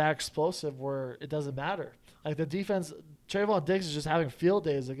is that explosive where it doesn't matter. Like, the defense, Trayvon Diggs is just having field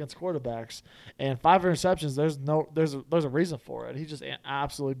days against quarterbacks. And 5 interceptions, there's a reason for it. He's just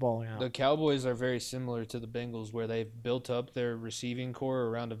absolutely balling out. The Cowboys are very similar to the Bengals where they've built up their receiving core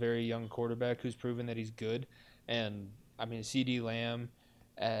around a very young quarterback who's proven that he's good. And, I mean, CeeDee Lamb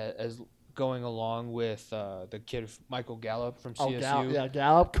as going along with the kid Michael Gallup from CSU.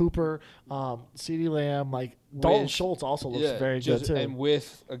 Gallup, Cooper, CeeDee Lamb, Dalton Schultz also looks very good too. And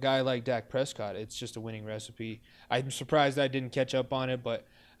with a guy like Dak Prescott, it's just a winning recipe. I'm surprised I didn't catch up on it, but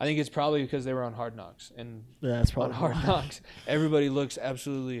I think it's probably because they were on Hard Knocks. And that's probably on Hard Knocks, everybody looks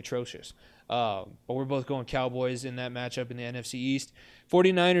absolutely atrocious. But we're both going Cowboys in that matchup in the NFC East.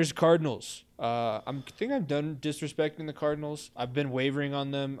 49ers, Cardinals. I think I'm done disrespecting the Cardinals. I've been wavering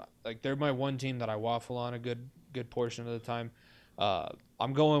on them. Like, they're my one team that I waffle on a good portion of the time.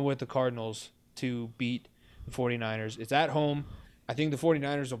 I'm going with the Cardinals to beat the 49ers. It's at home. I think the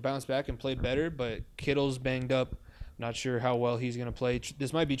 49ers will bounce back and play better, but Kittle's banged up. Not sure how well he's going to play.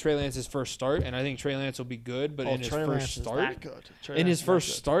 This might be Trey Lance's first start, and I think Trey Lance will be good. But in his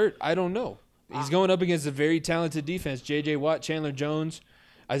first start, I don't know. He's going up against a very talented defense. J.J. Watt, Chandler Jones,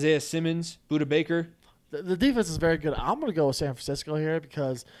 Isaiah Simmons, Budda Baker. The defense is very good. I'm going to go with San Francisco here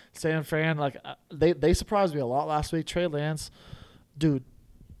because San Fran, they surprised me a lot last week. Trey Lance, dude,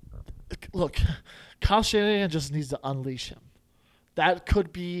 look, Kyle Shanahan just needs to unleash him. That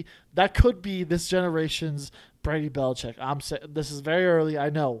could be this generation's Brady Belichick. This is very early, I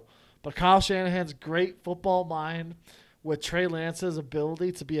know, but Kyle Shanahan's great football mind with Trey Lance's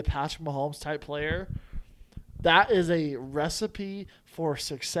ability to be a Patrick Mahomes type player, that is a recipe for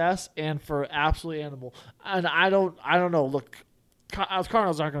success and for absolute animal. And I don't know. Look,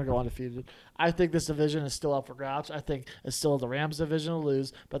 Cardinals aren't going to go undefeated. I think this division is still up for grabs. I think it's still the Rams division to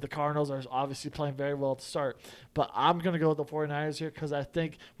lose, but the Cardinals are obviously playing very well to start. But I'm going to go with the 49ers here because I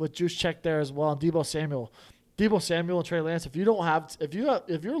think with Juszczyk there as well and Deebo Samuel and Trey Lance. If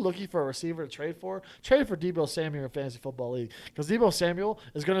you're looking for a receiver to trade for Deebo Samuel in your fantasy football league because Deebo Samuel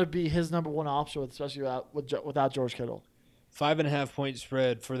is going to be his number one option, especially without George Kittle. 5.5 point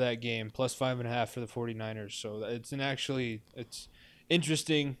spread for that game, plus 5.5 for the 49ers. So it's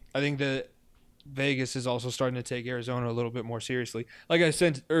interesting. I think that Vegas is also starting to take Arizona a little bit more seriously. Like I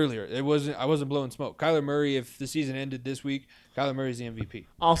said earlier, I wasn't blowing smoke. Kyler Murray, if the season ended this week, Kyler Murray's the MVP.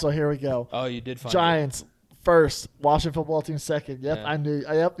 Also, here we go. Oh, you did find Giants. It. First, Washington football team second. Yep, yeah. I knew.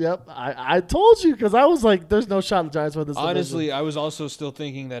 Yep. I told you because I was like, "There's no shot the Giants win this." Honestly, division. I was also still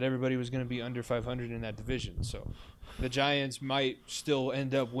thinking that everybody was going to be under 500 in that division. So, the Giants might still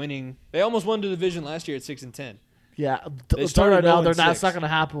end up winning. They almost won the division last year at 6-10. Yeah, they started right now. That's not going to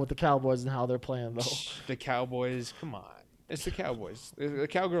happen with the Cowboys and how they're playing though. The Cowboys, come on. It's the Cowboys. The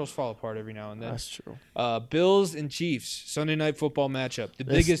Cowgirls fall apart every now and then. That's true. Bills and Chiefs, Sunday night football matchup.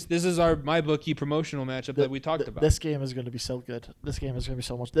 This is our MyBookie promotional matchup that we talked about. This game is going to be so good. This game is going to be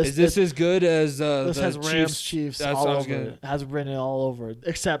so much. Is this as good as this has Rams-Chiefs all over it. It has written all over it.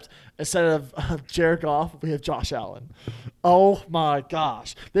 Except instead of Jared Goff, we have Josh Allen. Oh my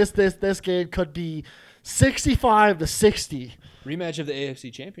gosh. This game could be 65-60. Rematch of the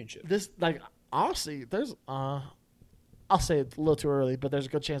AFC Championship. Honestly, there's I'll say it a little too early, but there's a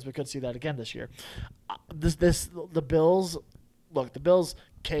good chance we could see that again this year. The Bills, look, the Bills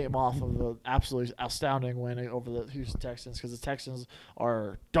came off of an absolutely astounding win over the Houston Texans because the Texans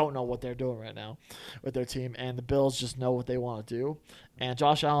don't know what they're doing right now with their team, and the Bills just know what they want to do. And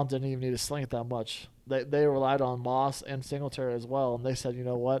Josh Allen didn't even need to sling it that much. They relied on Moss and Singletary as well, and they said, you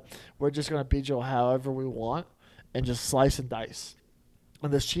know what, we're just going to beat you however we want and just slice and dice.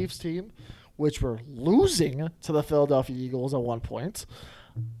 And this Chiefs team, which were losing to the Philadelphia Eagles at one point.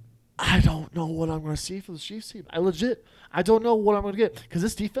 I don't know what I'm going to see for the Chiefs team. I don't know what I'm going to get because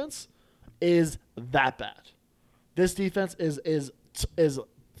this defense is that bad. This defense is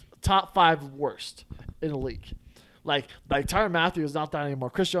top 5 worst in the league. Like Tyrann Mathieu is not that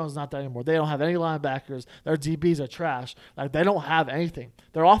anymore. Chris Jones is not that anymore. They don't have any linebackers. Their DBs are trash. Like they don't have anything.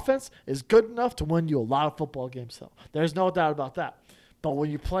 Their offense is good enough to win you a lot of football games, though. There's no doubt about that. But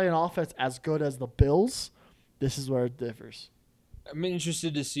when you play an offense as good as the Bills, this is where it differs. I'm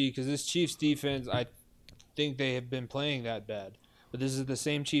interested to see because this Chiefs defense, I think they have been playing that bad. But this is the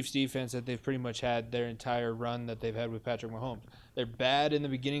same Chiefs defense that they've pretty much had their entire run that they've had with Patrick Mahomes. They're bad in the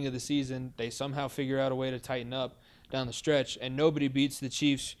beginning of the season. They somehow figure out a way to tighten up down the stretch, and nobody beats the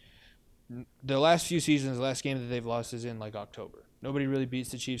Chiefs. The last few seasons, the last game that they've lost is in like October. Nobody really beats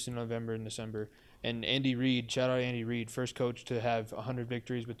the Chiefs in November and December. And Andy Reid, shout out Andy Reid, first coach to have 100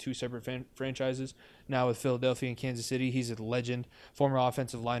 victories with 2 separate franchises. Now with Philadelphia and Kansas City, he's a legend, former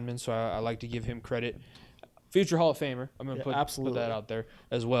offensive lineman, so I like to give him credit. Future Hall of Famer. I'm going to put that out there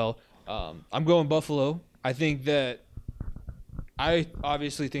as well. I'm going Buffalo. I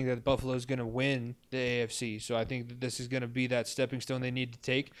obviously think that Buffalo is going to win the AFC, so I think that this is going to be that stepping stone they need to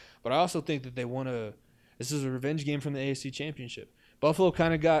take. But I also think that this is a revenge game from the AFC Championship. Buffalo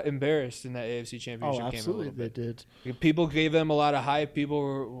kind of got embarrassed in that AFC Championship game. Absolutely, they did. People gave them a lot of hype. We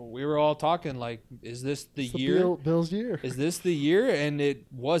were all talking like, is this the year? Bills' year. Is this the year? And it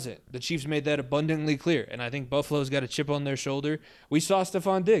wasn't. The Chiefs made that abundantly clear, and I think Buffalo's got a chip on their shoulder. We saw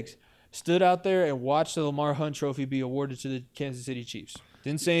Stephon Diggs stood out there and watched the Lamar Hunt Trophy be awarded to the Kansas City Chiefs.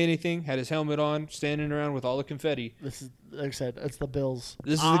 Didn't say anything, had his helmet on, standing around with all the confetti. This is, like I said, it's the Bills.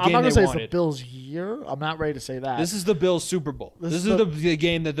 This is the I'm game not going to they say wanted. it's the Bills' year. I'm not ready to say that. This is the Bills' Super Bowl. This is the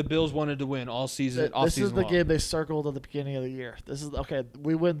game that the Bills wanted to win all season. This is the game they circled at the beginning of the year. This is okay.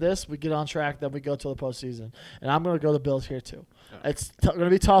 We win this, we get on track, then we go to the postseason. And I'm going to go the Bills here too. Yeah. It's going to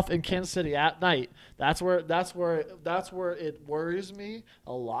be tough in Kansas City at night. That's where it worries me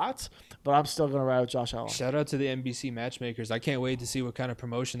a lot. But I'm still going to ride with Josh Allen. Shout out to the NBC matchmakers. I can't wait to see what kind of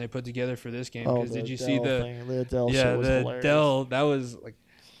promotion they put together for this game. Oh, did you see the Adele show was hilarious. That was like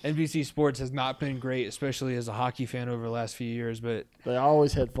NBC Sports has not been great, especially as a hockey fan over the last few years. But they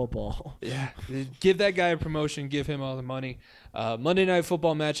always hit football. Yeah, give that guy a promotion. Give him all the money. Monday Night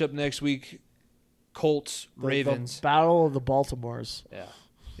Football matchup next week. Colts Ravens. The Battle of the Baltimores. Yeah.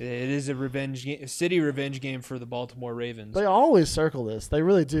 It is a city revenge game for the Baltimore Ravens. They always circle this. They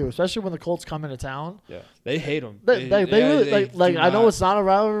really do, especially when the Colts come into town. Yeah, they hate them. They really I know it's not a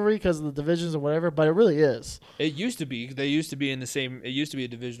rivalry because of the divisions or whatever, but it really is. It used to be. They used to be in the same. It used to be a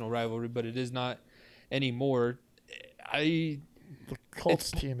divisional rivalry, but it is not anymore. The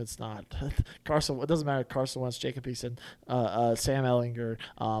Colts team, it's not. Carson. It doesn't matter. Carson Wentz, Jacob Eason, Sam Ellinger.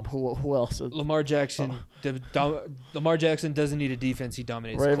 Who else? Lamar Jackson. Lamar Jackson doesn't need a defense. He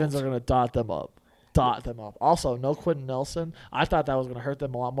dominates. Ravens are going to dot them up. Also, no Quentin Nelson. I thought that was going to hurt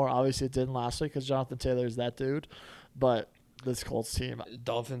them a lot more. Obviously, it didn't last week because Jonathan Taylor is that dude. But this Colts team.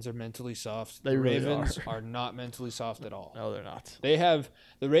 Dolphins are mentally soft. The Ravens are not mentally soft at all. No, they're not.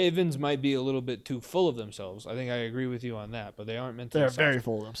 The Ravens might be a little bit too full of themselves. I think I agree with you on that, but they aren't mentally soft. They're very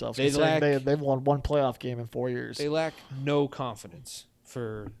full of themselves. They've won one playoff game in 4 years. They lack no confidence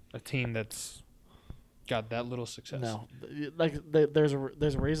for a team that's got that little success. No. There's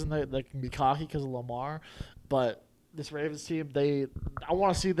a reason they can be cocky because of Lamar, but this Ravens team, I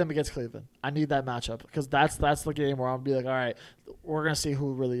want to see them against Cleveland. I need that matchup because that's the game where I'll be like, all right, we're going to see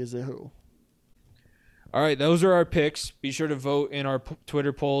who really is who. All right, those are our picks. Be sure to vote in our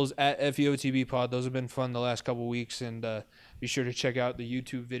Twitter polls at FEOTBpod. Those have been fun the last couple weeks, and be sure to check out the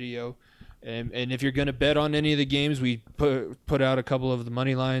YouTube video. And if you're going to bet on any of the games, we put out a couple of the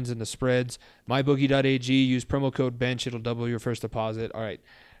money lines and the spreads. MyBookie.ag, use promo code BENCH. It'll double your first deposit. All right,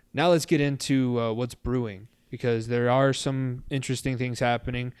 now let's get into what's brewing, because there are some interesting things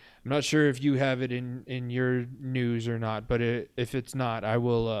happening. I'm not sure if you have it in your news or not, but if it's not,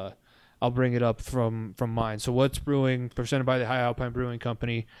 I'll bring it up from mine. So what's brewing, presented by the High Alpine Brewing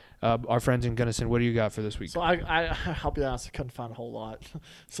Company, our friends in Gunnison. What do you got for this week? So I'll be honest, I couldn't find a whole lot.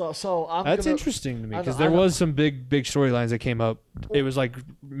 That's interesting to me because there was some big storylines that came up. It was like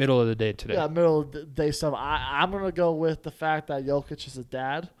middle of the day today. Yeah, middle of the day stuff. I'm gonna go with the fact that Jokic is a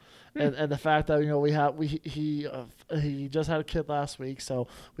dad. And the fact that he just had a kid last week, so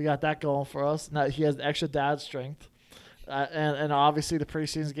we got that going for us. Now he has extra dad strength, and obviously the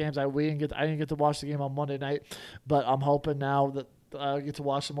preseason games I didn't get to watch the game on Monday night, but I'm hoping now that I get to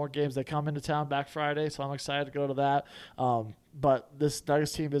watch some more games. They come into town back Friday, so I'm excited to go to that. But this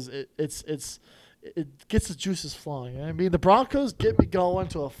Nuggets team it gets the juices flowing. You know what I mean, the Broncos get me going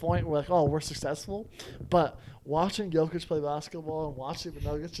to a point where like, oh, we're successful, but watching Jokic play basketball and watching the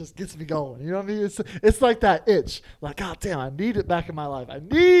Nuggets just gets me going. You know what I mean? It's like that itch. Like, God damn, I need it back in my life. I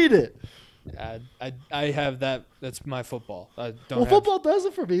need it. I have that. That's my football. Football does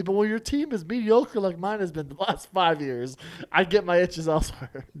it for me, but when your team is mediocre like mine has been the last 5 years, I get my itches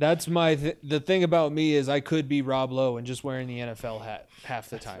elsewhere. That's the thing about me is I could be Rob Lowe and just wearing the NFL hat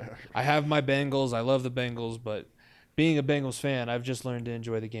half the time. I have my Bengals. I love the Bengals, but being a Bengals fan, I've just learned to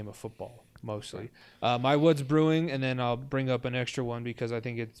enjoy the game of football mostly. My Woods Brewing, and then I'll bring up an extra one because I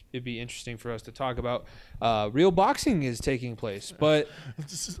think it'd be interesting for us to talk about. Real boxing is taking place, but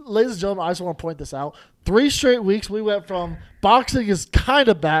ladies and gentlemen, I just want to point this out. 3 straight weeks we went from boxing is kind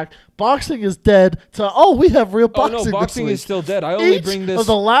of back, boxing is dead, to we have real boxing. Oh no, boxing this week. is still dead. I only Each bring this. of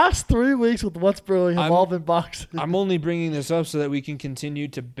the last 3 weeks with What's Brewing have all been boxing. I'm only bringing this up so that we can continue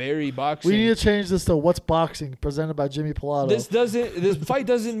to bury boxing. We need to change this to What's Boxing, presented by Jimmy Pilato. This fight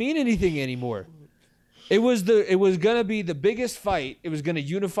doesn't mean anything anymore. It was gonna be the biggest fight. It was gonna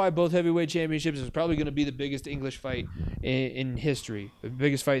unify both heavyweight championships. It was probably gonna be the biggest English fight in history, the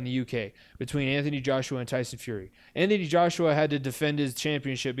biggest fight in the UK between Anthony Joshua and Tyson Fury. Anthony Joshua had to defend his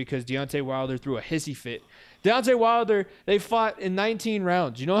championship because Deontay Wilder threw a hissy fit. Deontay Wilder, they fought in 19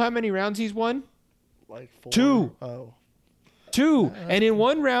 rounds. You know how many rounds he's won? Like 4. 2. Oh. 2. And in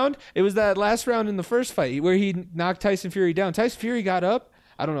one round, it was that last round in the first fight where he knocked Tyson Fury down. Tyson Fury got up.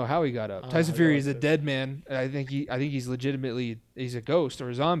 I don't know how he got up. Tyson Fury is a dead man. I think he's legitimately he's a ghost or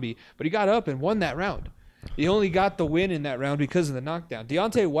a zombie. But he got up and won that round. He only got the win in that round because of the knockdown.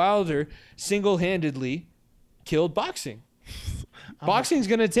 Deontay Wilder single-handedly killed boxing. Boxing's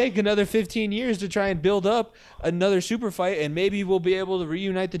going to take another 15 years to try and build up another super fight, and maybe we'll be able to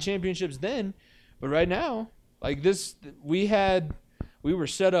reunite the championships then. But right now, like this, we were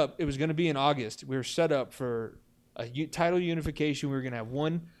set up. It was going to be in August. We were set up for a title unification. We were going to have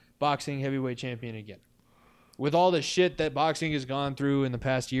one boxing heavyweight champion again. With all the shit that boxing has gone through in the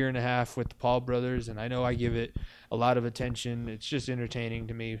past year and a half with the Paul brothers, and I know I give it a lot of attention. It's just entertaining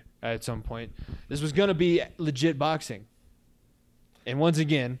to me at some point. This was going to be legit boxing. And once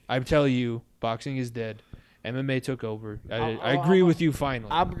again, I tell you, boxing is dead. MMA took over. I agree with you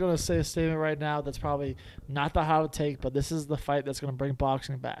finally. I'm going to say a statement right now that's probably not the hot take, but this is the fight that's going to bring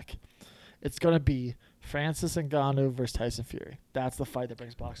boxing back. It's going to be Francis Ngannou versus Tyson Fury. That's the fight that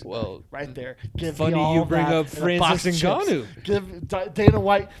brings boxing back. Right there. Funny you bring up Francis Ngannou. Give Dana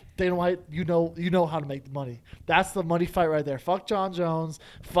White, you know how to make the money. That's the money fight right there. Fuck John Jones.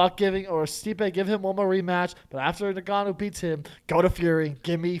 Fuck Stipe, give him one more rematch. But after Ngannou beats him, go to Fury.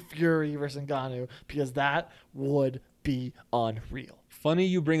 Give me Fury versus Ngannou because that would be unreal. Funny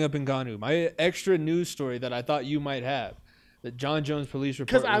you bring up Ngannou. My extra news story that I thought you might have. The John Jones police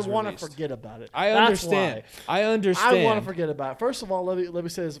report. Because I want to forget about it. I understand. I want to forget about it. First of all, let me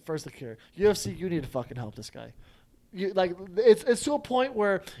say this first. Here, UFC, you need to fucking help this guy. It's to a point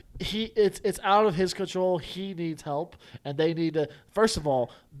where it's out of his control. He needs help, and they need to. First of all,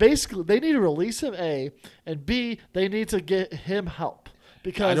 basically, they need to release him. And B, they need to get him help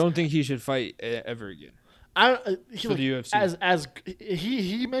because I don't think he should fight ever again. For the UFC. As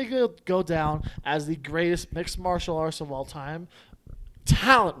he may go down as the greatest mixed martial artist of all time,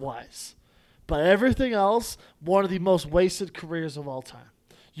 talent wise, but everything else, one of the most wasted careers of all time.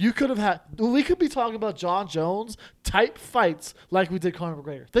 We could be talking about John Jones type fights like we did Conor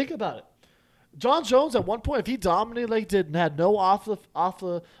McGregor. Think about it. John Jones at one point, if he dominated like he did and had no off the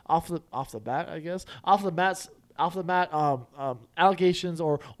mat allegations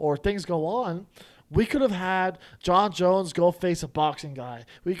or things go on. We could have had John Jones go face a boxing guy.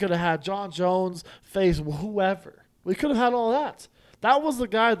 We could have had John Jones face whoever. We could have had all that. That was the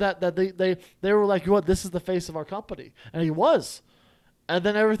guy that they were like, what, this is the face of our company. And he was. And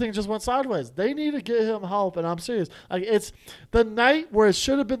then everything just went sideways. They need to get him help, and I'm serious. Like, it's the night where it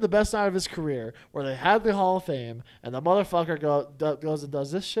should have been the best night of his career, where they had the Hall of Fame, and the motherfucker goes and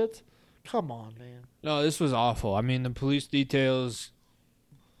does this shit. Come on, man. No, this was awful. I mean, the police details...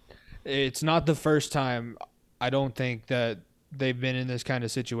 It's not the first time, I don't think, that they've been in this kind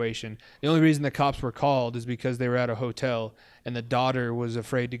of situation. The only reason the cops were called is because they were at a hotel, and the daughter was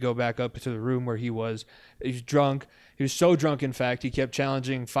afraid to go back up to the room where he was. He was drunk. He was so drunk, in fact, he kept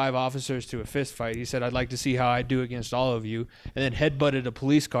challenging 5 officers to a fist fight. He said, I'd like to see how I do against all of you, and then headbutted a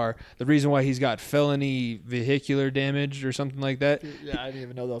police car. The reason why he's got felony vehicular damage or something like that. Yeah, I didn't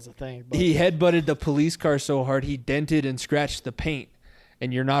even know that was a thing. But he headbutted the police car so hard he dented and scratched the paint.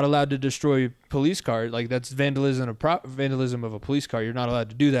 And you're not allowed to destroy police car. Like, that's vandalism of a police car. You're not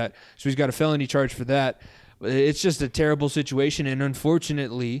allowed to do that. So he's got a felony charge for that. It's just a terrible situation. And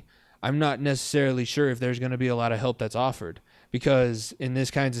unfortunately, I'm not necessarily sure if there's going to be a lot of help that's offered, because in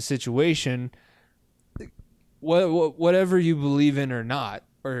this kinds of situation, whatever you believe in or not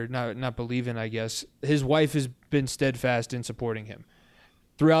believe in, I guess, his wife has been steadfast in supporting him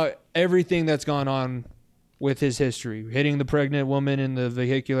throughout everything that's gone on with his history, hitting the pregnant woman in the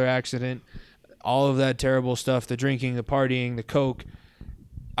vehicular accident, all of that terrible stuff, the drinking, the partying, the coke.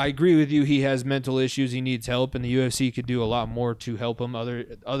 I agree with you. He has mental issues. He needs help, and the UFC could do a lot more to help him other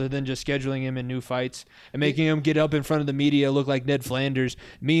than just scheduling him in new fights and making him get up in front of the media, look like Ned Flanders.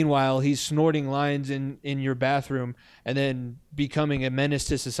 Meanwhile, he's snorting lines in your bathroom and then becoming a menace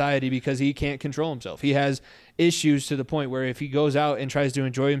to society because he can't control himself. He has issues to the point where if he goes out and tries to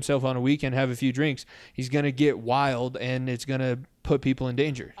enjoy himself on a weekend, have a few drinks, he's going to get wild, and it's going to put people in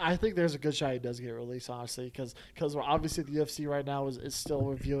danger. I think there's a good shot he does get released, honestly, because obviously the UFC right now is still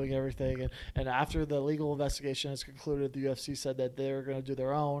reviewing everything, and after the legal investigation is concluded, the UFC said that they're going to do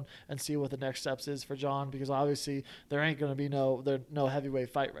their own and see what the next steps is for John, because obviously there ain't going to be no heavyweight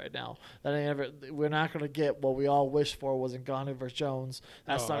fight right now. We're not going to get what we all wish for was Ngannou versus Jones.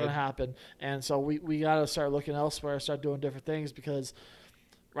 That's not going to happen, and so we got to start looking elsewhere, start doing different things, because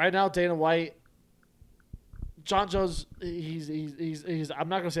right now Dana White, John Jones, he's I'm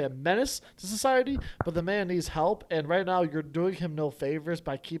not going to say a menace to society, but the man needs help, and right now you're doing him no favors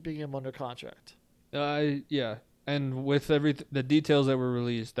by keeping him under contract. Yeah, and with the details that were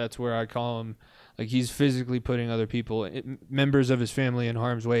released, that's where I call him, like, he's physically putting other people, members of his family, in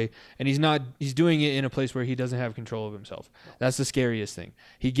harm's way, and he's doing it in a place where he doesn't have control of himself. That's the scariest thing.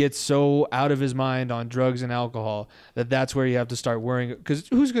 He gets so out of his mind on drugs and alcohol that's where you have to start worrying, because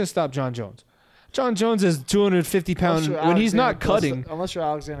who's going to stop John Jones? John Jones is 250 pounds when he's not cutting. Unless you're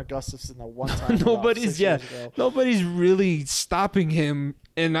Alexander Gustafsson, the one time. Nobody's really stopping him,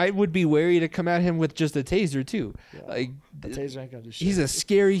 and I would be wary to come at him with just a taser too. Yeah, like, the taser ain't gonna do shit. He's a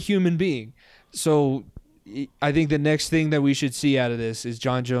scary human being. So I think the next thing that we should see out of this is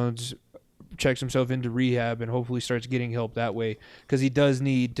John Jones checks himself into rehab and hopefully starts getting help that way, because he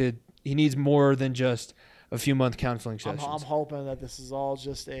needs more than just a few month counseling sessions. I'm hoping that this is all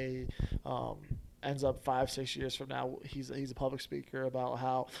just ends up 5-6 years from now. He's a public speaker about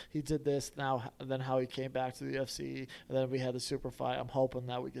how he did this now, and then how he came back to the UFC, and then we had the super fight. I'm hoping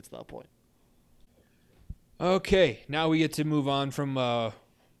that we get to that point. Okay, now we get to move on from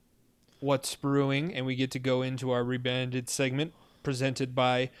what's brewing, and we get to go into our rebranded segment presented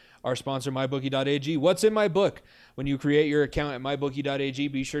by our sponsor, MyBookie.ag. What's in my book? When you create your account at MyBookie.ag,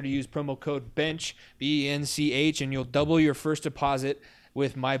 be sure to use promo code BENCH, BENCH, and you'll double your first deposit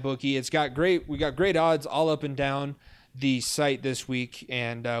with MyBookie. We got great odds all up and down the site this week,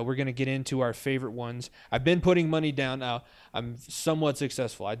 and we're going to get into our favorite ones. I've been putting money down now. I'm somewhat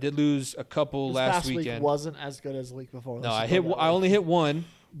successful. I did lose a couple last weekend. Week wasn't as good as the week before. No, I only hit one,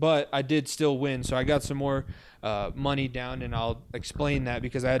 but I did still win, so I got some more money down, and I'll explain that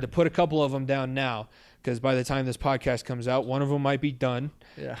because I had to put a couple of them down now, because by the time this podcast comes out, one of them might be done,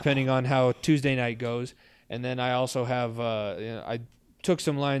 depending on how Tuesday night goes. And then I also have I took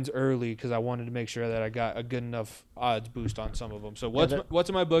some lines early because I wanted to make sure that I got a good enough odds boost on some of them. So what's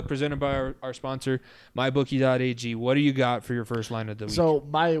in my book, presented by our sponsor, MyBookie.ag. What do you got for your first line of the week? So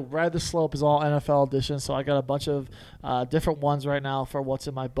my Ride the Slope is all NFL edition, so I got a bunch of different ones right now for what's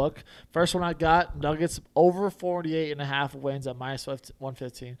in my book. First one I got, Nuggets over 48.5 wins at minus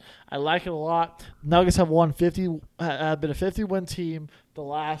 115. I like it a lot. Nuggets have been a 50-win team the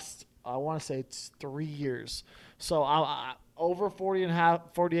last, I want to say, it's 3 years. So over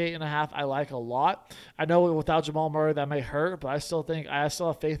 48.5, I like a lot. I know without Jamal Murray that may hurt, but I still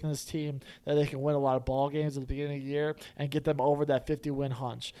have faith in this team that they can win a lot of ball games at the beginning of the year and get them over that 50-win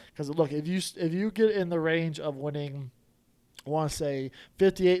hunch. Because look, if you get in the range of winning, I want to say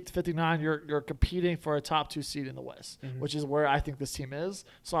 58 to 59, you're competing for a top 2 seed in the West, which is where I think this team is.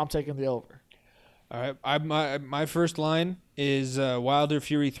 So I'm taking the over. All right, my first line is Wilder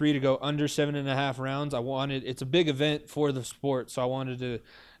Fury 3 to go under 7.5 rounds. It's a big event for the sport, so I wanted to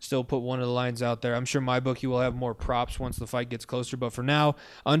still put one of the lines out there. I'm sure MyBookie will have more props once the fight gets closer, but for now,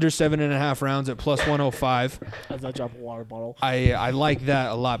 under 7.5 rounds at plus 105. As I drop a water bottle. I like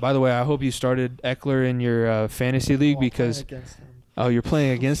that a lot. By the way, I hope you started Eckler in your fantasy league because. Oh, you're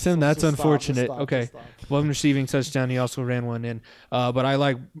playing against him? That's unfortunate. Okay. One receiving touchdown. He also ran one in. But I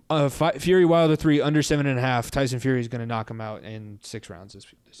like Fury Wilder 3 under 7.5. Tyson Fury is going to knock him out in 6 rounds this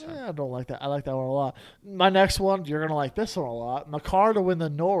time. Yeah, I don't like that. I like that one a lot. My next one, you're going to like this one a lot. Makar to win the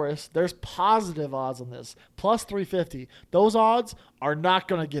Norris. There's positive odds on this. Plus 350. Those odds are not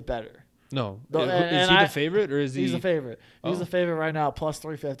going to get better. No. No, Is he the favorite or is he? He's the favorite. He's Oh. the favorite right now, plus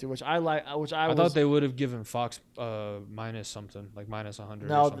 350, which I like. I thought they would have given Fox minus something, like minus 100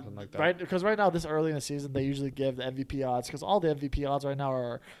 or something like that. Right, because right now, this early in the season, they usually give the MVP odds because all the MVP odds right now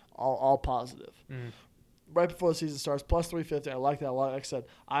are all positive. Mm. Right before the season starts, plus 350. I like that a lot. Like I said,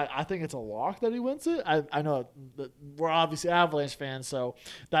 I think it's a lock that he wins it. I know that we're obviously Avalanche fans, so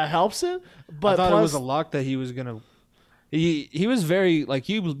that helps it. But I thought plus, it was a lock that he was gonna. He was very like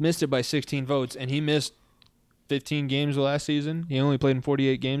he missed it by 16 votes, and he missed 15 games last season. He only played in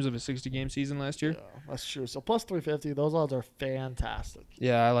 48 games of a 60-game season last year. yeah, that's true. So plus 350, those odds are fantastic.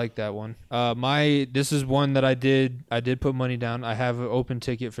 Yeah, I like that one. This is one that I did put money down. I have an open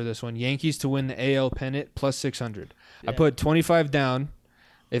ticket for this one. Yankees to win the AL pennant plus 600. I Yeah. put 25 down.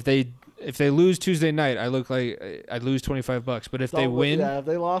 If they lose Tuesday night, I look like I'd lose $25. But if they win, if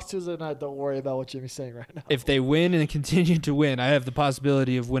they lost Tuesday night, don't worry about what Jimmy's saying right now. if they win and continue to win, I have the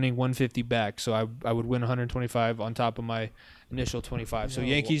possibility of winning 150 back. So I would win 125 on top of my initial 25. So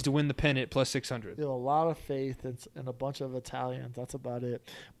Yeah, Yankees to win the pennant plus 600. You have a lot of faith in a bunch of Italians. That's about it.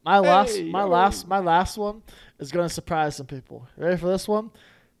 My last one is going to surprise some people. Ready for this one?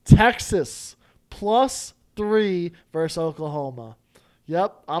 Texas plus 3 versus Oklahoma.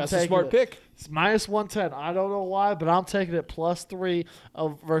 Yep, I'm That's taking a smart it. pick. It's minus 110. I don't know why, but I'm taking it plus 3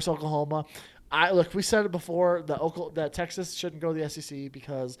 versus Oklahoma. We said it before that Texas shouldn't go to the SEC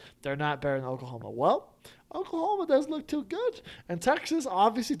because they're not better than Oklahoma. Well, Oklahoma doesn't look too good, and Texas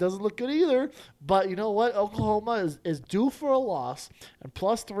obviously doesn't look good either. But you know what? Oklahoma is due for a loss, and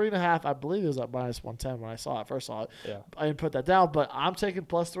plus 3.5. I believe it was at minus 110 when I first saw it. Yeah. I didn't put that down, but I'm taking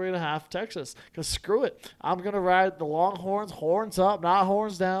plus 3.5 Texas because screw it. I'm gonna ride the Longhorns, horns up, not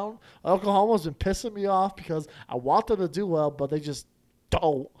horns down. Oklahoma's been pissing me off because I want them to do well, but they just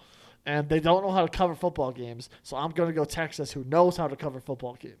don't. And they don't know how to cover football games, so I'm going to go Texas, who knows how to cover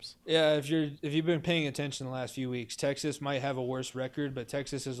football games. Yeah, if you've been paying attention the last few weeks, Texas might have a worse record, but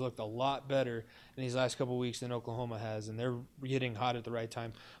Texas has looked a lot better in these last couple of weeks than Oklahoma has, and they're hitting hot at the right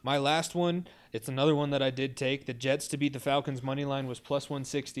time. My last one, it's another one that I did take. The Jets to beat the Falcons money line was plus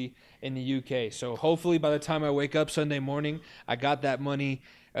 160 in the UK. So hopefully by the time I wake up Sunday morning, I got that money.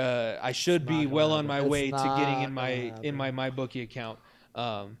 I should be well on my way to getting in my MyBookie account.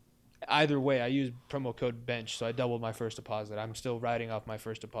 Either way, I used promo code BENCH, so I doubled my first deposit. I'm still riding off my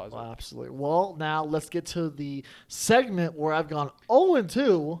first deposit. Well, absolutely. Well, now let's get to the segment where I've gone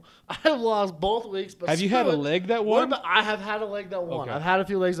 0-2. I've lost both weeks. But have you had a leg that won? I have had a leg that won. Okay. I've had a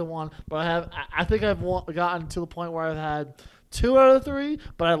few legs that won, but I think I've gotten to the point where I've had 2 out of 3,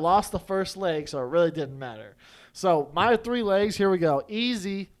 but I lost the first leg, so it really didn't matter. So my 3 legs, here we go.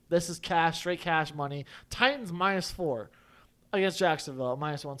 Easy. This is cash, straight cash money. Titans minus 4. Against Jacksonville,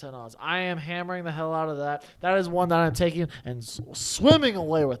 minus 110 odds. I am hammering the hell out of that. That is one that I'm taking and swimming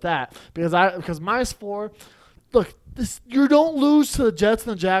away with that because minus 4. Look, you don't lose to the Jets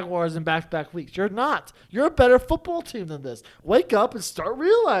and the Jaguars in back-to-back weeks. You're not. You're a better football team than this. Wake up and start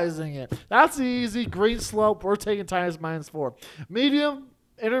realizing it. That's the easy green slope. We're taking Titans minus 4. Medium.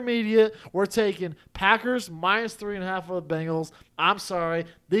 Intermediate, we're taking Packers minus 3.5 for the Bengals. I'm sorry,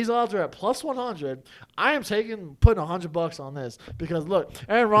 these odds are at plus 100. I am putting $100 on this because look,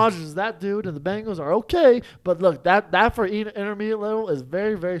 Aaron Rodgers is that dude, and the Bengals are okay. But look, that for intermediate level is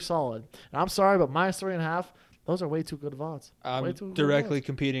very, very solid. And I'm sorry, but minus 3.5. Those are way too good of odds. I'm directly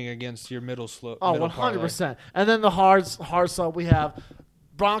competing against your middle slope. Oh, 100%. And then the hard slope we have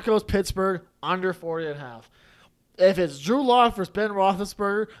Broncos, Pittsburgh under 40.5. If it's Drew Lock versus Ben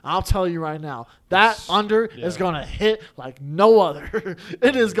Roethlisberger, I'll tell you right now, that under is going to hit like no other.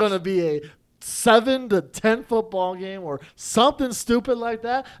 It is going to be a 7-10 football game or something stupid like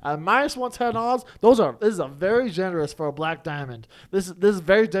that at minus 110 odds. This is a very generous for a black diamond. This is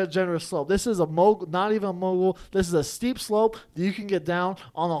very generous slope. This is a mogul, not even a mogul. This is a steep slope that you can get down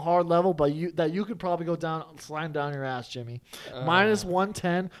on a hard level, but you could probably go down, sliding down your ass, Jimmy. Minus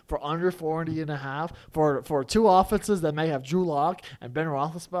 110 for under 40.5 for 2 offenses that may have Drew Lock and Ben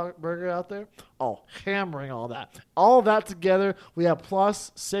Roethlisberger out there. Oh, hammering all that. All of that together, we have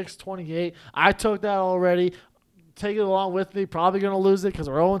plus 628. I took that already. Take it along with me. Probably going to lose it because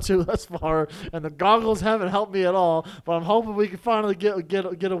we're 0-2 thus far, and the goggles haven't helped me at all. But I'm hoping we can finally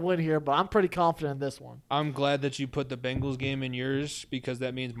get a win here. But I'm pretty confident in this one. I'm glad that you put the Bengals game in yours because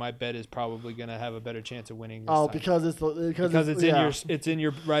that means my bet is probably going to have a better chance of winning. This time. Because it's in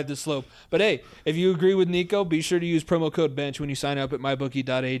your ride the slope. But hey, if you agree with Nico, be sure to use promo code BENCH when you sign up at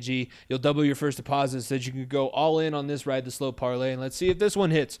mybookie.ag. You'll double your first deposit so that you can go all in on this ride the slope parlay, and let's see if this one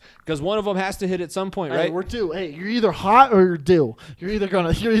hits because one of them has to hit at some point, right? We're due. Hey, you're either hot or you're due. You're either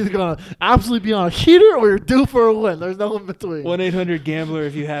gonna absolutely be on a heater or you're due for a win. There's no in between. 1-800-GAMBLER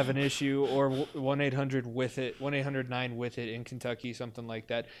if you have an issue, or 1-800-WITH-IT, 1-800-9-WITH-IT in Kentucky, something like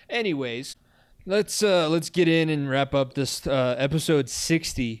that. Anyways, let's get in and wrap up this episode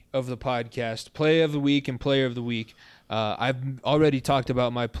 60 of the podcast. Play of the week and player of the week. I've already talked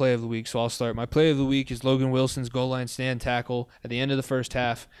about my play of the week, so I'll start. My play of the week is Logan Wilson's goal line stand tackle at the end of the first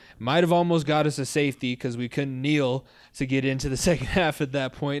half. Might have almost got us a safety because we couldn't kneel to get into the second half at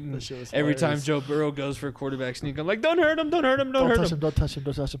that point. And every time Joe Burrow goes for a quarterback sneak, I'm like, don't hurt him, don't hurt him, don't hurt him. Don't touch him.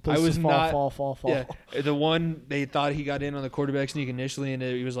 Please I was fall. Yeah, the one they thought he got in on the quarterback sneak initially, and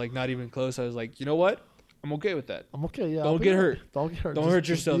he was like not even close. I was like, you know what? I'm okay with that. I'm okay, yeah. Don't get hurt. Don't get hurt. Don't hurt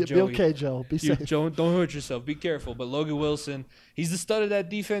yourself, Joey. Be okay, Joe. Be safe. Don't hurt yourself. Be careful. But Logan Wilson, he's the stud of that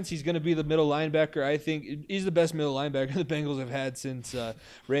defense. He's going to be the middle linebacker. I think he's the best middle linebacker the Bengals have had since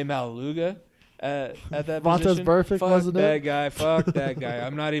Ray Maluga at that Vontaze position. Burfict, wasn't that it? guy. Fuck that guy.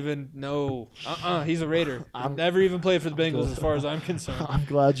 I'm not even – no. He's a Raider. Never even played for the Bengals as far as I'm concerned. I'm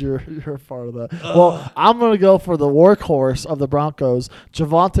glad you're a part of that. Well, I'm going to go for the workhorse of the Broncos,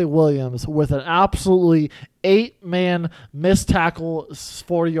 Javonte Williams, with an absolutely 8-man missed tackle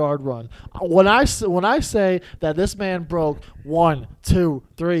 40-yard run. When I say that this man broke 1, 2,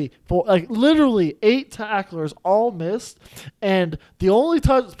 3, 4, like literally 8 tacklers all missed, and the only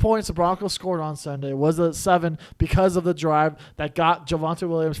points the Broncos scored on Sunday was at 7 because of the drive that got Javonte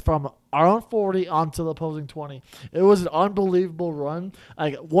Williams from our own 40 onto the opposing 20. It was an unbelievable run.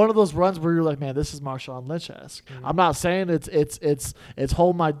 Like one of those runs where you're like, man, this is Marshawn Lynch-esque. Mm-hmm. I'm not saying it's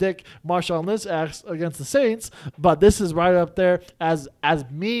hold my dick Marshawn Lynch-esque against the Saints, but this is right up there as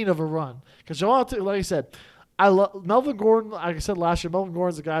mean of a run. Because Javonte, like I said, I love Melvin Gordon. Like I said last year, Melvin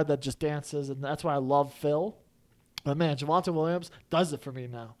Gordon's a guy that just dances, and that's why I love Phil. But, man, Javonte Williams does it for me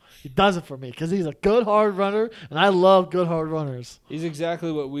now. He does it for me because he's a good, hard runner, and I love good, hard runners. He's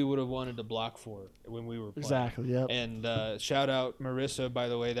exactly what we would have wanted to block for when we were playing. Exactly, yep. And shout out Marissa, by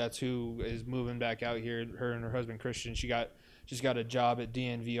the way. That's who is moving back out here. Her and her husband, Christian. She's got a job at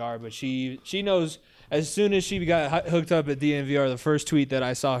DNVR, but she knows as soon as she got hooked up at DNVR, the first tweet that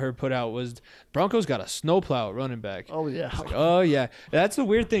I saw her put out was, Broncos got a snowplow at running back. Oh, yeah. Like, oh, yeah. That's the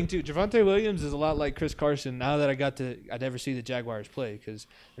weird thing, too. Javonte Williams is a lot like Chris Carson. Now that I never see the Jaguars play because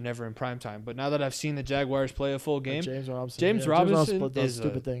they're never in prime time. But now that I've seen the Jaguars play a full game, James Robinson does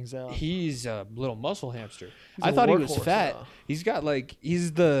stupid things out. He's a little muscle hamster. I thought he was fat. He's got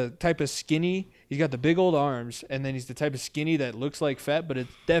he's the type of skinny. He's got the big old arms, and then he's the type of skinny that looks like fat, but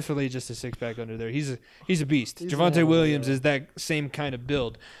it's definitely just a six-pack under there. He's a beast. Javonte Williams is that same kind of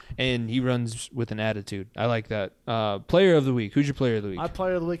build, and he runs with an attitude. I like that. Player of the week. Who's your player of the week? My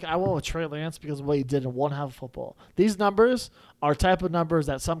player of the week, I went with Trey Lance because of what he did in one half of football. These numbers are type of numbers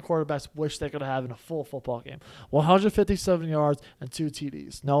that some quarterbacks wish they could have in a full football game. 157 yards and 2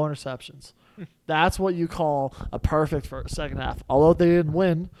 TDs, no interceptions. That's what you call a perfect for second half. Although they didn't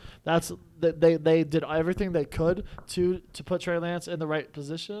win, they did everything they could to put Trey Lance in the right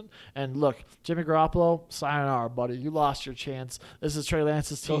position. And look, Jimmy Garoppolo, sayonara, buddy. You lost your chance. This is Trey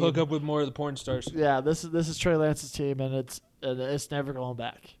Lance's team. Go hook up with more of the porn stars. Yeah, this is Trey Lance's team, and it's never going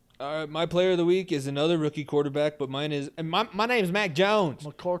back. All right, my player of the week is another rookie quarterback, but mine is my name is Mac Jones.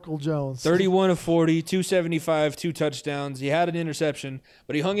 McCorkle Jones. 31 of 40, 275, 2 touchdowns. He had an interception,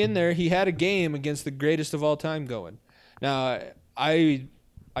 but he hung in there. He had a game against the greatest of all time going. Now, I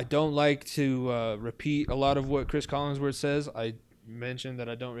don't like to repeat a lot of what Chris Collinsworth says. I mentioned that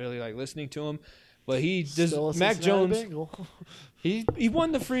I don't really like listening to him, but he does. Mac Jones. He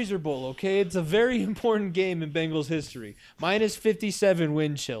won the Freezer Bowl, okay? It's a very important game in Bengals history. Minus 57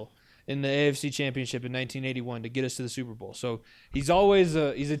 wind chill in the AFC Championship in 1981 to get us to the Super Bowl. So he's always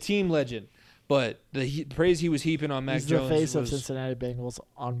he's a team legend. But the praise he was heaping on Mac Jones was... He's the face of Cincinnati Bengals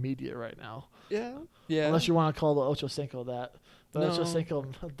on media right now. Yeah. Unless you want to call the Ocho Cinco that. But no. Ocho Cinco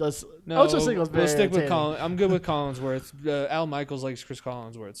does. No, Ocho Cinco's very we'll stick with Collins. I'm good with Collinsworth. Al Michaels likes Chris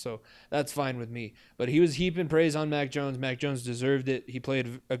Collinsworth, so that's fine with me. But he was heaping praise on Mac Jones. Mac Jones deserved it. He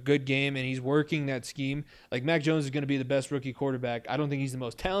played a good game, and he's working that scheme. Like, Mac Jones is going to be the best rookie quarterback. I don't think he's the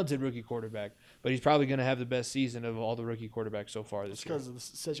most talented rookie quarterback, but he's probably going to have the best season of all the rookie quarterbacks so far this year. Because of the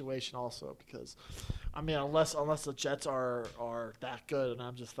situation also. Because, I mean, unless the Jets are that good, and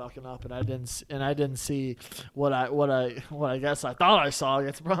I'm just fucking up, and I didn't see what I guess Yes, I thought I saw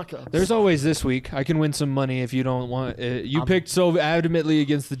against the Broncos. There's always this week. I can win some money if you don't want. You picked so adamantly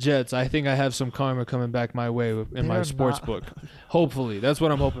against the Jets. I think I have some karma coming back my way in my sports book. Hopefully, that's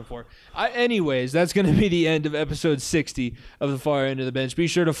what I'm hoping for. Anyways, that's going to be the end of episode 60 of the Far End of the Bench. Be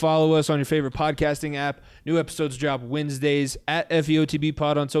sure to follow us on your favorite podcasting app. New episodes drop Wednesdays at FEOTB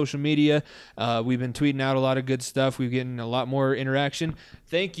Pod on social media. We've been tweeting out a lot of good stuff. We've getting a lot more interaction.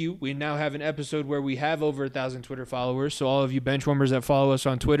 Thank you. We now have an episode where we have over 1,000 Twitter followers. So all of you benchwarmers that follow us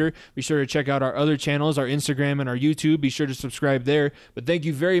on Twitter, be sure to check out our other channels, our Instagram and our YouTube. Be sure to subscribe there. But thank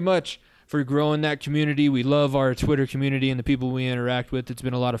you very much for growing that community. We love our Twitter community and the people we interact with. It's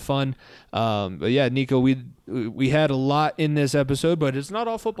been a lot of fun. But yeah, Nico, we had a lot in this episode, but it's not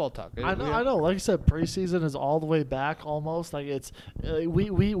all football talk. I know. Like I said, preseason is all the way back almost. Like it's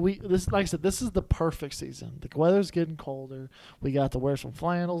this. Like I said, this is the perfect season. The weather's getting colder. We got to wear some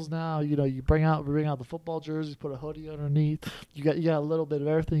flannels now. You know, you bring out the football jerseys, put a hoodie underneath. You got a little bit of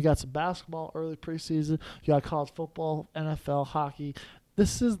everything. You got some basketball early preseason. You got college football, NFL, hockey.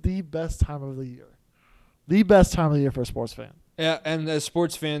 This is the best time of the year. The best time of the year for a sports fan. Yeah, and as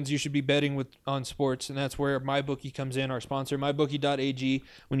sports fans, you should be betting on sports, and that's where MyBookie comes in, our sponsor, MyBookie.ag.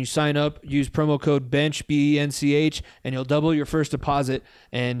 When you sign up, use promo code BENCH, BENCH, and you'll double your first deposit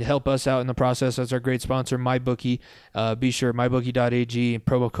and help us out in the process. That's our great sponsor, MyBookie. Be sure, MyBookie.ag, and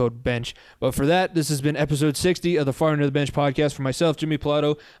promo code BENCH. But for that, this has been episode 60 of the Far End of the Bench podcast. For myself, Jimmy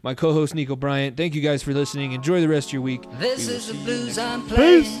Pilato, my co-host, Nico Bryant. Thank you guys for listening. Enjoy the rest of your week. This is the blues I'm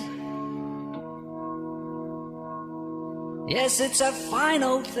playing. Peace. Yes, it's a fine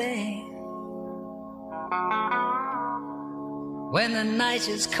old thing when the night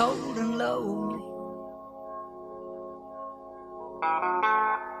is cold and lonely.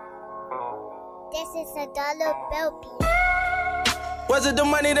 This is a dollar bill piece. Was it the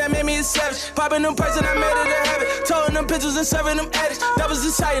money that made me a savage? Popping them prices, I made it a habit. Towing them pictures and serving them addicts. That was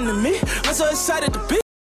exciting to me. I'm so excited to be.